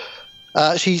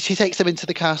 She takes them into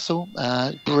the castle.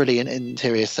 Brilliant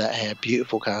interior set here,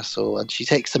 beautiful castle, and she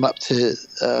takes them up to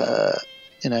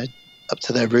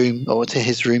their room, or to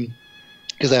his room,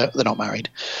 because they're not married.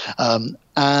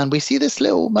 And we see this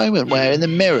little moment where in the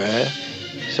mirror,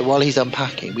 so while he's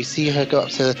unpacking, we see her go up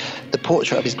to the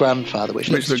portrait of his grandfather, which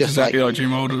looks just exactly like Jim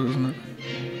Mulder, doesn't it?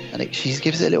 And she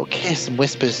gives it a little kiss and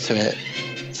whispers to it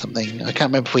something. I can't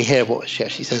remember if we hear what she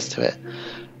actually says to it.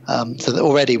 So that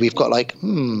already we've got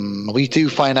we do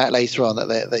find out later on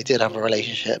that they did have a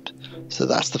relationship. So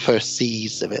that's the first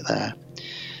seeds of it there.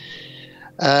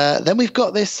 Then we've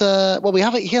got this. He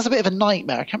has a bit of a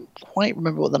nightmare. I can't quite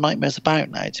remember what the nightmare's about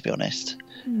now, to be honest.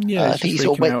 Yeah, I think he's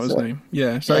sort of out, isn't he?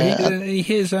 Yeah. So he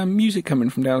hears music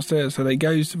coming from downstairs. So he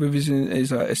goes with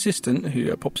his assistant,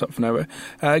 who pops up from nowhere.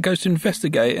 Goes to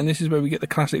investigate, and this is where we get the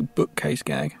classic bookcase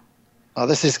gag. Oh,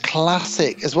 this is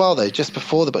classic as well, though. Just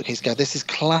before the bookcase gag, this is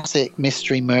classic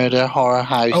mystery murder horror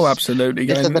house. Oh, absolutely.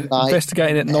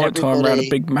 Investigating at night time around a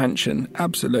big mansion.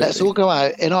 Absolutely. Let's all go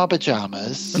out in our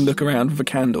pajamas and look around with a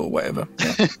candle or whatever.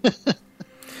 Yeah.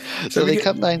 so they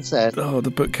come downstairs. Oh,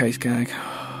 the bookcase gag.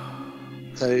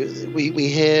 So we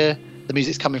hear the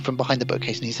music's coming from behind the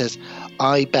bookcase, and he says,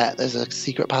 "I bet there's a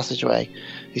secret passageway."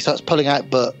 He starts pulling out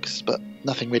books, but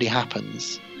nothing really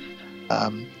happens.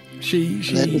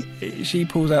 She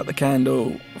pulls out the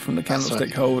candle from the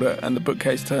candlestick holder, and the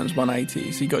bookcase turns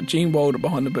 180. So you got Gene Wilder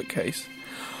behind the bookcase.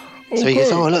 So he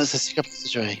goes, "Oh, look, there's a secret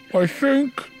passageway." I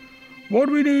think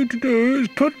what we need to do is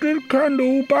put the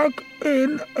candle back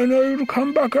in, and it'll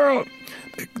come back out.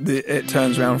 It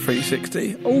turns around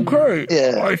 360. Okay,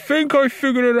 yeah. I think I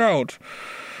figured it out.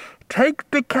 Take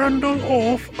the candle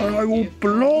off, and I will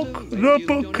block the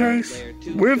bookcase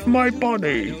with my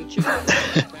body.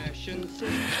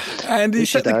 And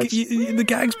the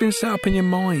gag's been set up in your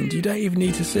mind. You don't even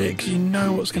need to see it, because you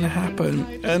know what's going to happen.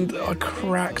 And I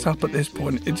cracked up at this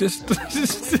point. It's just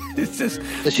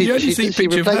you only see a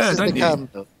picture of her, don't you?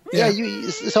 Candle. Yeah,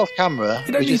 it's off camera.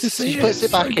 You don't need to see it. She puts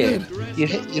it back in. You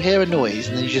hear a noise,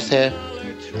 and then you just hear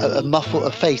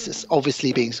a face that's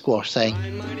obviously being squashed, saying,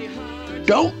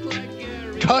 "Don't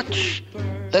touch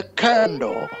the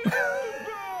candle."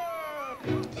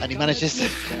 And he manages to,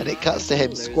 and it cuts to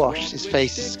him squashed. His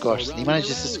face is squashed, and he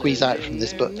manages to squeeze out from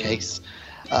this bookcase.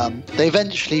 They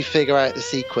eventually figure out the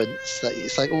sequence. That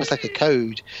it's almost like a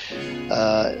code,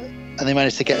 and they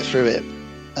manage to get through it.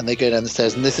 And they go down the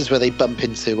stairs, and this is where they bump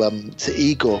into to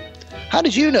Igor. "How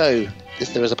did you know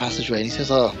there was a passageway?" And he says,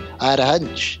 "Oh, I had a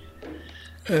hunch."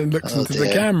 And looks into the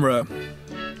camera.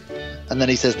 And then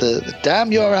he says, the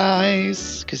 "damn your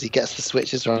eyes," because he gets the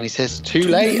switches wrong. He says, "Too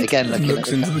late." Again,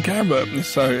 looks into the camera.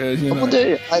 So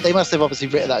they must have obviously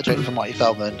written that joke from Marty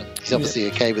Feldman. He's obviously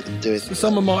okay with them doing. So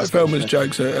some of Marty Feldman's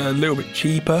jokes are a little bit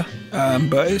cheaper,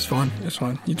 but it's fine. It's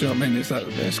fine. You know what I mean?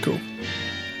 It's cool.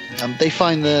 They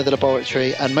find the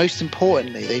laboratory, and most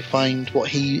importantly, they find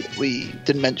what we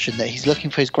didn't mention, that he's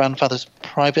looking for his grandfather's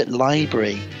private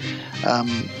library.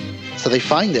 So they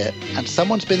find it, and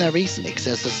someone's been there recently because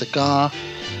there's a cigar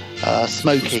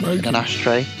smoking in an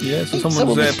ashtray. Yeah, so someone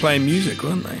was there playing music,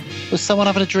 weren't they? Was someone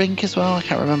having a drink as well? I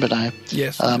can't remember now.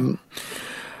 Yes.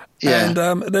 Yeah.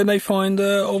 And then they find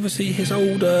obviously his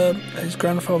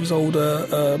grandfather's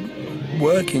older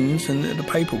workings and the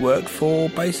paperwork for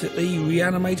basically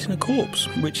reanimating a corpse,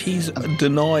 which he's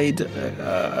denied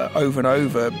over and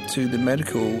over to the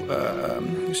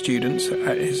medical students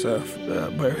at his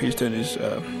where he's doing his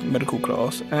medical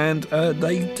class, and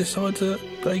they decide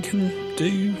they can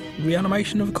do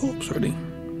reanimation of a corpse, really.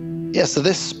 Yeah, so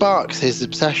this sparks his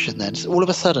obsession then. So all of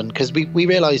a sudden, because we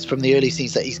realised from the early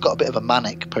scenes that he's got a bit of a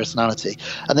manic personality.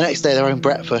 And the next day they're having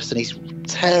breakfast, and he's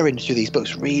tearing through these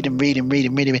books, reading.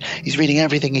 He's reading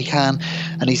everything he can.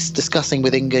 And he's discussing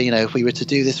with Inga, if we were to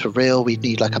do this for real, we'd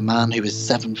need like a man who was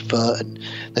 7 foot. And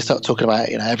they start talking about,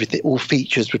 everything, all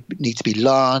features would need to be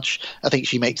large. I think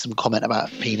she makes some comment about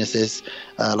penises,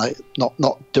 like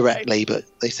not directly, but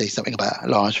they say something about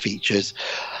large features.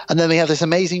 And then we have this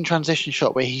amazing transition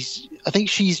shot where I think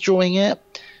she's drawing it.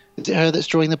 Is it her that's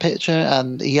drawing the picture?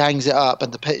 And he hangs it up,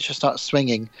 and the picture starts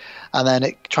swinging, and then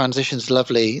it transitions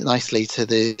nicely to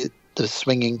the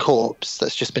swinging corpse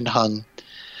that's just been hung,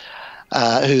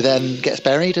 who then gets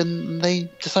buried, and they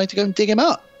decide to go and dig him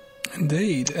up.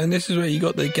 Indeed, and this is where you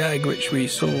got the gag which we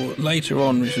saw later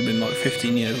on, which had been like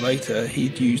 15 years later,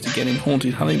 he'd used again in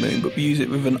Haunted Honeymoon, but we use it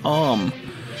with an arm.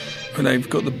 When they've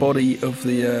got the body of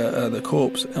the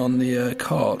corpse on the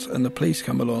cart, and the police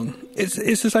come along.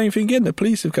 It's the same thing again. The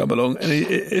police have come along, and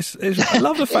it's I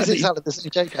love the fact it's exactly the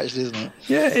same joke, actually, isn't it?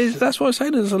 Yeah, that's what I say.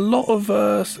 There's a lot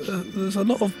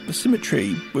of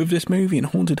symmetry with this movie in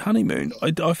Haunted Honeymoon.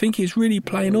 I think he's really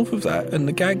playing off of that and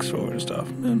the gags for it and stuff.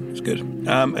 It's good,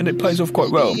 and it plays off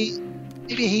quite well.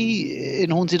 Maybe he in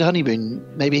Haunted Honeymoon,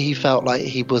 maybe he felt like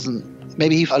he wasn't.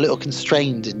 Maybe he felt a little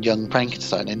constrained in Young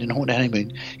Frankenstein, and in Haunted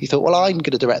Honeymoon, he thought, well, I'm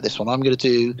going to direct this one. I'm going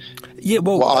to do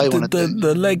what I want to do.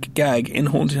 The leg gag in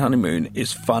Haunted Honeymoon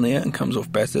is funnier and comes off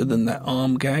better than that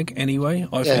arm gag anyway,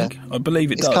 I think. I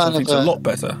believe it does. I think it's a lot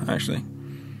better, actually.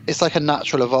 It's like a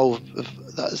natural evolve.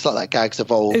 It's like that gag's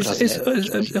evolved,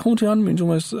 Haunted Honeymoon's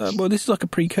almost... this is like a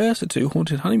precursor to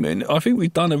Haunted Honeymoon. I think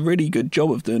we've done a really good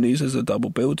job of doing these as a double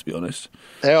bill, to be honest.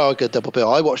 They are a good double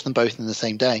bill. I watched them both in the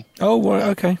same day. Oh, right,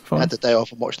 okay, fine. I had the day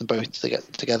off and watched them both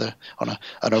together on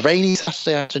a rainy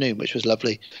Saturday afternoon, which was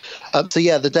lovely.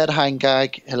 The dead hand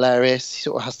gag, hilarious. He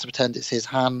sort of has to pretend it's his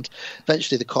hand.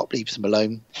 Eventually the cop leaves him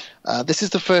alone. This is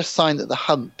the first sign that the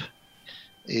hump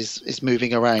is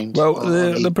moving around. Well,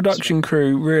 the production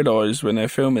crew realised when they're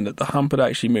filming that the hump had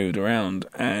actually moved around,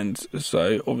 and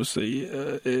so obviously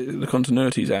the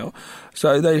continuity's out.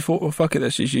 So they thought, well, fuck it,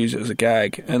 let's just use it as a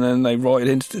gag, and then they write it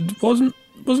into. Wasn't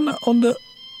that on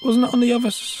the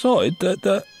other side?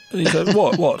 That and he said,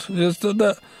 what?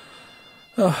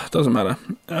 Doesn't matter.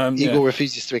 Igor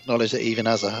refuses to acknowledge that he even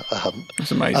has a hump.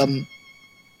 It's amazing.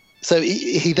 So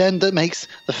he then makes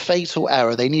the fatal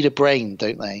error. They need a brain,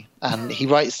 don't they? And he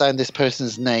writes down this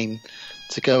person's name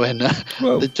to go in.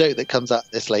 The joke that comes out of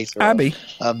this later. Abby.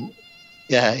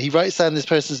 He writes down this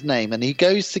person's name, and he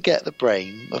goes to get the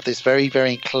brain of this very,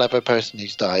 very clever person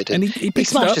who's died. And he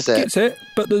picks it up, gets it,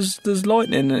 but there's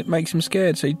lightning, and it makes him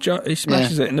scared. So he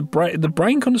smashes it, and the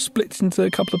brain kind of splits into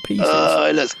a couple of pieces. Oh,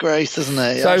 it looks gross, doesn't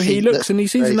it? So he looks and he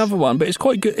sees another one, but it's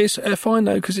quite good. It's fine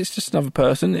though, because it's just another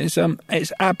person. It's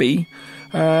Abby.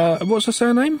 What's her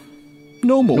surname?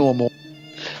 Normal.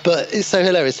 But it's so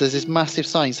hilarious. There's this massive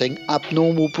sign saying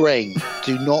abnormal brain,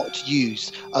 do not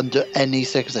use under any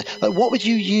circumstance. Like, what would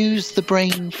you use the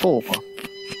brain for?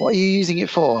 What are you using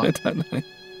it for? I don't know.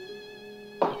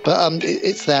 But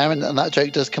it's there, and that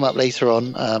joke does come up later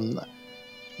on.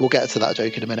 We'll get to that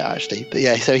joke in a minute, actually. But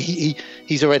yeah, so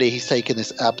he's taken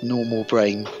this abnormal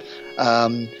brain.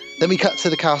 Then we cut to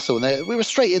the castle, and we were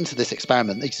straight into this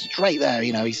experiment. He's straight there,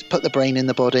 he's put the brain in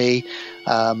the body.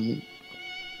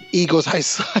 Igor's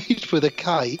outside with a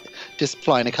kite, just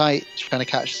flying a kite, trying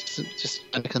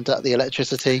to conduct the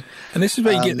electricity. And this is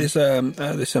where you get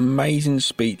this amazing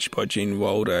speech by Gene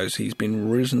Wilder as he's been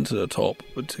risen to the top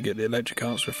to get the electric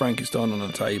answer of Frankenstein on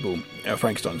the table.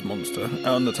 Frankenstein's monster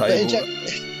on the table.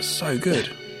 So good.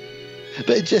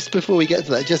 But just before we get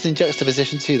to that, just in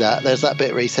juxtaposition to that, there's that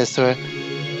bit where he says to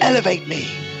her, "Elevate me."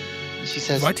 And she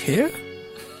says, "Right here?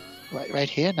 Right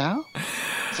here now?"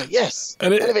 It's like, yes,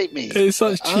 elevate me. It's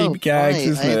such cheap gags,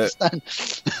 isn't it?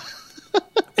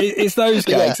 It's those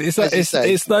gags. Yeah,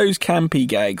 it's those campy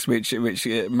gags which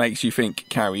makes you think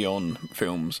Carry On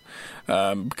films,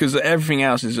 because everything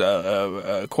else is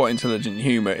quite intelligent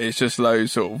humour. It's just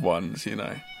those sort of ones,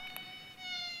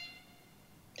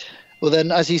 Well,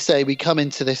 then, as you say, we come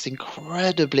into this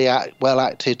incredibly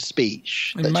well-acted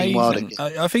speech. Amazing.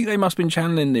 I think they must have been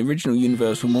channeling the original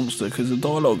Universal Monster, because the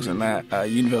dialogues in that,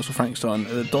 Universal Frankenstein,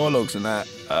 the dialogues in that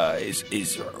is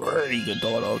really good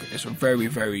dialogue. It's very,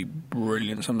 very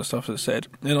brilliant, some of the stuff that's said.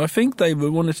 And I think they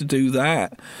wanted to do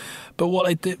that. But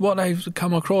what they've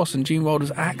come across in Gene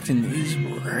Wilder's acting is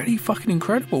really fucking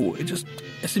incredible. It's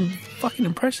fucking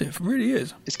impressive. It really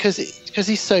is. It's because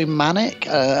he's so manic,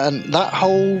 and that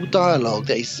whole dialogue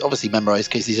that he's obviously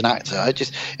memorised because he's an actor. I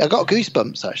got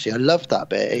goosebumps, actually. I loved that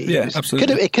bit.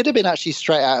 Absolutely. It could have been actually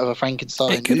straight out of a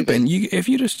Frankenstein. It could have been. If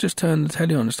you just turn the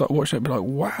telly on and start watching it, be like,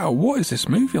 wow, what is this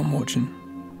movie I'm watching?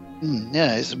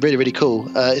 Yeah, it's really, really cool.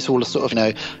 It's all a sort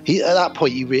of, he at that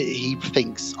point he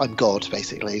thinks I'm God,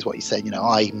 basically, is what he's saying.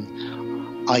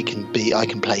 I can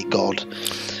play God.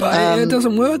 But it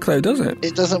doesn't work though, does it?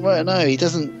 It doesn't work. No, he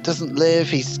doesn't live.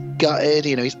 He's gutted.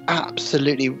 He's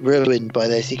absolutely ruined by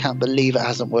this. He can't believe it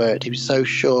hasn't worked. He was so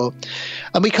sure.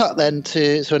 And we cut then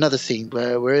to another scene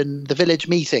where we're in the village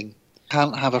meeting.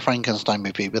 can't have a Frankenstein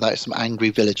movie without some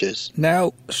angry villagers.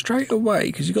 Now, straight away,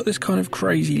 because you've got this kind of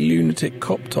crazy lunatic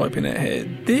cop type in it here,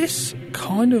 this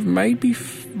kind of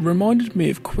reminded me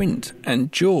of Quint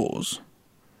and Jaws.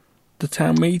 The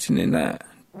town meeting in that.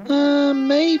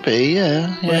 Maybe,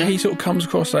 yeah. Where he sort of comes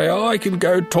across, say, I can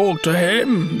go talk to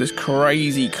him. This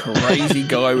crazy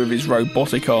guy with his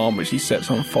robotic arm, which he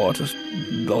sets on fire to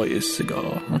light his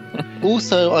cigar.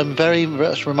 Also, I'm very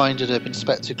much reminded of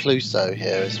Inspector Clouseau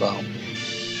here as well.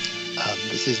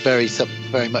 This is very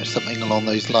much something along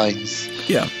those lines.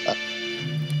 Yeah.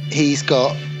 He's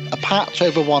got a patch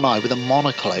over one eye with a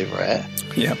monocle over it.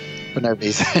 Yeah. For no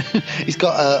reason. He's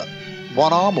got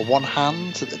one arm or one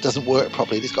hand that doesn't work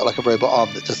properly. He's got like a robot arm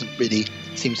that doesn't really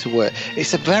seem to work.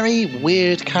 It's a very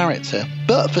weird character,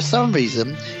 but for some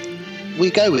reason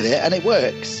we go with it and it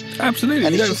works. Absolutely.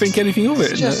 And you don't think anything of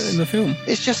it in the film.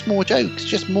 It's just more jokes,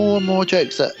 just more and more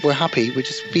jokes that we're happy. We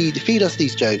just feed us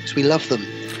these jokes. We love them.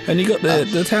 And you got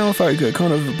the town folk are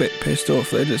kind of a bit pissed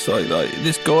off. They're just like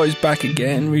this guy's back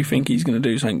again. We think he's going to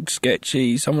do something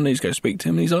sketchy. Someone needs to go speak to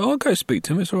him. And he's like, I'll go speak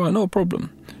to him. It's all right, not a problem.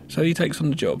 So he takes on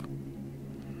the job.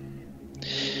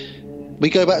 We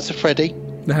go back to Freddy.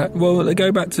 They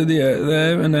go back to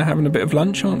there and they're having a bit of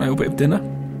lunch, aren't they? Or a bit of dinner.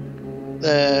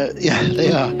 Yeah,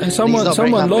 they are. And someone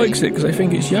likes it because they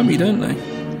think it's yummy, don't they?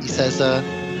 He says, do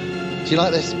you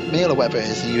like this meal or whatever it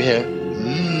is? And you hear,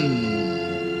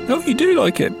 Oh, you do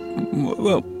like it?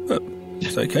 Well,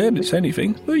 it's okay. I didn't say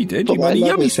anything. Well, you did. You made a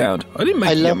yummy sound. I didn't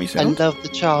make a yummy sound. I love the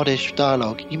childish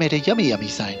dialogue. You made a yummy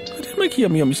sound. I didn't make a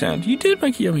yummy sound. You did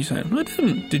make a yummy sound. I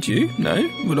didn't. Did you? No.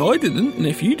 Well, I didn't. And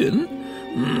if you didn't...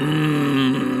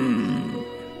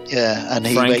 Yeah, and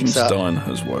he wakes up. Frankenstein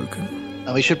has woken.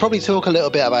 And we should probably talk a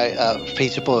little bit about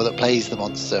Peter Boyle that plays the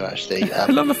monster, actually. I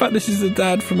love the fact this is the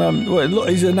dad from...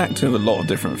 he's an actor of a lot of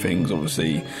different things,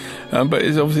 obviously. But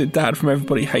it's obviously the dad from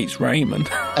Everybody Hates Raymond.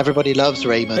 Everybody loves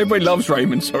Raymond. Everybody loves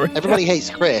Raymond, sorry. Everybody hates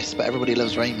Chris, but everybody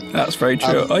loves Raymond. That's very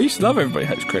true. I used to love Everybody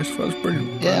Hates Chris. That was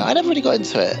brilliant. Yeah, I never really got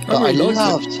into it. But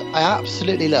I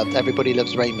absolutely loved Everybody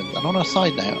Loves Raymond. And on a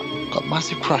side note, I've got a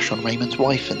massive crush on Raymond's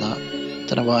wife in that.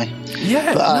 Don't know why.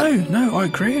 Yeah, but, no, I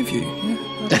agree with you. Yeah.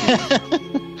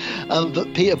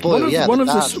 But Peter Boyle, one of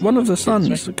the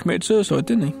sons committed suicide,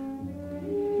 didn't he?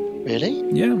 Really?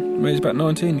 Yeah, when he was about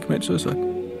 19, committed suicide.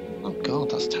 Oh God,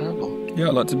 that's terrible. Yeah, I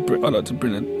like to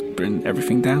bring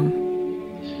everything down.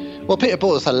 Well, Peter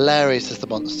Boyle's hilarious as the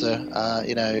monster,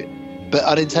 but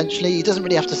unintentionally. He doesn't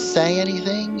really have to say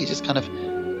anything. He just kind of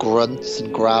grunts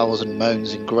and growls and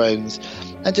moans and groans,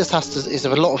 and just has to. It's a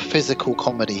lot of physical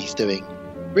comedy he's doing.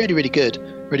 Really, really good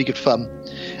fun,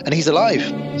 and he's alive.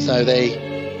 So they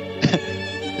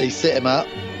sit him up,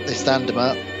 they stand him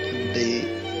up.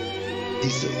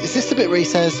 Is this the bit where he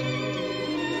says,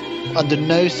 "Under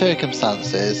no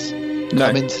circumstances"? No.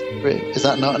 Come into the room. Is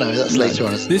that not? No, that's later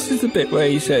on. This is the bit where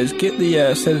he says, "Get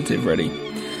the sedative ready,"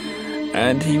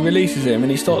 and he releases him,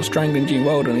 and he starts strangling Gene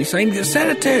Wilder, and he's saying, "The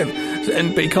sedative,"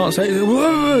 but he can't say it.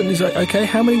 Whoa! And he's like, "Okay,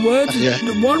 how many words?" Yeah.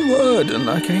 One word. And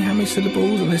okay, how many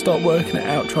syllables? And they start working it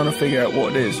out, trying to figure out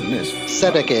what it is. And it's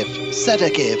sedative.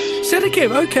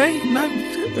 Okay, no,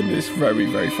 and it's very,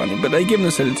 very funny. But they give him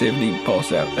the sedative, and he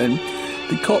passes out, and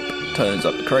the cop turns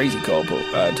up. The crazy cop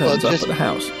turns up at the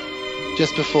house.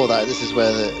 Just before that, this is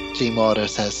where Gene Wilder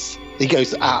says he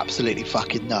goes absolutely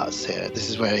fucking nuts here. This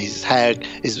is where his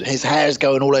hair's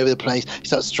going all over the place. He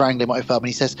starts strangling my thumb, and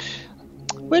he says,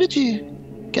 "Where did you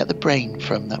get the brain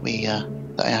from that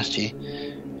I asked you?"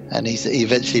 And he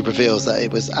eventually reveals that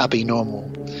it was Abby Normal.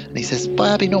 And he says, "By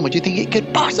Abby Normal, do you think it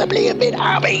could possibly have been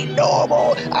Abby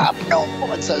Normal?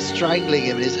 Abnormal?" And starts strangling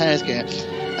him, and his hair's going.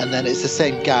 And then it's the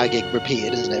same gagging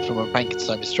repeated, isn't it, from when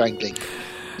Frankenstein was strangling.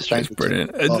 It's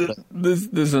brilliant.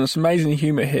 There's an amazing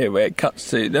humour here where it cuts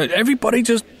to everybody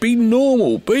just be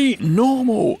normal,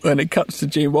 and it cuts to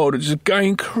Gene Wilder just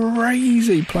going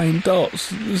crazy playing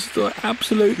darts. It's like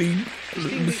absolutely,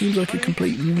 it seems like a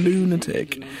complete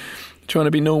lunatic trying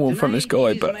to be normal in front of this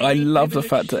guy. But I love the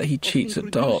fact that he cheats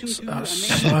at darts. That's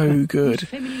so good.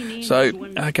 So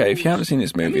okay, if you haven't seen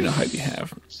this movie, and I hope you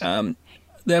have,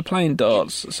 they're playing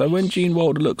darts. So when Gene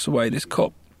Wilder looks away, this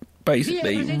cop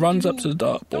basically runs up to the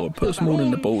dartboard, puts them all in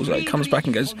the bullseye, comes back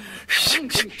and goes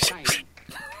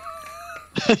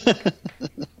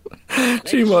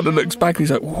Gene Wilder looks back and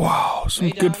he's like, wow, some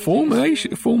good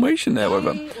formation there with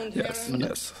him. Yes.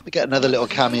 We get another little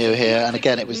cameo here, and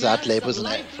again it was ad-lib,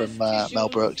 wasn't it, from Mel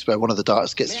Brooks, where one of the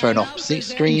darts gets thrown off the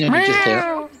screen and you just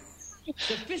hear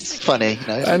it's funny,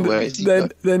 and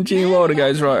then Gene Wilder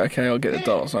goes, right, okay, I'll get the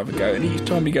darts and have a go. And each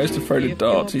time he goes to throw the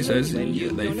darts, he says,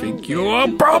 they think you're a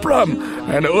problem.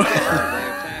 And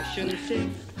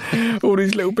All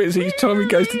these little bits. Each time he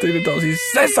goes to do the dance, he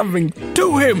says something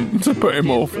to him to put him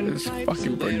off. It's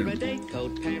fucking brilliant.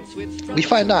 We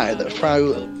find out that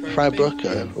Frau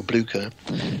Blucher, or Blucher,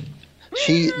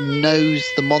 she knows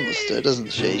the monster,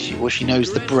 doesn't she? She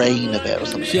knows the brain of it or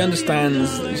something. She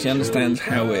understands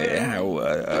how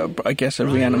I guess a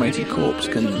reanimated corpse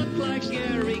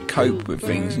can cope with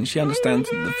things, and she understands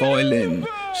that the violin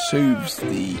soothes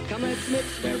the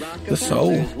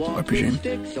soul, I presume.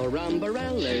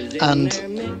 And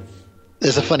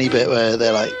there's a funny bit where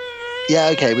they're like, yeah,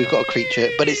 okay, we've got a creature,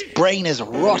 but its brain is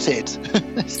rotted.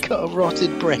 It's got a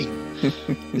rotted brain.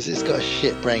 It's got a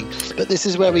shit brain. But this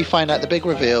is where we find out the big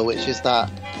reveal, which is that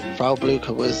Frau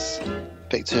Blucher was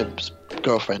Victor's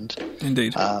girlfriend.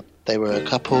 Indeed. They were a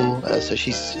couple, so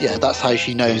that's how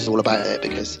she knows all about it,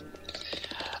 because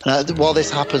while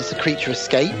this happens, the creature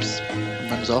escapes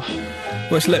and runs off.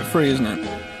 Well, it's let free, isn't it?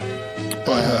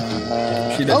 By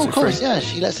her. She lets it free. Yeah,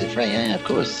 she lets it free, yeah, of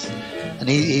course. And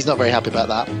he's not very happy about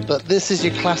that. But this is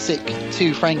your classic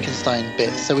 2 Frankenstein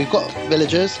bits. So we've got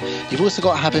villagers. You've also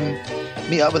got to have him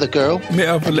meet up with a girl. Meet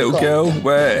up with a little girl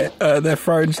where they're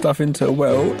throwing stuff into a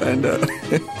well, and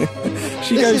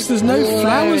she goes, there's no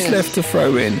flowers left to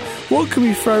throw in. What can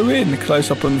we throw in?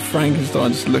 Close up on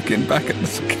Frankenstein just looking back at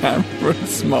the camera and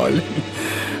smiling.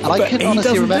 And I couldn't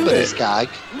honestly remember this gag.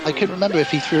 I couldn't remember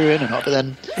if he threw her in or not, but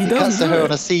then he cuts to her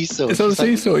on a seesaw. It's on a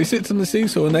seesaw. He sits on the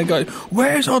seesaw and they go,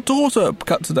 where's our daughter?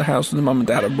 Cut to the house and the mum and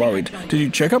dad are worried. Did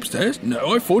you check upstairs?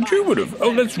 No, I thought you would have.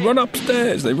 Oh, let's run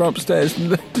upstairs. They run upstairs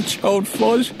and the child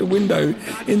flies through the window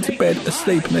into bed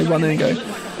asleep, and they run in and go,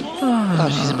 oh,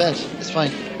 she's in bed. It's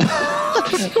fine.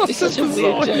 It's such a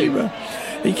weird joke.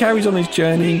 He carries on his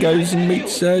journey and goes and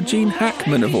meets Gene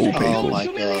Hackman, of all people. Oh my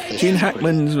god! Gene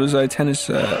Hackman was a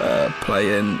tennis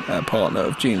playing partner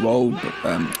of Gene Wilder,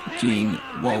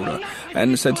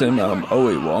 and said to him,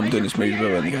 I'm doing this movie,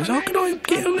 and he goes, can I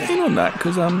get in on that?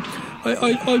 Because I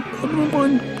wouldn't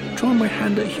mind trying my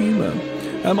hand at humour.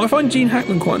 I find Gene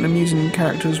Hackman quite an amusing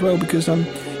character as well, because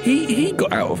he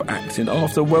got out of acting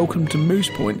after Welcome to Moose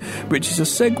Point, which is a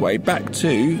segue back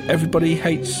to Everybody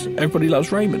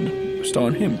Loves Raymond,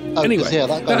 starring him. Anyway,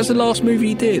 that was the last movie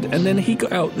he did, and then he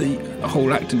got out the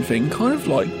whole acting thing, kind of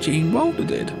like Gene Wilder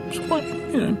did. It's quite,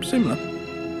 similar.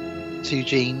 2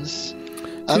 Genes.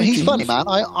 He's funny, man.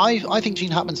 I think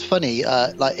Gene Hackman's funny.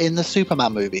 Like in the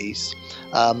Superman movies,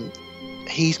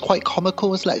 he's quite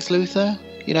comical as Lex Luthor.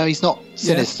 He's not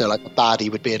sinister like a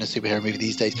baddie would be in a superhero movie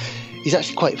these days. He's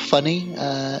actually quite funny,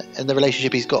 and the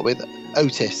relationship he's got with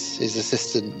Otis, his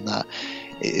assistant, and that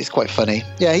is quite funny.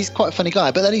 Yeah, he's quite a funny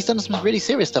guy. But then he's done some really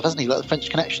serious stuff, hasn't he? Like the French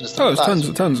Connection and stuff. Oh,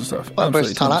 there's tons of stuff. Quite a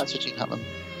versatile actor, Gene Hackman.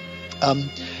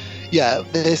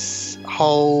 This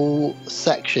whole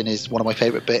section is one of my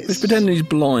favourite bits. He's pretending he's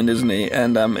blind, isn't he?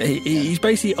 And he's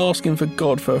basically asking for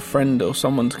God for a friend or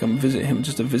someone to come visit him,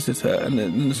 just a visitor. And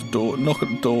then there's a door, knock at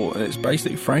the door, and it's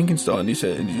basically Frankenstein. He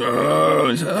said,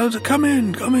 come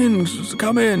in.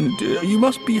 You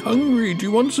must be hungry. Do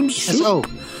you want some soup?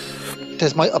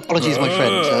 Says, my apologies, my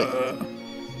friend.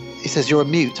 He says, you're a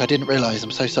mute. I didn't realise. I'm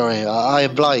so sorry. I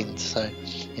am blind. So,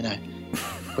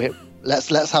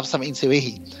 let's have something to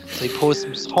eat. So he pours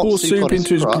some hot soup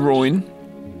into his groin.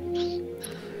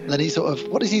 And then he sort of,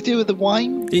 what does he do with the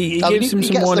wine? He gives him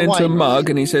some wine into a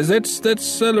mug, and he says, let's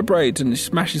celebrate, and he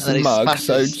smashes the mug.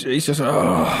 So he's just,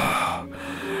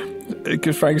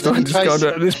 because Frankenstein just kind of,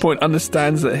 at this point,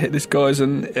 understands that this guy's a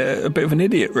bit of an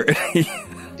idiot, really.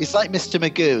 It's like Mr.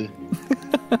 Magoo,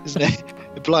 isn't it?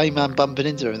 The blind man bumping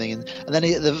into everything, and then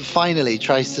he finally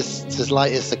tries to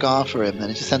light a cigar for him, and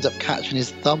it just ends up catching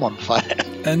his thumb on fire.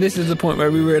 And this is the point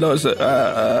where we realise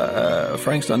that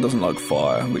Frankenstein doesn't like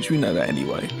fire, which we know that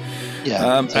anyway.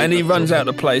 Yeah. And he runs out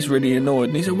of the place really annoyed,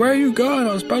 and he said, "Where are you going?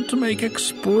 I was about to make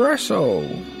espresso."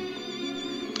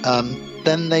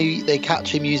 Then they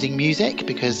catch him using music,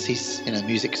 because he's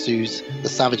music soothes the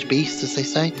savage beast, as they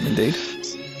say. Indeed.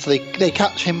 So they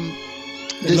catch him.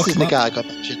 This is the gag I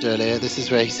mentioned earlier. This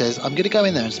is where he says, I'm going to go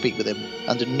in there and speak with him.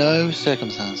 Under no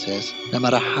circumstances, no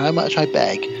matter how much I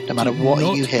beg, no matter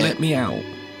what you hear. Let me out.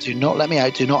 Do not let me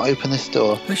out. Do not open this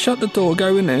door. They shut the door,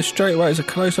 go in there, straight away. It's a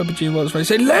close-up of Gene Wilder's face.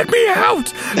 Say, let me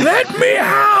out! Let me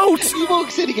out! He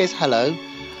walks in, he goes, hello.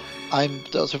 I'm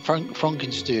Dr.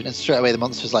 Frankenstein. And straight away the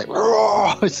monster's like,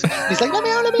 roar! He's like, let me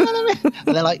out, let me out, let me out.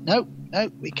 And they're like, no,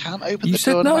 we can't open the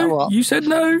door no matter what. You said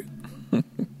no.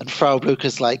 And Frau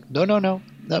Blucher's like, no,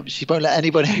 she won't let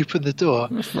anybody open the door.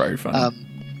 That's very funny.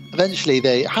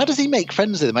 Eventually, how does he make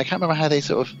friends with him? I can't remember how they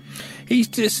sort of. He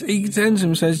turns to him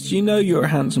and says, "Do you know you're a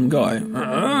handsome guy?"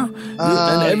 And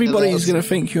everybody's going to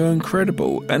think you're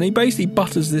incredible. And he basically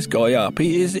butters this guy up.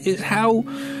 It's how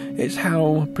It's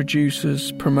how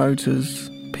producers, promoters,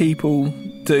 people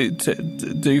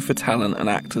do for talent and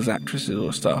actors, actresses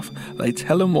or stuff. They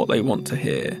tell them what they want to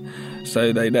hear,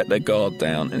 so they let their guard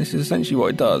down, and this is essentially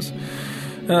what it does.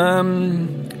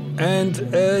 And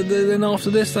then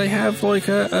after this they have like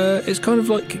it's kind of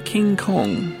like King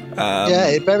Kong. Yeah,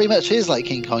 it very much is like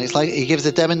King Kong. It's like he gives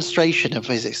a demonstration of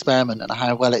his experiment and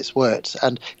how well it's worked,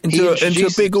 and into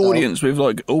a big audience with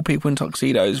like all people in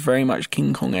tuxedos, very much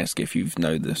King Kong-esque if you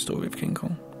know the story of King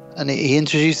Kong. And he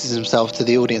introduces himself to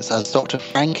the audience as Dr.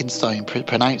 Frankenstein,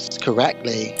 pronounced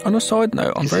correctly. On a side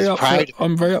note, I'm very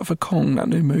up for Kong, that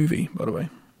new movie, by the way.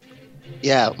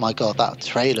 Yeah, my God, that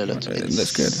trailer looks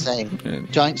insane. Good. Yeah.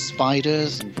 Giant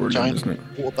spiders, and brilliant, giant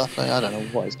water buffalo. I don't know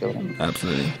what is going on.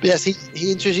 Absolutely. But yes,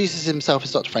 he introduces himself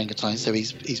as Dr. Frankenstein, so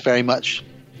he's very much,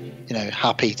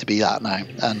 happy to be that now.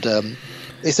 And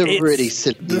it's really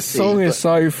silly. The song is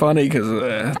so funny because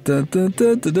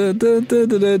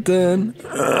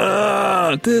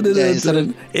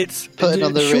it's putting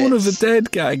on the Shaun of Ritz. the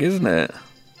Dead gag, isn't it?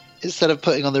 Instead of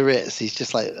putting on the Ritz, he's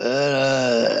just like.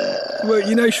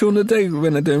 Well, Shaun of the Dead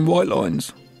when they're doing white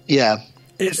lines. Yeah,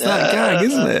 it's that gag,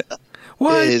 isn't it?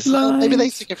 White lines. Maybe they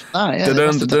took it from that.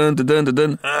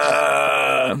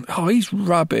 Yeah, oh, he's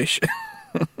rubbish.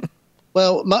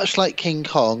 Well, much like King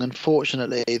Kong,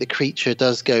 unfortunately, the creature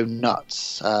does go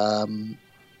nuts.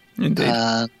 Indeed.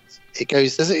 And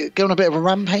does it go on a bit of a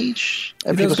rampage?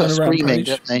 People start screaming,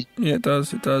 don't they? Yeah, it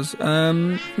does.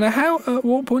 Now, at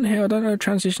what point here, I don't know,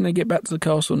 transition they get back to the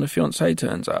castle and the fiancé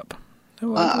turns up?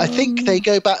 I think they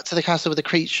go back to the castle with the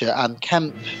creature, and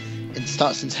Kemp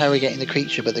starts interrogating the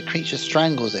creature, but the creature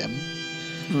strangles him.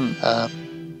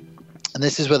 And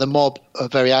this is where the mob are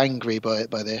very angry by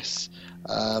this.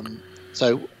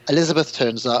 So Elizabeth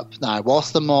turns up. Now,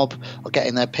 whilst the mob are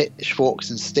getting their pitchforks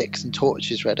and sticks and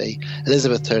torches ready,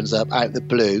 Elizabeth turns up out of the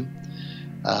blue.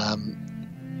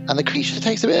 And the creature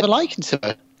takes a bit of a liking to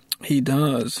her. He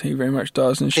does. He very much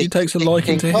does. And she takes a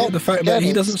liking to the fact that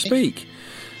he doesn't speak.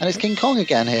 And it's King Kong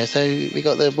again here. So we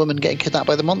got the woman getting kidnapped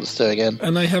by the monster again.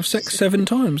 And they have sex 7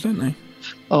 times, don't they?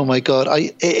 Oh my God!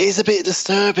 It is a bit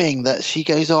disturbing that she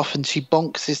goes off and she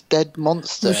bonks this dead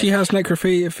monster. Well, she has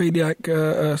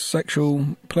necrophiliac sexual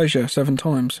pleasure 7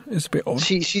 times. It's a bit odd.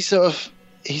 He sort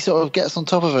of gets on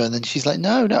top of her, and then she's like,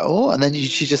 no, and then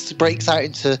she just breaks out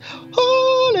into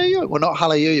hallelujah. Well, not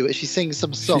hallelujah, but she sings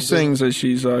some song. She sings as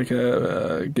she's like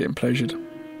getting pleasured.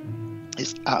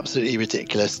 It's absolutely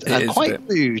ridiculous and quite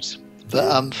rude,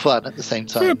 but fun at the same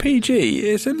time. For a PG,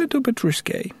 it's a little bit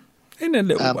risque in a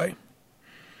little way.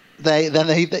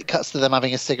 It cuts to them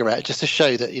having a cigarette just to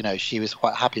show that she was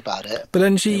quite happy about it. But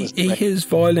then he hears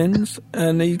violins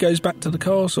and he goes back to the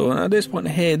castle. And at this point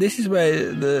here, this is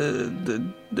where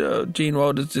the Gene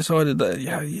Wilder's decided that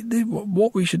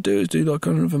what we should do is do like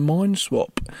kind of a mind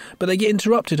swap. But they get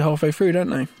interrupted halfway through,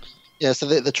 don't they? Yeah, so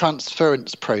the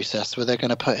transference process where they're going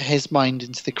to put his mind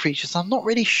into the creature. So I'm not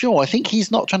really sure. I think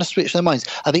he's not trying to switch their minds.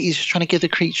 I think he's just trying to give the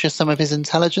creature some of his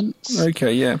intelligence.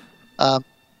 Okay, yeah.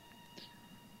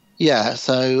 Yeah,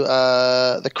 so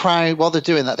the crowd, while they're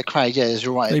doing that, is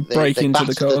right. They break into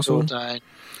the castle. Down.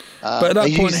 But at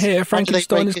that point here,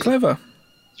 Frankenstein is clever. Do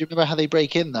you remember how they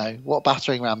break in, though? What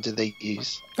battering ram did they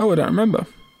use? Oh, I don't remember.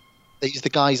 They used the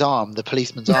guy's arm, the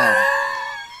policeman's arm.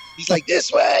 He's like,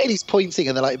 this way! And he's pointing,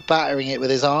 and they're like battering it with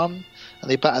his arm.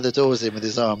 And they batter the doors in with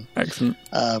his arm. Excellent.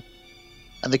 And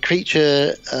the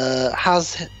creature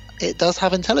it does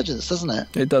have intelligence, doesn't it?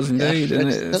 It does indeed, and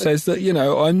it says that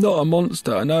I'm not a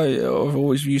monster. I know I've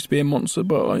always used to be a monster,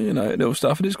 but little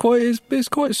stuff, and it's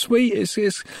quite sweet.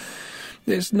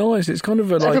 It's nice. It's kind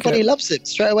of everybody loves him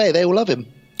straight away. They all love him.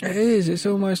 It is. It's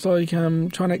almost like trying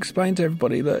to explain to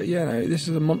everybody that this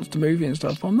is a monster movie and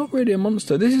stuff. I'm not really a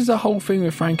monster. This is the whole thing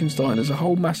with Frankenstein. There's a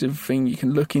whole massive thing. You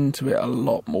can look into it a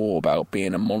lot more about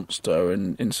being a monster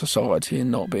and in society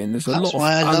and not being. There's a lot of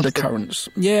undercurrents.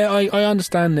 Yeah, I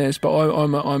understand this, but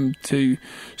I'm too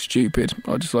stupid.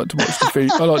 I just like to watch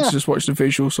the I like to just watch the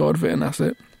visual side of it, and that's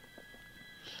it.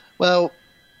 Well,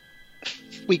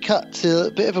 we cut to a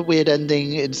bit of a weird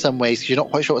ending in some ways because you're not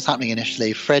quite sure what's happening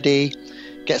initially. Freddie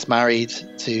gets married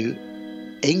to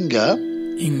Inga,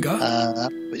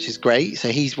 which is great.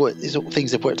 So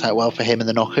things have worked out well for him and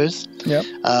the Knockers. Yeah.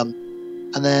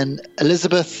 And then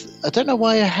Elizabeth, I don't know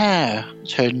why her hair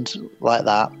turned like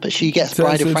that, but she gets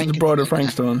Bride of Frankenstein. The Bride of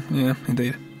Frankenstein, yeah,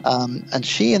 indeed. And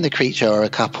she and the creature are a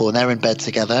couple, and they're in bed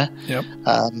together. Yep.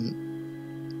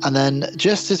 And then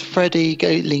just as Freddie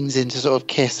leans in to sort of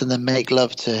kiss and then make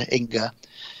love to Inga,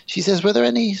 she says, were there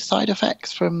any side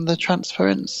effects from the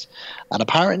transference? And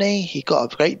apparently he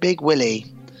got a great big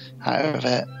willy out of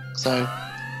it. So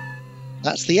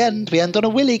that's the end. We end on a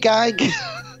willy gag.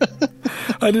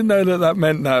 I didn't know that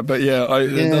meant that, but yeah,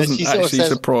 it doesn't actually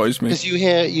surprise me. Because you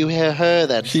hear her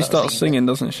then. She starts singing,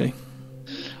 doesn't she?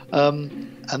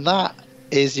 And that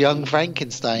is Young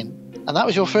Frankenstein. And that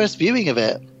was your first viewing of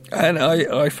it. And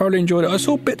I thoroughly enjoyed it. I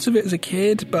saw bits of it as a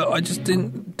kid, but I just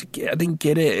didn't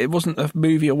get it. It wasn't a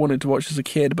movie I wanted to watch as a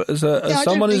kid, but as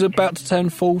someone who's about to turn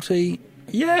 40,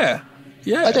 yeah.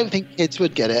 I don't think kids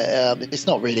would get it. It's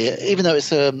not really, even though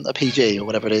it's a PG or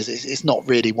whatever it is, it's not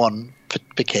really one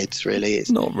for kids, really.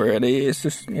 It's not really. It's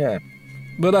just, yeah.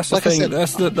 But that's the thing.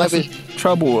 That's the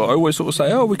trouble. I always sort of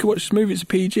say, we could watch this movie, it's a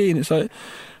PG, and it's like,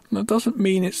 that doesn't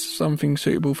mean it's something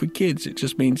suitable for kids. It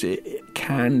just means it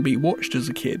can be watched as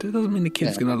a kid. It doesn't mean the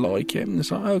kid's going to like it. And it's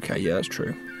like, okay, yeah, that's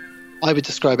true. I would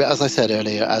describe it, as I said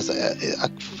earlier, as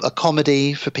a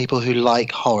comedy for people who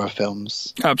like horror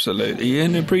films. Absolutely,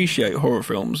 and appreciate horror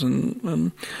films.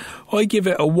 And I give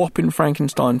it a whopping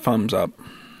Frankenstein thumbs up.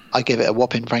 I give it a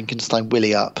whopping Frankenstein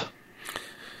willy up.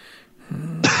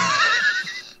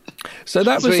 So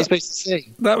that was what you're supposed to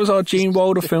see. That was our Gene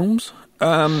Wilder films.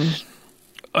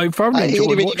 I thoroughly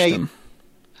enjoyed watching them.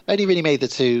 I only really made the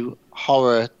two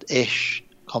horror-ish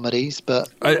comedies, but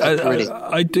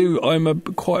I do. I'm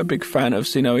quite a big fan of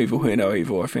See No Evil, Hear No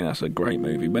Evil. I think that's a great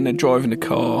movie. When they're driving the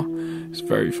car, it's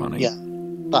very funny. Yeah,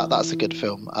 that's a good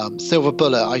film. Silver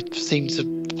Bullet. I seem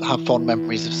to have fond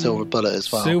memories of Silver Bullet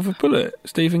as well. Silver Bullet,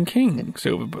 Stephen King.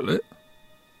 Silver Bullet.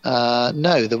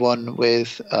 No, the one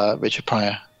with Richard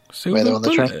Pryor. Silver where they're on the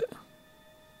Bullet. train.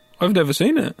 I've never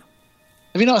seen it.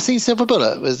 Have you not seen Silver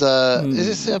Bullet? Is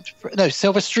this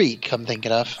Silver Streak? I'm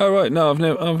thinking of. Oh right, no, I've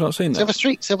not seen that. Silver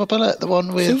Streak, Silver Bullet, the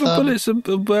one with Silver Bullet's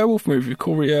a werewolf movie with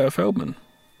Corey Feldman.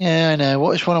 Yeah, I know.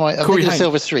 Which one am I? I'm Corey thinking Haim. of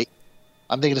Silver Streak.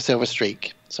 I'm thinking of Silver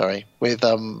Streak. Sorry, with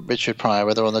Richard Pryor,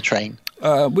 where they're on the train.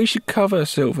 We should cover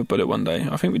Silver Bullet one day.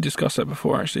 I think we discussed that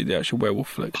before. Actually, the actual werewolf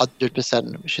flick.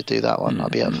 100%, we should do that one. I'll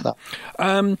be up for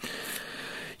that.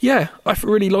 Yeah, I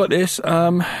really like this.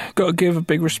 Got to give a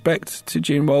big respect to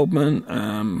Gene Wildman.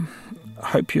 I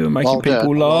hope you're making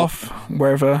people laugh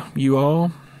wherever you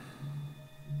are.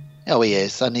 Oh, he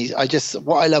is, and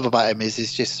what I love about him is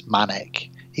he's just manic.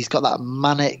 He's got that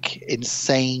manic,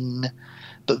 insane,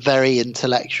 but very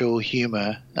intellectual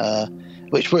humour,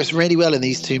 which works really well in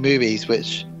these two movies,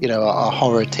 which are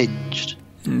horror tinged.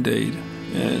 Indeed.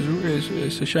 Yeah,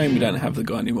 it's a shame we don't have the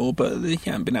guy anymore, but he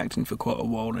hasn't been acting for quite a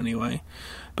while anyway.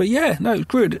 But yeah, no, it's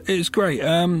good. It's great.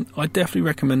 I definitely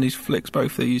recommend these flicks,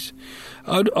 both these.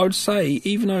 I would say,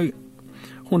 even though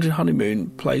Haunted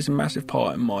Honeymoon plays a massive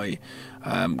part in my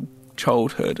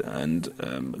childhood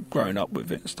and growing up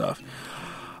with it and stuff,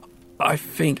 I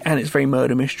think, and it's very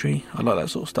murder mystery, I like that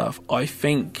sort of stuff, I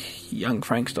think Young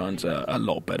Frankenstein's a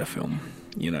lot better film.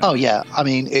 Oh yeah, I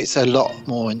mean, it's a lot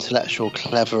more intellectual,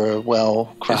 clever,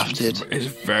 well crafted. It's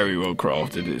very well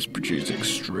crafted. It's produced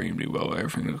extremely well.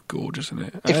 Everything looks gorgeous in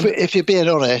it. If you're being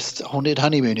honest, Haunted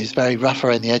Honeymoon is very rough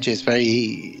around the edges.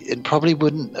 It probably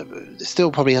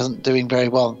isn't doing very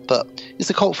well, but it's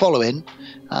a cult following.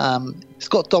 It's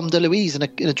got Dom DeLuise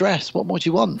in a dress. What more do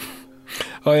you want?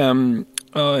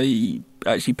 I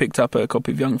actually picked up a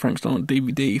copy of Young Frankenstein on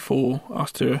DVD for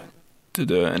us to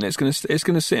do it, and it's gonna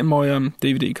sit in my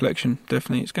DVD collection.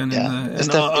 Definitely, it's going in there.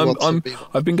 And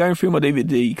I've been going through my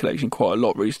DVD collection quite a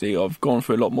lot recently. I've gone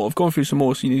through a lot more. I've gone through some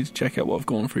more, so you need to check out what I've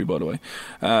gone through. By the way,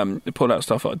 I pulled out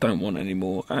stuff that I don't want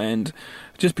anymore, and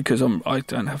just because I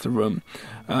don't have the room,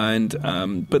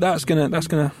 and but that's gonna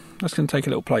take a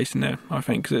little place in there, I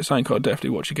think, because it's something I'll definitely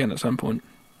watch again at some point.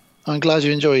 I'm glad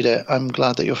you enjoyed it. I'm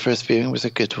glad that your first viewing was a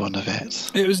good one of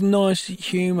it. It was nice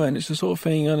humour, and it's the sort of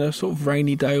thing on a sort of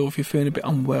rainy day, or if you're feeling a bit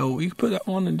unwell, you can put that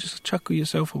on and just chuckle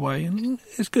yourself away, and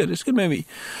it's good. It's a good movie.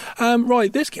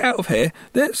 Right, let's get out of here.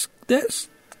 Let's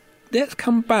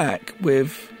come back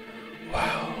with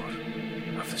World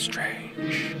of the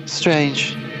Strange.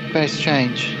 Strange, very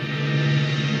strange.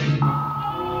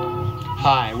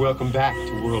 Hi, welcome back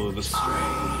to World of the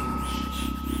Strange.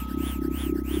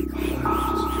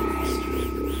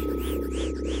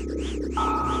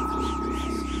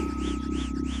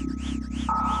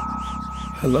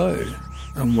 Hello,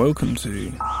 and welcome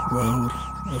to World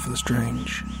of the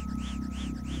Strange.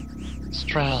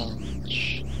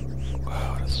 Strange.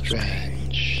 World of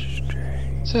Strange.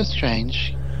 So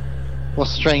strange.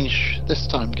 What's strange this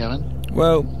time, Gavin?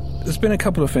 Well, there's been a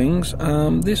couple of things.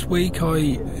 This week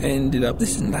I ended up...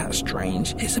 This isn't that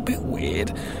strange. It's a bit weird.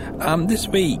 This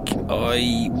week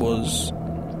I was...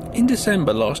 In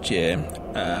December last year,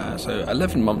 so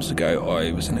 11 months ago,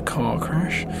 I was in a car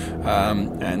crash,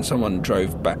 and someone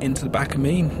drove back into the back of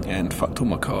me and fucked all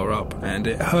my car up, and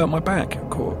it hurt my back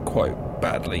quite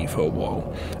badly for a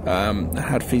while. I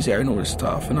had physio and all this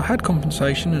stuff, and I had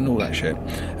compensation and all that shit.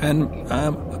 And I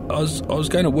was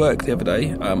going to work the other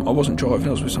day. I wasn't driving,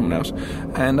 I was with someone else,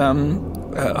 and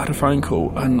I had a phone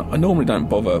call, and I normally don't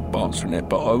bother answering it,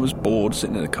 but I was bored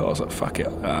sitting in the car. I was like, fuck it,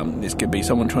 this could be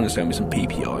someone trying to sell me some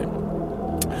PPI.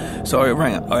 So I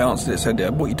rang up, I answered it, said,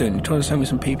 what are you doing? You're trying to sell me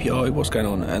some PPI? What's going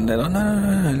on? And they're like,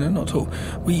 no, not at all.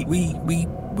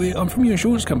 I'm from your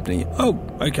insurance company. Oh,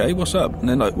 okay, what's up? And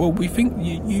they're like, well, we think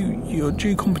you're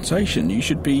due compensation. You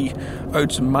should be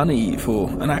owed some money for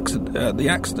an accident, the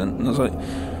accident. And I was like,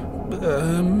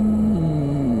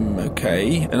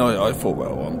 okay. And I thought,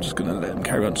 well, I'm just going to let them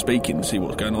carry on speaking and see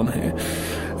what's going on here.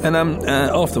 And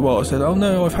after a while I said, oh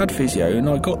no, I've had physio and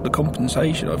I got the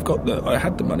compensation, I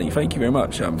had the money, thank you very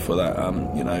much for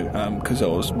that, because I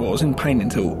was in pain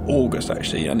until August,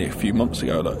 actually, only a few months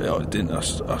ago.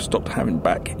 I stopped having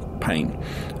back pain,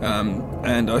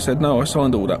 and I said, no, I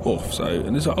signed all that off. So,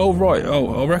 and it's like, oh right,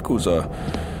 our records are,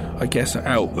 I guess,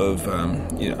 out of,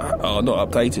 are not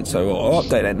updated, so I'll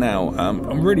update that now.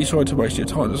 I'm really sorry to waste your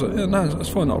time. I was like, no, that's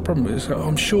fine, not a problem. It's like,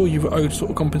 I'm sure you've owed sort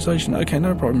of compensation. Okay,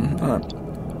 no problem.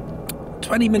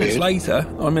 20 minutes later,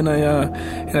 I'm in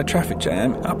a traffic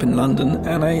jam up in London,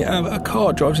 and a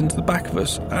car drives into the back of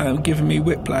us, giving me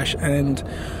whiplash, and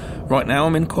right now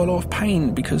I'm in quite a lot of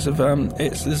pain because of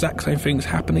it's the exact same things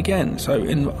happen again. So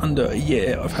in under a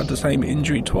year I've had the same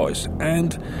injury twice,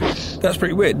 and that's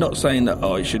pretty weird. Not saying that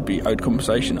I should be owed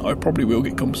compensation. I probably will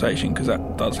get compensation because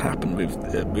that does happen with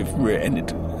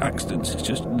rear-ended accidents. It's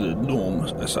just the norm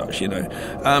as such,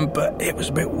 but it was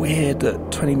a bit weird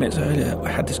that 20 minutes earlier I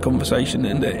had this conversation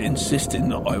and they're insisting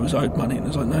that I was owed money, and I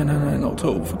was like, no, not at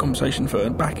all, for compensation for a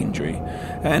back injury.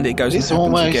 And it goes and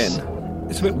happens again.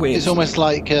 It's a bit weird. It's almost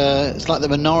like it's like the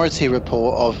Minority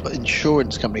Report of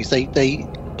insurance companies. They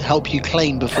help you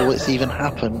claim before it's even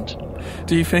happened.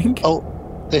 Do you think? Oh,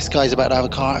 this guy's about to have a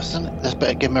car accident. Let's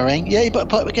better give him a ring. Yeah, but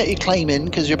get your claim in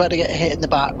because you're about to get hit in the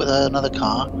back with another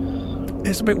car.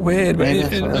 It's a bit weird, but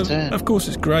of course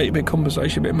it's great, a bit of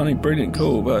compensation, a bit of money, brilliant,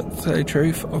 cool, but to tell you the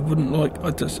truth,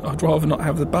 I'd rather not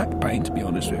have the back pain, to be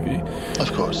honest with you.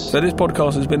 Of course. So this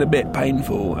podcast has been a bit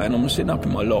painful, and I'm sitting up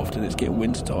in my loft, and it's getting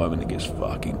winter time, and it gets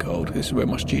fucking cold. This is where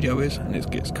my studio is, and it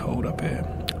gets cold up here.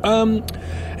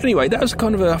 Anyway, that was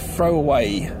kind of a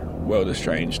throwaway World of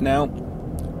Strange. Now,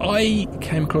 I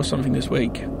came across something this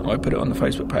week. I put it on the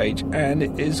Facebook page, and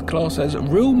it is classed as a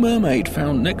real mermaid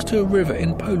found next to a river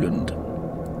in Poland.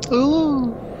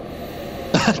 Ooh.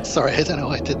 Sorry, I don't know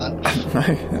why I did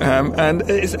that. And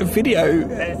it's a video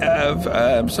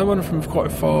of someone from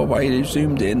quite far away who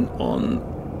zoomed in on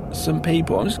some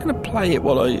people. I'm just going to play it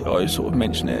while I sort of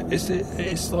mention it.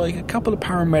 It's like a couple of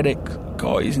paramedic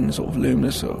guys in sort of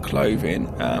luminous sort of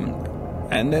clothing,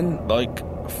 and then like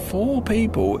 4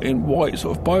 people in white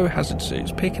sort of biohazard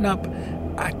suits picking up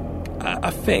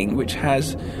a thing which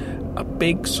has a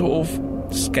big sort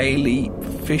of scaly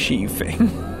fishy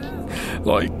thing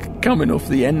like coming off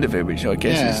the end of it, which I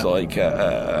guess is like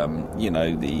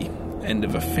the end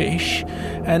of a fish,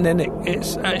 and then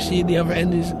it's actually the other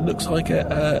end looks like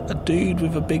a dude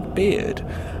with a big beard.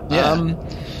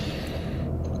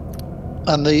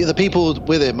 And the people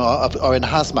with him are in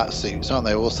hazmat suits, aren't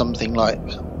they, or something like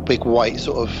big white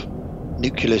sort of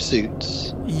nuclear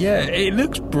suits. Yeah, it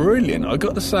looks brilliant, I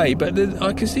got to say, but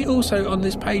I can see also on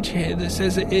this page here that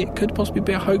says it could possibly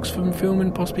be a hoax from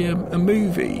filming possibly a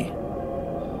movie.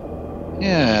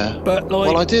 Yeah, but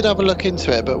well, I did have a look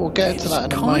into it, but we'll get into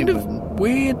that in a moment. It's kind of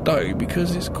weird though,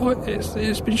 because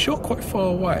it's been shot quite far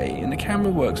away, and the camera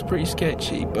work's pretty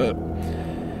sketchy. But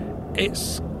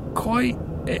it's quite.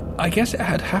 I guess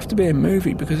it'd have to be a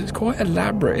movie because it's quite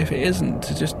elaborate. If it isn't,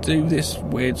 to just do this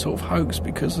weird sort of hoax,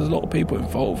 because there's a lot of people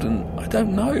involved, and I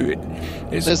don't know.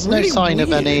 There's really no sign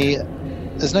of any.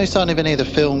 There's no sign of any of the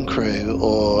film crew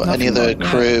or any of the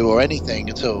crew or anything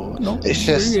at all. It's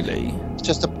really.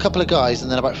 Just a couple of guys,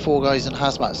 and then about 4 guys in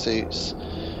hazmat suits.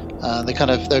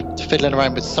 They're fiddling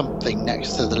around with something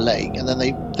next to the lake, and then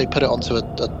they put it onto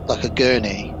a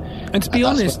gurney. And to be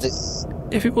honest,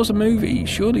 if it was a movie,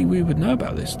 surely we would know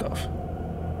about this stuff.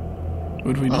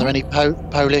 Would we? Are there any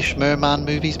Polish merman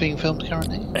movies being filmed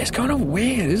currently? It's kind of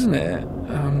weird, isn't it?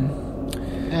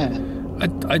 Yeah.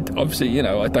 I obviously,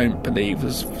 I don't believe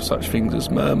there's such things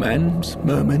as mermen,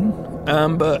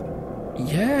 but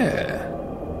yeah.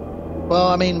 Well,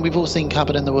 I mean, we've all seen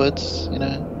Cabin in the Woods, And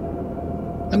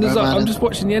I'm just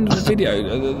watching the end of the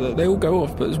video. They all go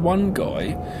off, but there's one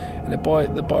guy in the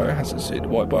biohazard suit, the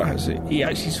white biohazard suit. He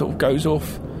actually sort of goes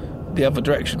off the other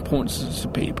direction, points to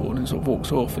people, and sort of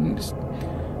walks off. And it's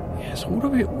all a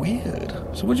bit weird.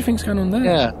 So what do you think's going on there?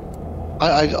 Yeah.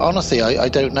 I honestly, I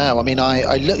don't know. I mean,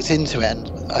 I looked into it,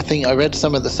 and I think I read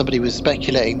somebody was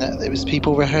speculating that it was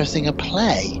people rehearsing a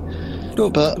play. No,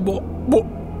 but what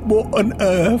on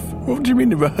earth? What do you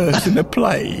mean rehearsing a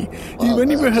play? Well, when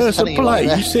you rehearse a play,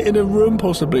 you you sit in a room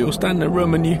possibly, or stand in a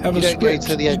room, and you have a script.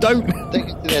 You don't go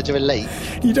to the edge of a lake.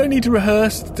 You don't need to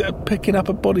rehearse picking up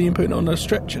a body and putting it on a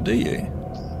stretcher, do you?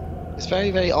 It's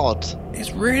very, very odd.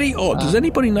 It's really odd. Does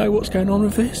anybody know what's going on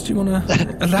with this? Do you want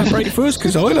to elaborate first?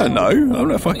 Because I don't know. I'm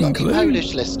not fucking clue.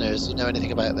 Polish listeners who know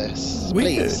anything about this? Weird.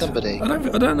 Please, somebody. I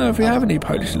don't know if we have any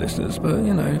Polish listeners,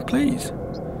 but please.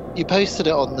 You posted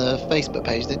it on the Facebook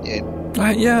page, didn't you?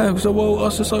 Yeah, so I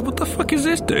was just like, what the fuck is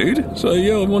this, dude? So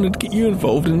yeah, I wanted to get you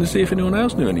involved and to see if anyone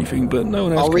else knew anything, but no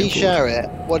one else. I'll reshare it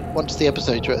once this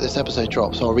episode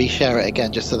drops. I'll reshare it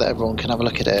again just so that everyone can have a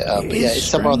look at it. But yeah, it's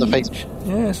somewhere on the Facebook.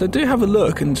 Yeah, so do have a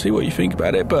look and see what you think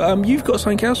about it. But you've got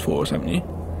something else for us, haven't you?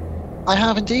 I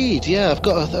have indeed, yeah. I've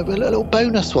got a little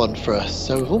bonus one for us.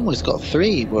 So we've almost got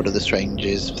 3 World of the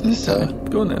Strangers for this.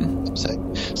 Go on then.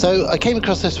 So I came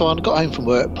across this one, got home from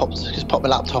work, popped my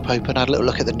laptop open, had a little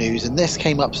look at the news, and this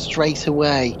came up straight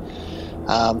away.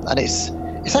 And it's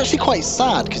actually quite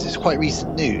sad because it's quite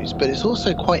recent news, but it's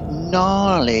also quite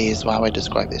gnarly is how I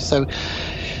describe this. So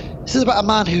this is about a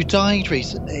man who died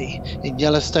recently in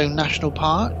Yellowstone National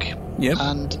Park. Yep.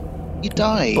 And he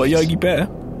died. By Yogi Bear?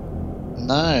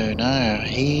 No.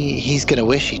 He's going to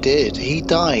wish he did. He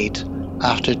died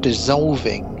after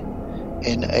dissolving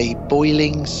in a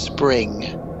boiling spring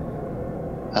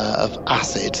of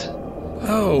acid.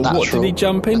 Oh, natural. What, did he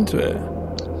jump into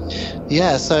it?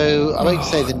 Yeah, so I won't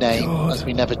say the name, as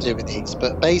we never do with these,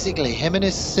 but basically him and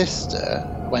his sister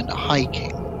went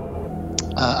hiking,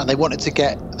 and they wanted to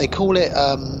they call it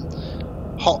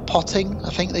hot potting, I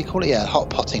think they call it, hot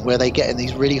potting, where they get in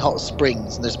these really hot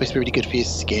springs, and they're supposed to be really good for your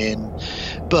skin.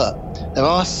 But there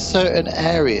are certain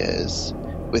areas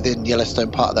within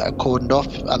Yellowstone Park that are cordoned off,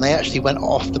 and they actually went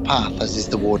off the path, as is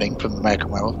the warning from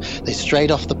American Werewolf. They strayed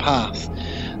off the path,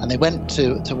 and they went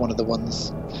to one of the ones.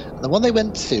 And the one they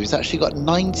went to has actually got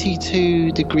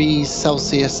 92 degrees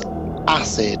Celsius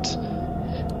acid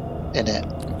in it.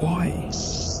 Why?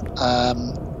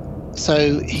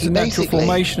 So he a natural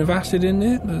formation of acid in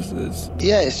it?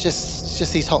 Yeah, it's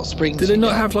just these hot springs. Did they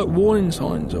not have like warning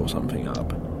signs or something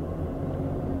up?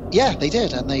 Yeah, they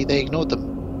did, and they ignored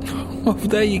them. Well,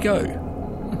 there you go.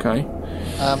 Okay.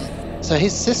 So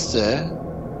his sister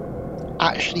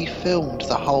actually filmed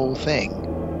the whole thing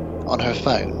on her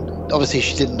phone. Obviously,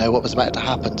 she didn't know what was about to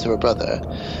happen to her brother.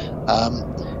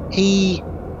 He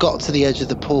got to the edge of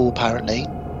the pool, apparently.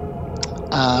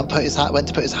 Went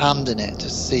to put his hand in it to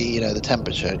see, the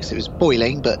temperature, because it was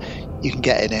boiling, but you can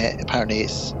get in it. Apparently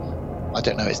it's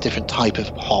different type of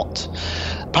hot.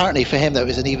 Apparently for him, there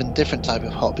was an even different type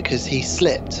of hot, because he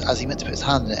slipped as he went to put his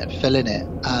hand in it and fell in it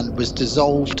and was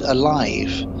dissolved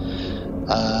alive.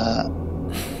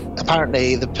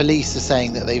 Apparently the police are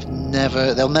saying that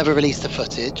they'll never release the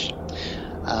footage.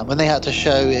 When they had to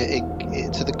show it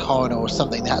to the coroner or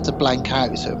something, they had to blank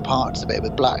out certain parts of it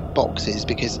with black boxes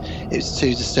because it was too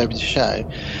disturbing to show.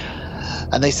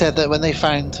 And they said that when they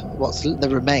found what's the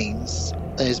remains,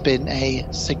 there's been a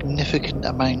significant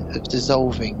amount of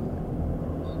dissolving.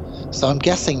 So I'm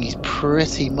guessing he's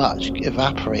pretty much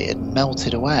evaporated,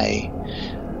 melted away.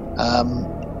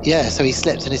 So he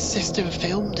slipped, and his sister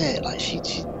filmed it. Like she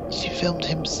filmed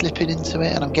him slipping into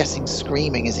it, and I'm guessing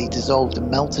screaming as he dissolved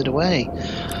and melted away.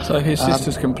 So his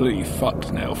sister's completely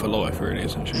fucked now for life, really,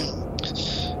 isn't she?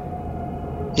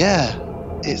 Yeah,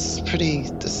 it's pretty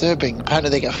disturbing. Apparently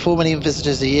they get 4 million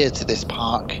visitors a year to this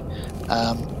park.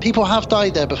 People have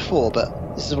died there before, but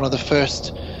this is one of the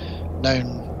first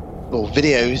known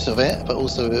videos of it, but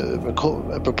also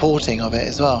reporting of it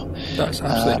as well. That's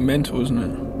absolutely mental, isn't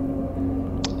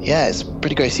it? Yeah, it's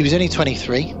pretty gross. He was only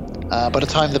 23. By the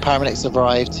time the paramedics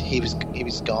arrived, he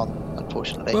was gone,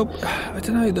 unfortunately. Well, I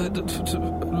don't know.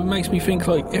 That makes me think,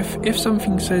 like, if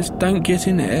something says don't get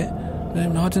in it,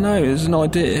 then I don't know. There's an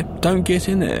idea. Don't get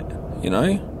in it.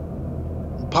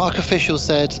 Park officials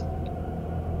said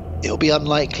it'll be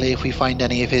unlikely if we find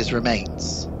any of his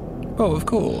remains. Oh, of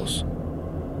course.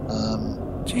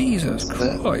 Jesus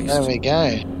Christ. There we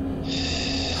go.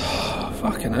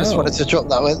 Fucking hell. I just wanted to drop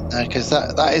that one there, because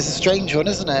that is a strange one,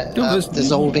 isn't it?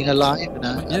 Dissolving alive.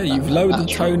 Yeah, you've lowered the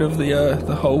tone of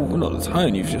the whole... Well, not the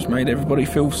tone, you've just made everybody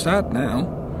feel sad now.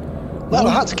 Well,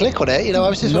 I had to click on it. I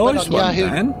was just went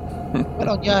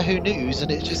on Yahoo News,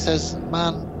 and it just says,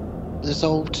 man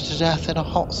dissolved to death in a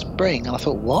hot spring. And I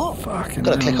thought, what? Fucking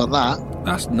Got to click on that.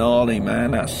 That's gnarly,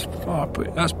 man. That's proper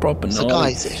gnarly. So,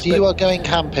 guys, if you are going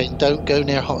camping, don't go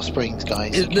near hot springs,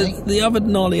 guys. Okay? The other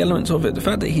gnarly elements of it, the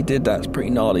fact that he did that's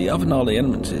pretty gnarly. The other gnarly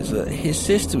elements is that his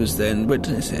sister was there and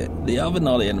witnessed it. The other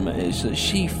gnarly element is that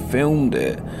she filmed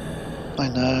it. I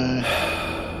know.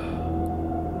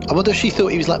 I wonder if she thought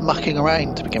he was like mucking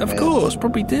around to begin with. Of course,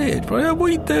 probably did. Probably, what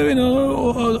are you doing?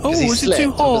 Oh, was it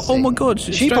too hot? Obviously. Oh my god!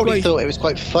 She probably thought it was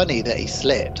quite funny that he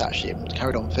slipped, actually, and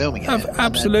carried on filming it.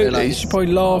 Absolutely, she probably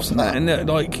laughs at that, and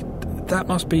that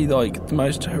must be like the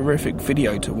most horrific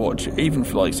video to watch, even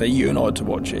for like say you and I to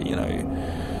watch it.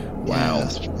 Wow. Yeah,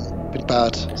 that's pretty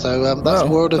bad. So that's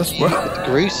World of the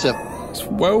Gruesome. It's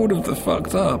World of the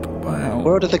Fucked Up. Wow.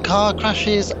 World of the Car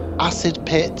Crashes, Acid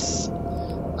Pits,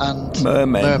 and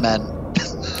Mermen.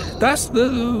 That's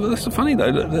funny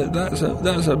though.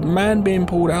 That's a man being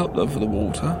pulled out of the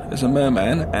water as a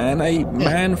merman, and a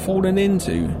man falling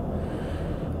into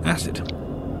acid.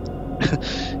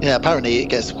 Yeah, apparently it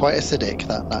gets quite acidic,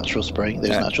 that natural spring. Those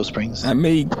natural springs. And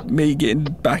me getting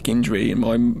back injury in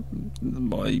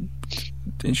my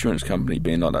insurance company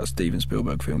being like that Steven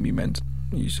Spielberg film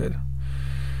you said.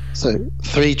 So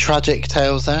 3 tragic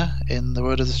tales there in the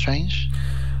World of the Strange.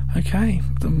 Okay,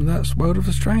 that's World of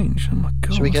the Strange. Oh my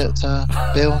god. Should we get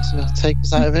Bill to take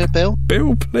us out of here, Bill?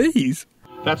 Bill, please.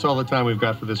 That's all the time we've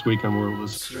got for this week on World of the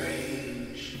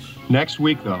Strange. Next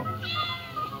week, though,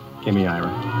 give me Ira.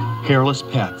 Hairless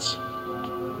pets.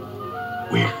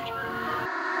 Weird.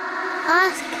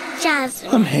 Ask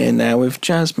Jasmine. I'm here now with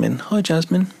Jasmine. Hi,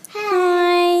 Jasmine.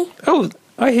 Hi. Oh,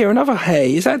 I hear another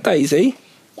hey. Is that Daisy?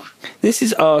 Yeah. This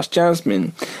is Ask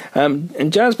Jasmine.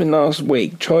 And Jasmine last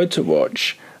week tried to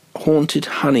watch Haunted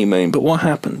Honeymoon, but what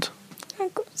happened? I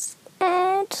got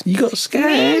scared. You got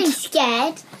scared? Really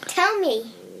scared? Tell me.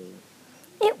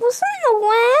 It wasn't the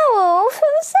werewolf,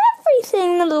 it was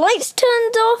everything. The lights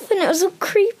turned off and it was all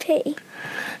creepy.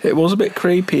 It was a bit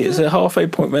creepy. It's a halfway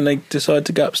point when they decide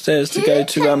to go upstairs to go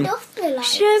to Off the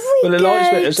lights? Should we well, the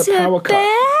lights went, there's a power cut.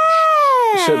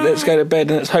 bed? So let's go to bed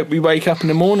and let's hope we wake up in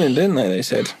the morning, didn't they? They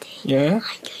said. Yeah. I'm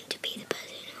going to be the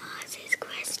person who answers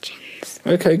questions.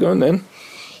 Okay, go on then.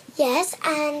 Yes,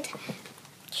 and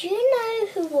do you know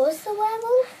who was the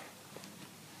werewolf?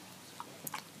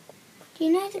 Do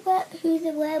you know who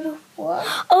the werewolf was?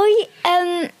 Oh,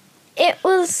 it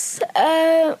was,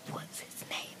 what's his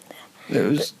name? It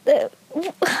was...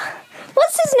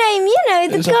 what's his name? You know,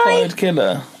 the it was guy... a hired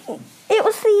killer. It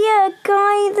was the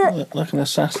guy that... Like an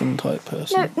assassin type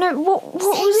person. No, what was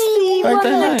the one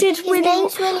that did Willy...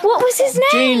 What was his name?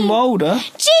 Gene Wilder.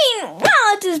 Gene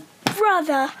Wilder's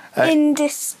brother in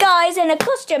disguise in a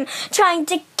costume trying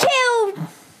to kill...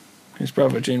 His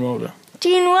brother, Gene Wilder.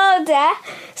 Gene Wilder,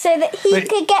 so that he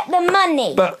could get the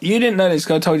money. But you didn't know this,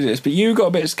 because I told you this, but you got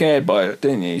a bit scared by it,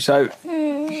 didn't you? So...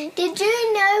 Did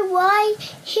you know why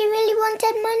he really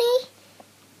wanted money?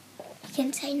 You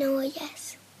can say no or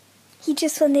yes. He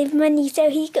just wanted money so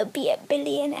he could be a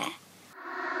billionaire.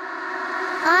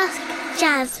 Ask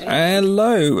Jasmine.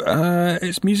 Hello,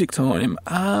 it's music time.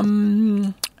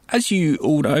 As you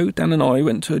all know, Dan and I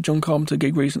went to a John Carpenter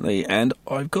gig recently, and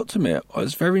I've got to admit, I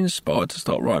was very inspired to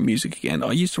start writing music again.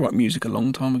 I used to write music a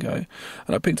long time ago,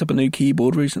 and I picked up a new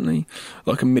keyboard recently,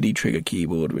 like a MIDI trigger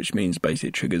keyboard, which means basically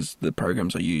it triggers the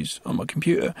programs I use on my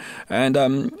computer. And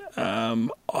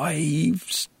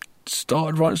I've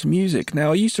started writing some music.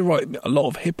 Now, I used to write a lot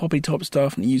of hip-hop-y type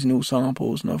stuff and using all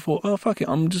samples, and I thought, oh, fuck it,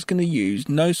 I'm just going to use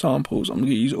no samples, I'm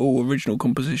going to use all original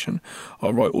composition.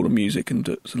 I'll write all the music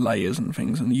and layers and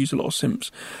things, and use a lot of synths.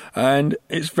 And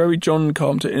it's very John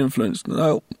Carpenter influenced.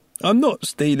 Now, I'm not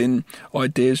stealing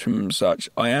ideas from him such.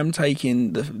 I am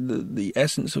taking the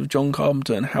essence of John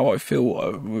Carpenter and how I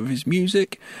feel with his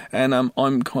music, and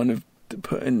I'm kind of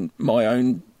putting my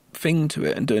own thing to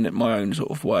it and doing it my own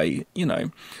sort of way, you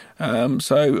know.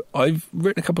 So I've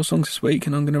written a couple of songs this week,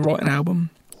 and I'm going to write an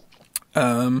album.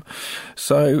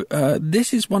 So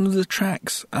this is one of the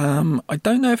tracks. I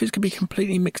don't know if it's going to be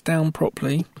completely mixed down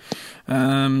properly,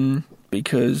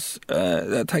 because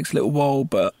that takes a little while,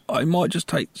 but I might just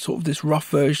take sort of this rough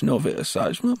version of it as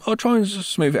such. I'll try and just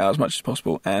smooth it out as much as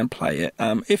possible and play it.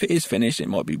 If it is finished, it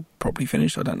might be properly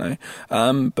finished, I don't know.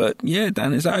 But yeah,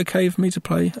 Dan, is that okay for me to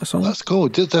play a song? That's cool.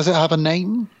 Does it have a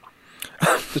name?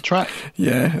 The track?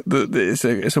 Yeah,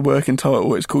 it's a working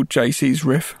title. It's called JC's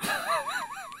Riff.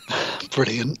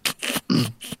 Brilliant.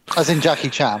 As in Jackie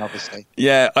Chan, obviously.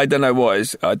 Yeah, I don't know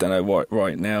what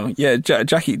right now. Yeah,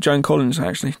 Joan Collins,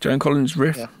 actually. Joan Collins'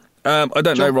 Riff. Yeah. I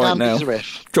don't know right now.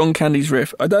 Riff. John Candy's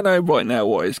riff. I don't know right now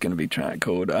what it's going to be track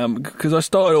called. Because I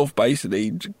started off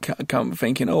basically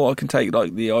thinking, I can take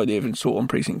like the idea of Assault on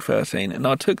Precinct 13, and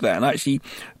I took that and actually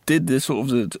did this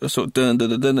sort of dun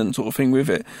dun dun dun sort of thing with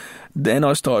it. Then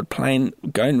I started playing,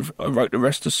 I wrote the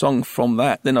rest of the song from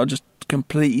that. Then I just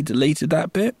completely deleted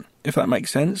that bit, if that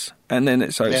makes sense. And then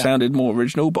it sounded more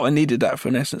original, but I needed that for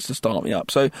an essence to start me up.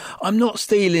 So I'm not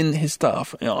stealing his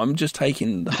stuff. I'm just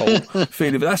taking the whole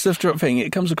feeling. But that's the thing.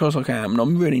 It comes across like I am, and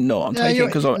I'm really not. I'm taking it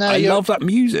because I love that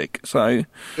music. So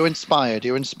you're inspired.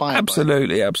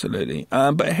 Absolutely, absolutely.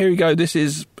 But here we go. This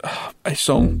is a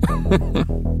song.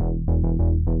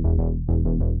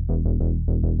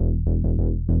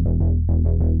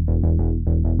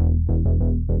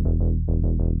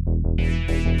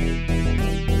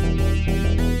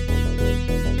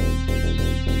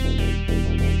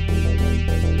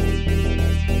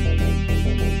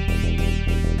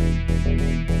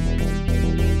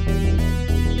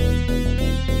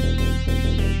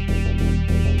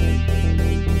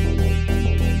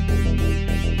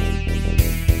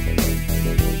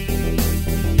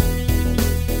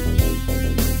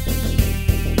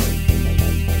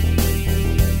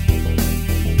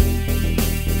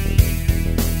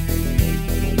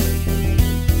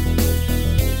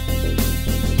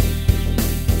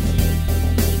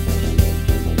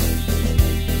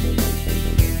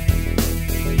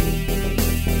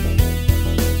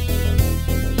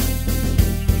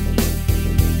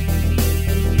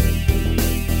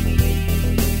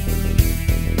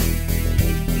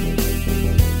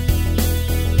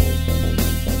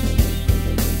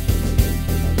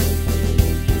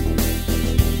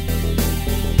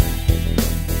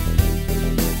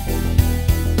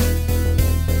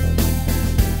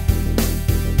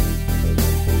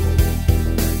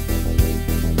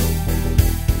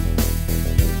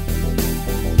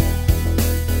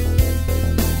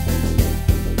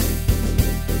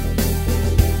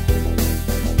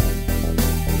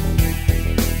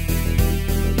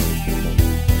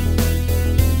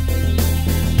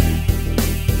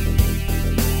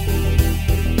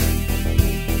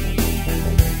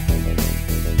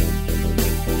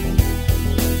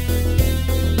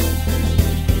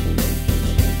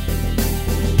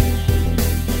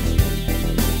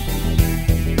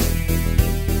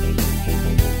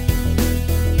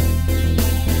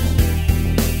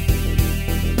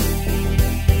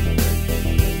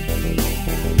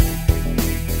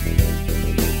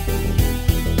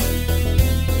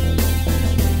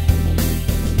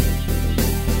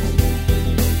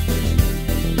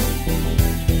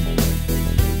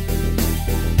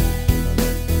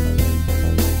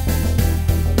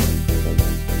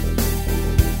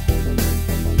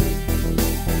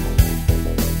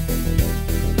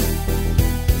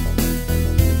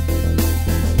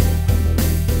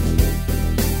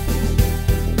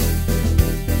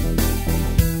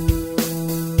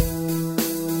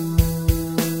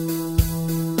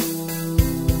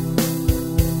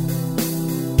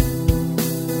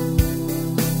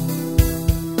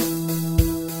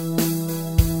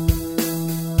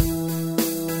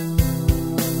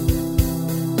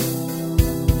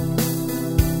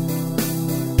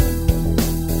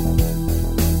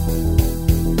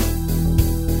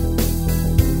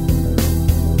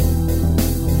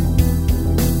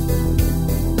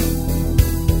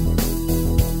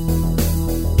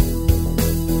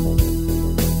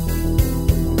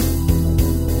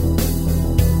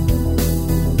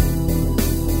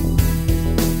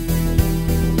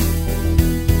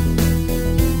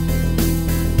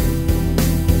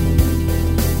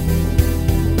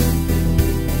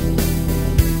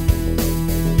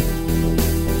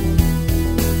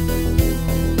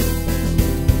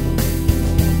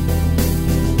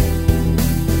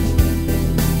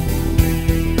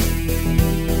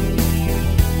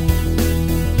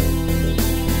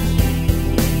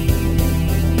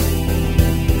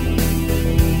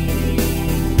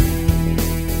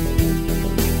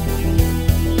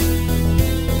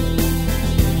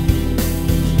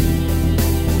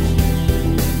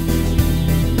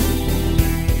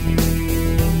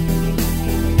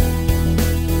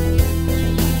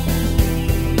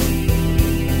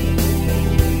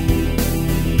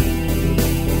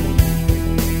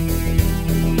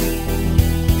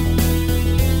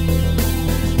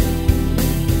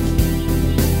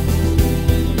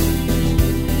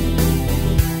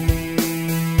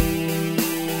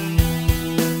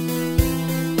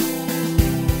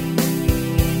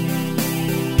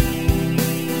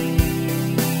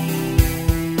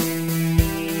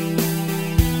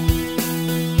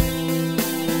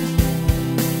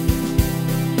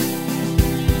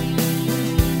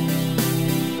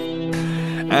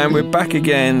 And we're back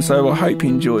again, so I hope you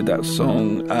enjoyed that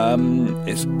song.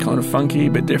 It's kind of funky,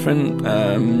 a bit different.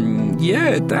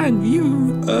 Yeah, Dan,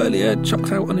 you earlier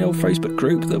chucked out on the old Facebook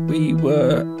group that we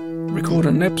were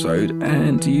recording an episode,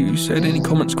 and you said any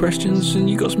comments, questions, and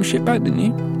you got some shit back, didn't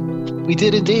you? We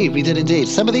did indeed.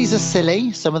 Some of these are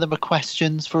silly, some of them are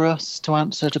questions for us to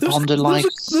answer, to ponder life.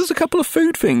 There's a couple of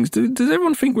food things. Does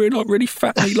everyone think we're like really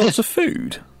fat and eat lots of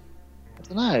food?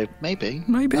 I don't know, maybe.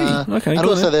 Okay. And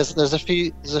also, there's a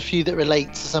few that relate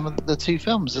to some of the two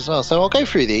films as well. So I'll go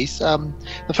through these.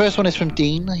 The first one is from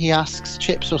Dean. He asks,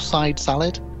 chips or side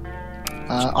salad?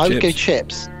 I would go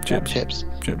chips. Chips.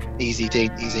 Easy,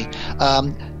 Dean. Easy.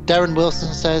 Darren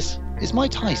Wilson says, "Is my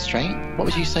tie straight?" What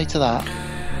would you say to that?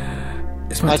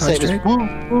 I'd say it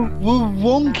was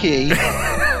wonky.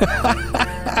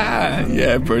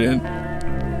 Yeah, brilliant.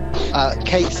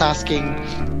 Kate's asking,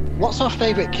 what's our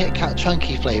favourite Kit Kat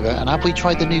chunky flavour, and have we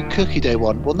tried the new cookie dough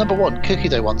one? Well, number one, cookie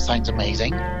dough one sounds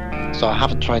amazing. So I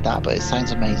haven't tried that, but it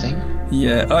sounds amazing.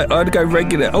 Yeah, I'd go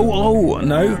regular. Oh,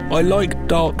 no, I like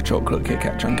dark chocolate Kit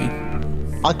Kat chunky.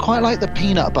 I quite like the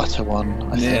peanut butter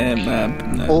one, I think.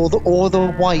 No. Or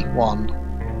the white one.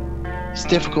 It's a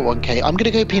difficult one, Kate. I'm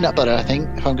going to go peanut butter, I think,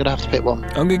 if I'm going to have to pick one.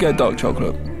 I'm going to go dark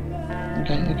chocolate.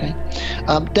 Okay.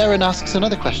 Darren asks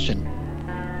another question.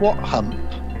 What hump?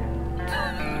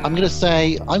 I'm going to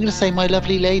say my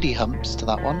lovely lady humps to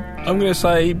that one. I'm going to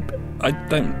say I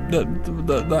don't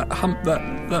that hump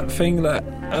that thing that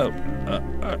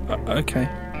okay.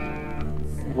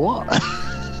 What?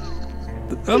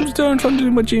 I'm still trying to do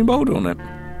my Gene Boulder on it.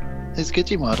 It's good,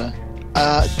 Gene Boulder.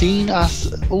 Dean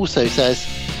also says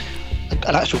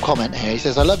an actual comment here. He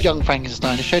says, I love Young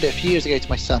Frankenstein. I showed it a few years ago to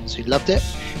my sons who loved it.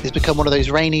 It's become one of those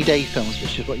rainy day films,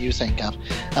 which is what you were saying, Gav.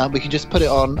 We can just put it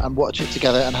on and watch it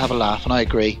together and have a laugh, and I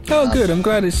agree. Oh, good. I'm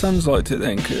glad his sons liked it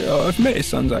then. I've met his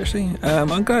sons, actually.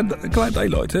 I'm glad they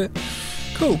liked it.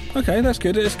 Cool. Okay, that's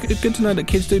good. It's good to know that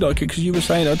kids do like it, because you were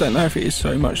saying, I don't know if it is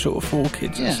so much sort of for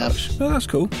kids and such. No, that's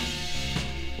cool.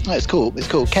 Oh, it's cool.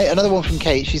 Kate, another one from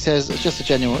Kate. She says, it's just a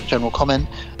general comment.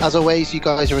 As always, you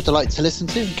guys are a delight to listen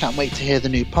to and can't wait to hear the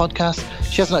new podcast.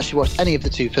 She hasn't actually watched any of the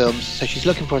two films, so she's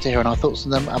looking forward to hearing our thoughts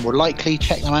on them and will likely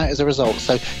check them out as a result.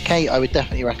 So, Kate, I would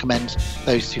definitely recommend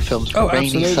those two films for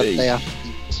rainy Sunday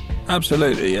afternoon.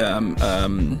 Absolutely. I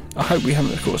hope we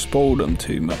haven't spoiled them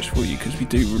too much for you, because we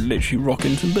do literally rock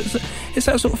into them. But it's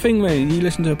that sort of thing when you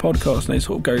listen to a podcast and they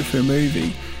sort of go through a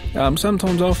movie.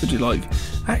 Sometimes afterwards you're like,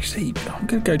 actually, I'm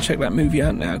going to go check that movie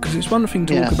out now, because it's one thing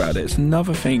to talk about it, it's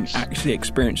another thing actually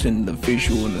experiencing the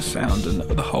visual and the sound and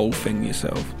the whole thing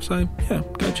yourself. So, yeah,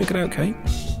 go check it out, Kate.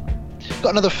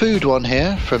 Got another food one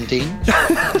here from Dean.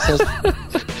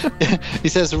 He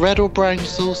says, red or brown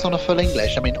sauce on a full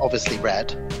English? I mean, obviously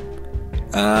red.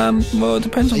 Well, it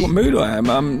depends on what mood I am.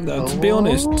 To be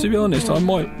honest, I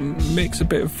might mix a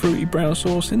bit of fruity brown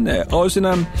sauce in there. I was in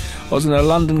a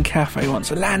London cafe once,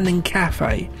 a landing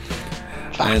cafe.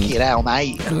 Fucking hell,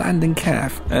 mate. A landing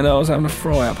cafe, and I was having a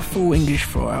full English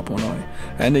fry up one night,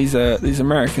 and these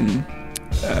American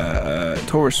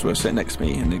tourists were sitting next to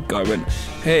me, and the guy went,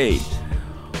 "Hey,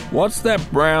 what's that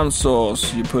brown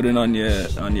sauce you put in on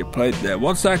your plate there?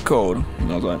 What's that called?"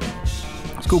 And I was like,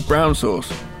 "It's called brown sauce."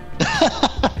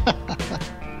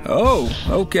 Oh,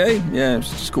 okay. Yeah, it's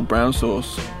just called brown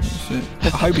sauce. That's it.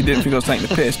 I hope he didn't think I was taking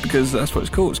the piss, because that's what it's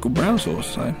called. It's called brown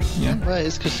sauce. So, yeah. Right,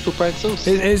 it's called brown sauce.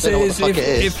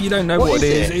 If you don't know what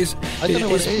it is, I don't know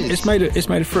what it is. It's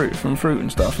made of fruit, from fruit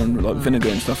and stuff, and like vinegar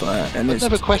and stuff like that. And I've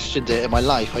never questioned it in my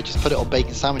life. I just put it on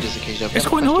bacon sandwiches occasionally. It's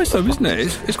quite nice though, isn't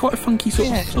it? It's quite a funky sort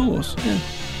of sauce. Yeah.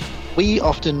 We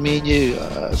often, me and you,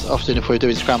 often if we're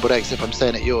doing scrambled eggs, if I'm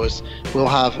staying at yours, we'll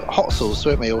have hot sauce,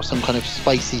 won't we? Or some kind of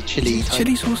spicy chili.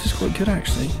 Chili sauce is quite good,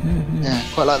 actually. Yeah,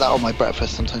 quite like that on my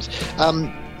breakfast sometimes.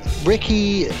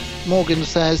 Ricky Morgan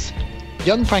says,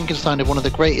 Young Frankenstein is one of the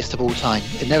greatest of all time.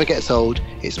 It never gets old.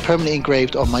 It's permanently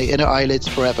engraved on my inner eyelids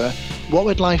forever. What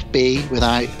would life be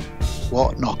without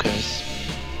What Knockers?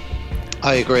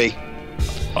 I agree.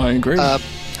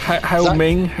 How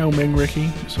Ming,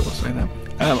 Ricky, sort of say that.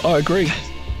 I agree.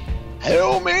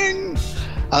 Hail Ming!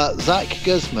 Zach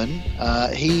Guzman,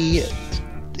 he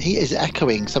is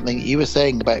echoing something you were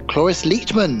saying about Cloris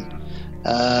Leachman.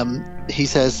 He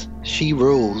says, she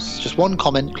rules. Just one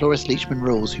comment, Cloris Leachman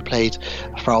rules, who played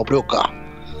Frau Blucher.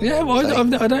 Yeah, well,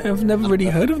 I've never really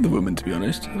heard of the woman, to be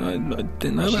honest. I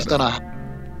didn't know she's done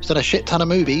a shit ton of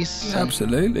movies. So.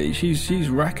 Absolutely. She's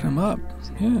racking them up.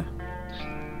 Yeah.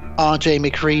 RJ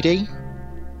McCready.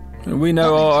 We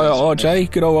know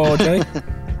RJ, good old RJ.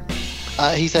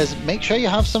 He says, make sure you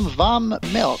have some warm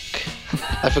milk.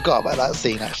 I forgot about that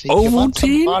scene, actually.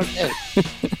 Ovaltine?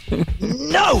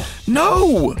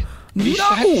 No! He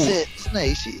shouts it,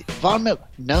 doesn't he? Warm milk?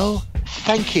 No,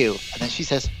 thank you. And then she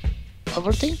says,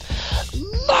 Ovaltine?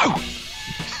 No!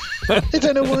 I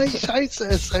don't know why he shouts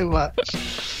at her so much.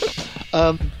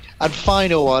 And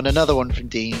final one, another one from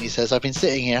Dean. He says, I've been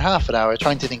sitting here half an hour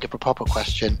trying to think of a proper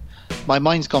question. My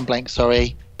mind's gone blank,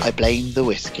 sorry. I blame the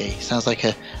whiskey. Sounds like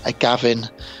a Gavin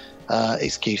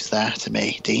excuse there to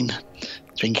me, Dean.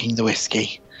 Drinking the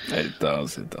whiskey. It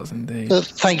does indeed.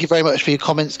 Thank you very much for your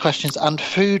comments, questions, and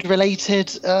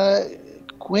food-related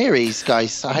queries,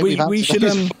 guys. I hope we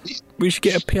should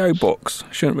get a PO box,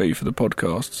 shouldn't we, for the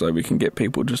podcast, so we can get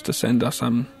people just to send us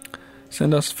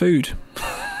food.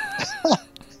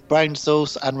 Brown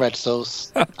sauce and red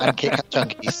sauce and Kit Kat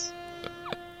Chunkies.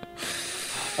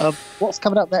 What's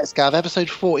coming up next, Gav? Episode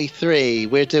 43.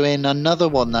 We're doing another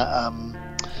one that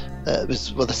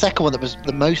was the second one that was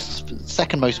the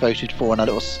second most voted for in a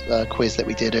little quiz that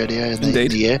we did earlier in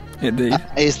the year. Indeed.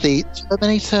 Is the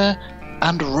Terminator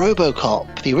and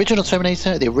RoboCop, the original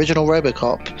Terminator, the original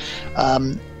RoboCop.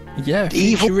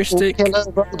 Futuristic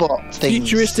robot things.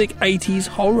 Futuristic 80s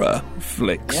horror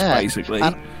flicks, basically.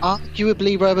 And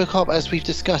arguably RoboCop, as we've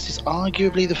discussed, is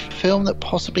arguably the film that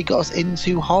possibly got us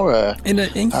into horror. In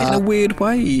a weird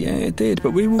way, yeah, it did.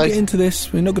 But we will get into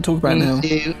this. We're not going to talk about it now.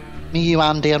 Me, you,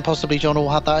 Andy, and possibly John all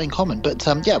had that in common. But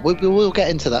we'll get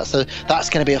into that. So that's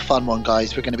going to be a fun one,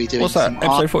 guys. We're going to be doing What's that?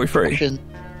 Episode 43?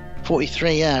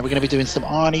 43, yeah. We're going to be doing some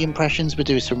Arnie impressions. We're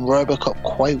doing some RoboCop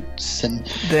quotes and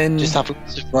then just have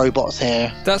lots of robots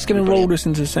here. That's going to roll us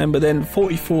into December. Then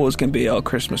 44 is going to be our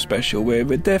Christmas special. We're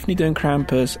definitely doing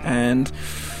Krampus. And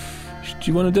do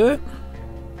you want to do it?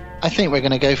 I think we're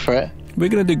going to go for it. We're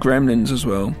going to do Gremlins as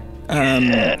well.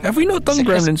 Have we not done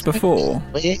Gremlins before?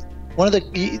 One of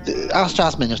the Ask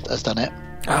Jasmine has done it.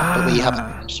 But we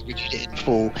haven't reviewed it in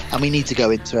full, and we need to go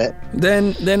into it.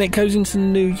 Then it goes into the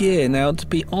new year. Now, to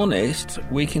be honest,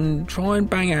 we can try and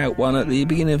bang out one at the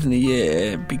beginning of the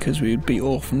year because we would be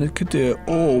off and could do it,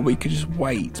 or we could just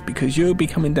wait because you'll be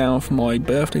coming down for my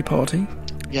birthday party.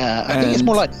 Yeah, I think it's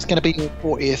more like it's going to be your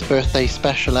 40th birthday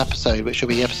special episode, which will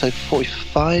be episode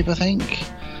 45, I think.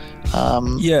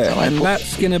 And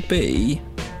that's going to be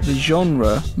the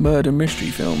genre murder mystery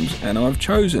films, and I've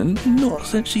chosen not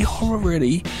essentially horror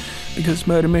really because it's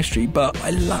murder mystery, but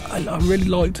I really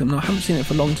liked them and I haven't seen it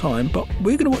for a long time. But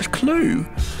we're going to watch Clue.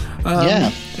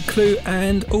 Clue,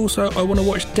 and also I want to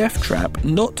watch Death Trap,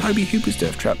 not Toby Hooper's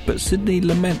Death Trap, but Sidney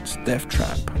Lumet's Death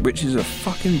Trap, which is a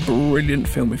fucking brilliant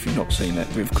film if you've not seen it,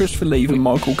 with Christopher Lee and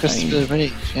Michael Caine. Christopher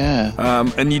Lee, yeah.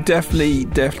 And you definitely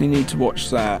need to watch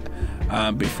that.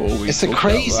 Before we it's a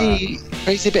crazy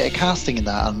bit of casting in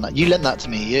that, and you lent that to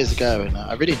me years ago, and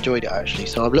I really enjoyed it actually.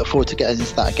 So I look forward to getting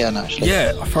into that again. Actually,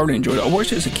 yeah, I thoroughly enjoyed it. I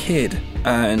watched it as a kid,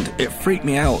 and it freaked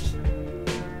me out.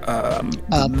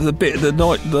 The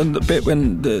bit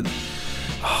when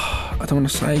I don't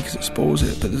want to say because it spoils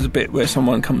it, but there's a bit where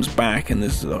someone comes back and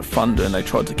there's like thunder and they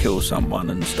tried to kill someone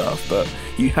and stuff. But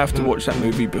you have to watch that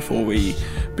movie before we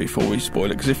spoil it,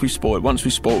 because if we spoil it, once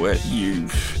we spoil it,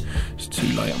 it's too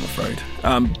late, I'm afraid.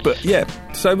 But yeah,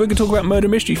 so we're going to talk about murder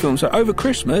mystery films. So over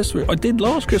Christmas, I did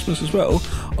last Christmas as well,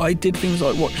 I did things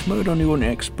like watch Murder on the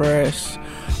Orient Express.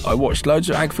 I watched loads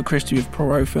of Agatha Christie with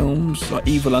Poirot films, like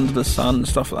Evil Under the Sun,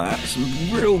 stuff like that. Some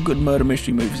real good murder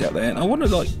mystery movies out there, and I want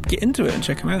to get into it and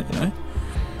check them out, you know.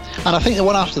 And I think the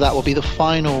one after that will be the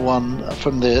final one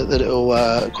from the little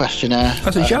questionnaire.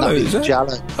 That's a Giallo, is it?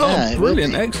 Giallo. Oh, yeah,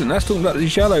 brilliant, excellent. That's talking about the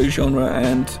Giallo genre,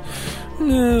 and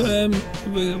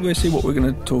we'll see what we're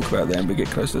going to talk about then. We get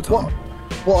close to the time.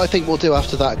 What I think we'll do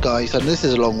after that, guys, and this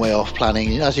is a long way off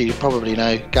planning, as you probably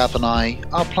know, Gav and I,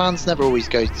 our plans never always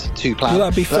go to plan. Well,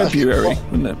 that'd be February,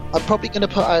 wouldn't it? I'm probably going to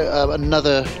put out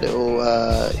another little,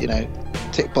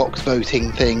 tick box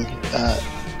voting thing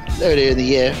earlier in the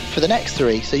year for the next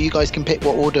three, so you guys can pick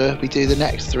what order we do the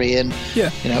next three in. Yeah.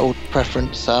 Order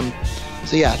preference. So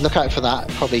yeah, look out for that.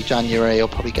 Probably January. I'll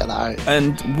probably get that out.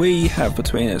 And we have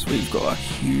between us, we've got a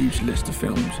huge list of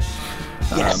films.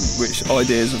 Which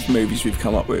ideas of movies we've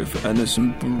come up with, and there's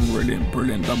some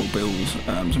brilliant double bills,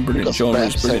 some brilliant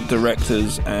genres, brilliant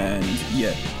directors, and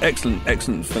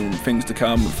excellent things to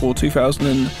come for 2000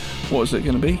 and what is it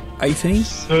going to be?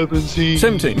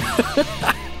 17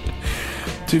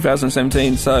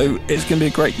 2017. So it's going to be a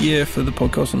great year for the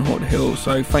podcast on Haunted Hill.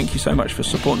 So thank you so much for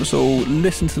supporting us all.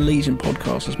 Listen to the Legion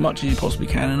podcast as much as you possibly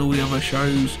can, and all the other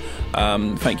shows.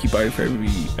 Thank you both for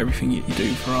everything you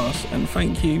do for us, and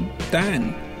thank you,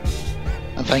 Dan.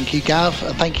 And thank you, Gav,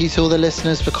 and thank you to all the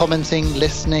listeners for commenting,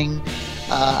 listening.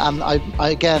 And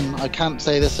I can't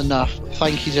say this enough.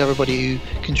 Thank you to everybody who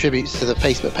contributes to the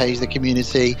Facebook page, the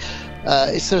community.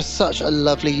 It's just such a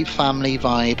lovely family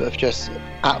vibe of just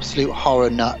absolute horror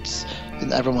nuts,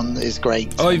 and everyone is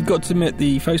great. I've got to admit,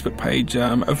 the Facebook page,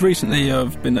 I've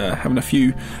been having a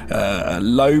few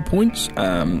low points,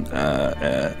 and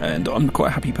I'm quite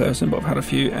a happy person, but I've had a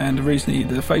few, and recently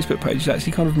the Facebook page has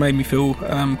actually kind of made me feel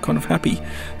kind of happy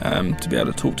to be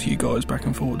able to talk to you guys back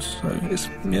and forwards. So it's,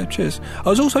 cheers. I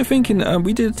was also thinking,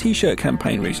 we did a t-shirt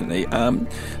campaign recently.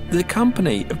 The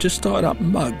company have just started up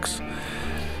mugs.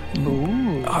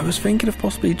 Ooh. I was thinking of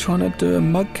possibly trying to do a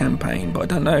mug campaign, but I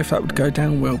don't know if that would go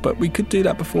down well. But we could do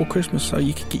that before Christmas, so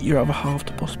you could get your other half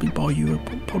to possibly buy you a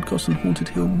Podcast on Haunted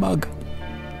Hill mug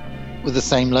with the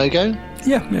same logo.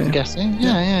 Yeah. I'm guessing.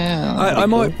 Yeah. I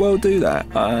might well do that.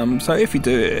 So if you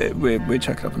do it, we're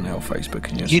checking up on our Facebook.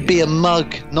 And you'd be a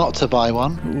mug not to buy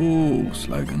one. Ooh,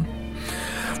 slogan.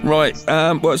 Right.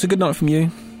 Well, it's a good night from you.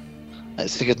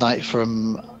 It's a good night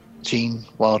from Gene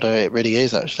Wilder. It really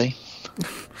is, actually.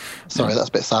 Sorry, that's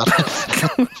a bit sad.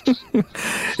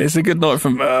 It's a good night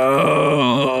from...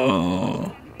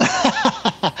 Oh.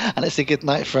 And it's a good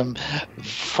night from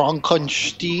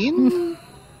Frankenstein.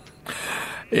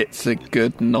 It's a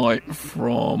good night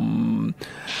from...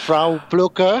 Frau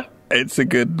Blucher. It's a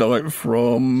good night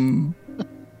from...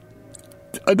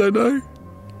 I don't know.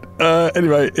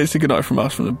 Anyway, it's a good night from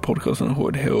us from the Podcast on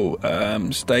Haunted Hill.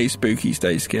 Stay spooky,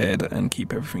 stay scared, and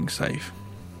keep everything safe.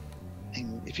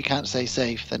 If you can't stay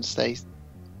safe, then stay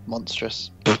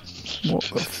monstrous. What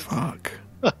the fuck?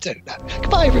 I don't know.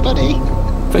 Goodbye, everybody.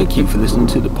 Thank you for listening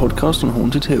to the Podcast on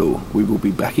Haunted Hill. We will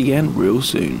be back again real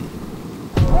soon.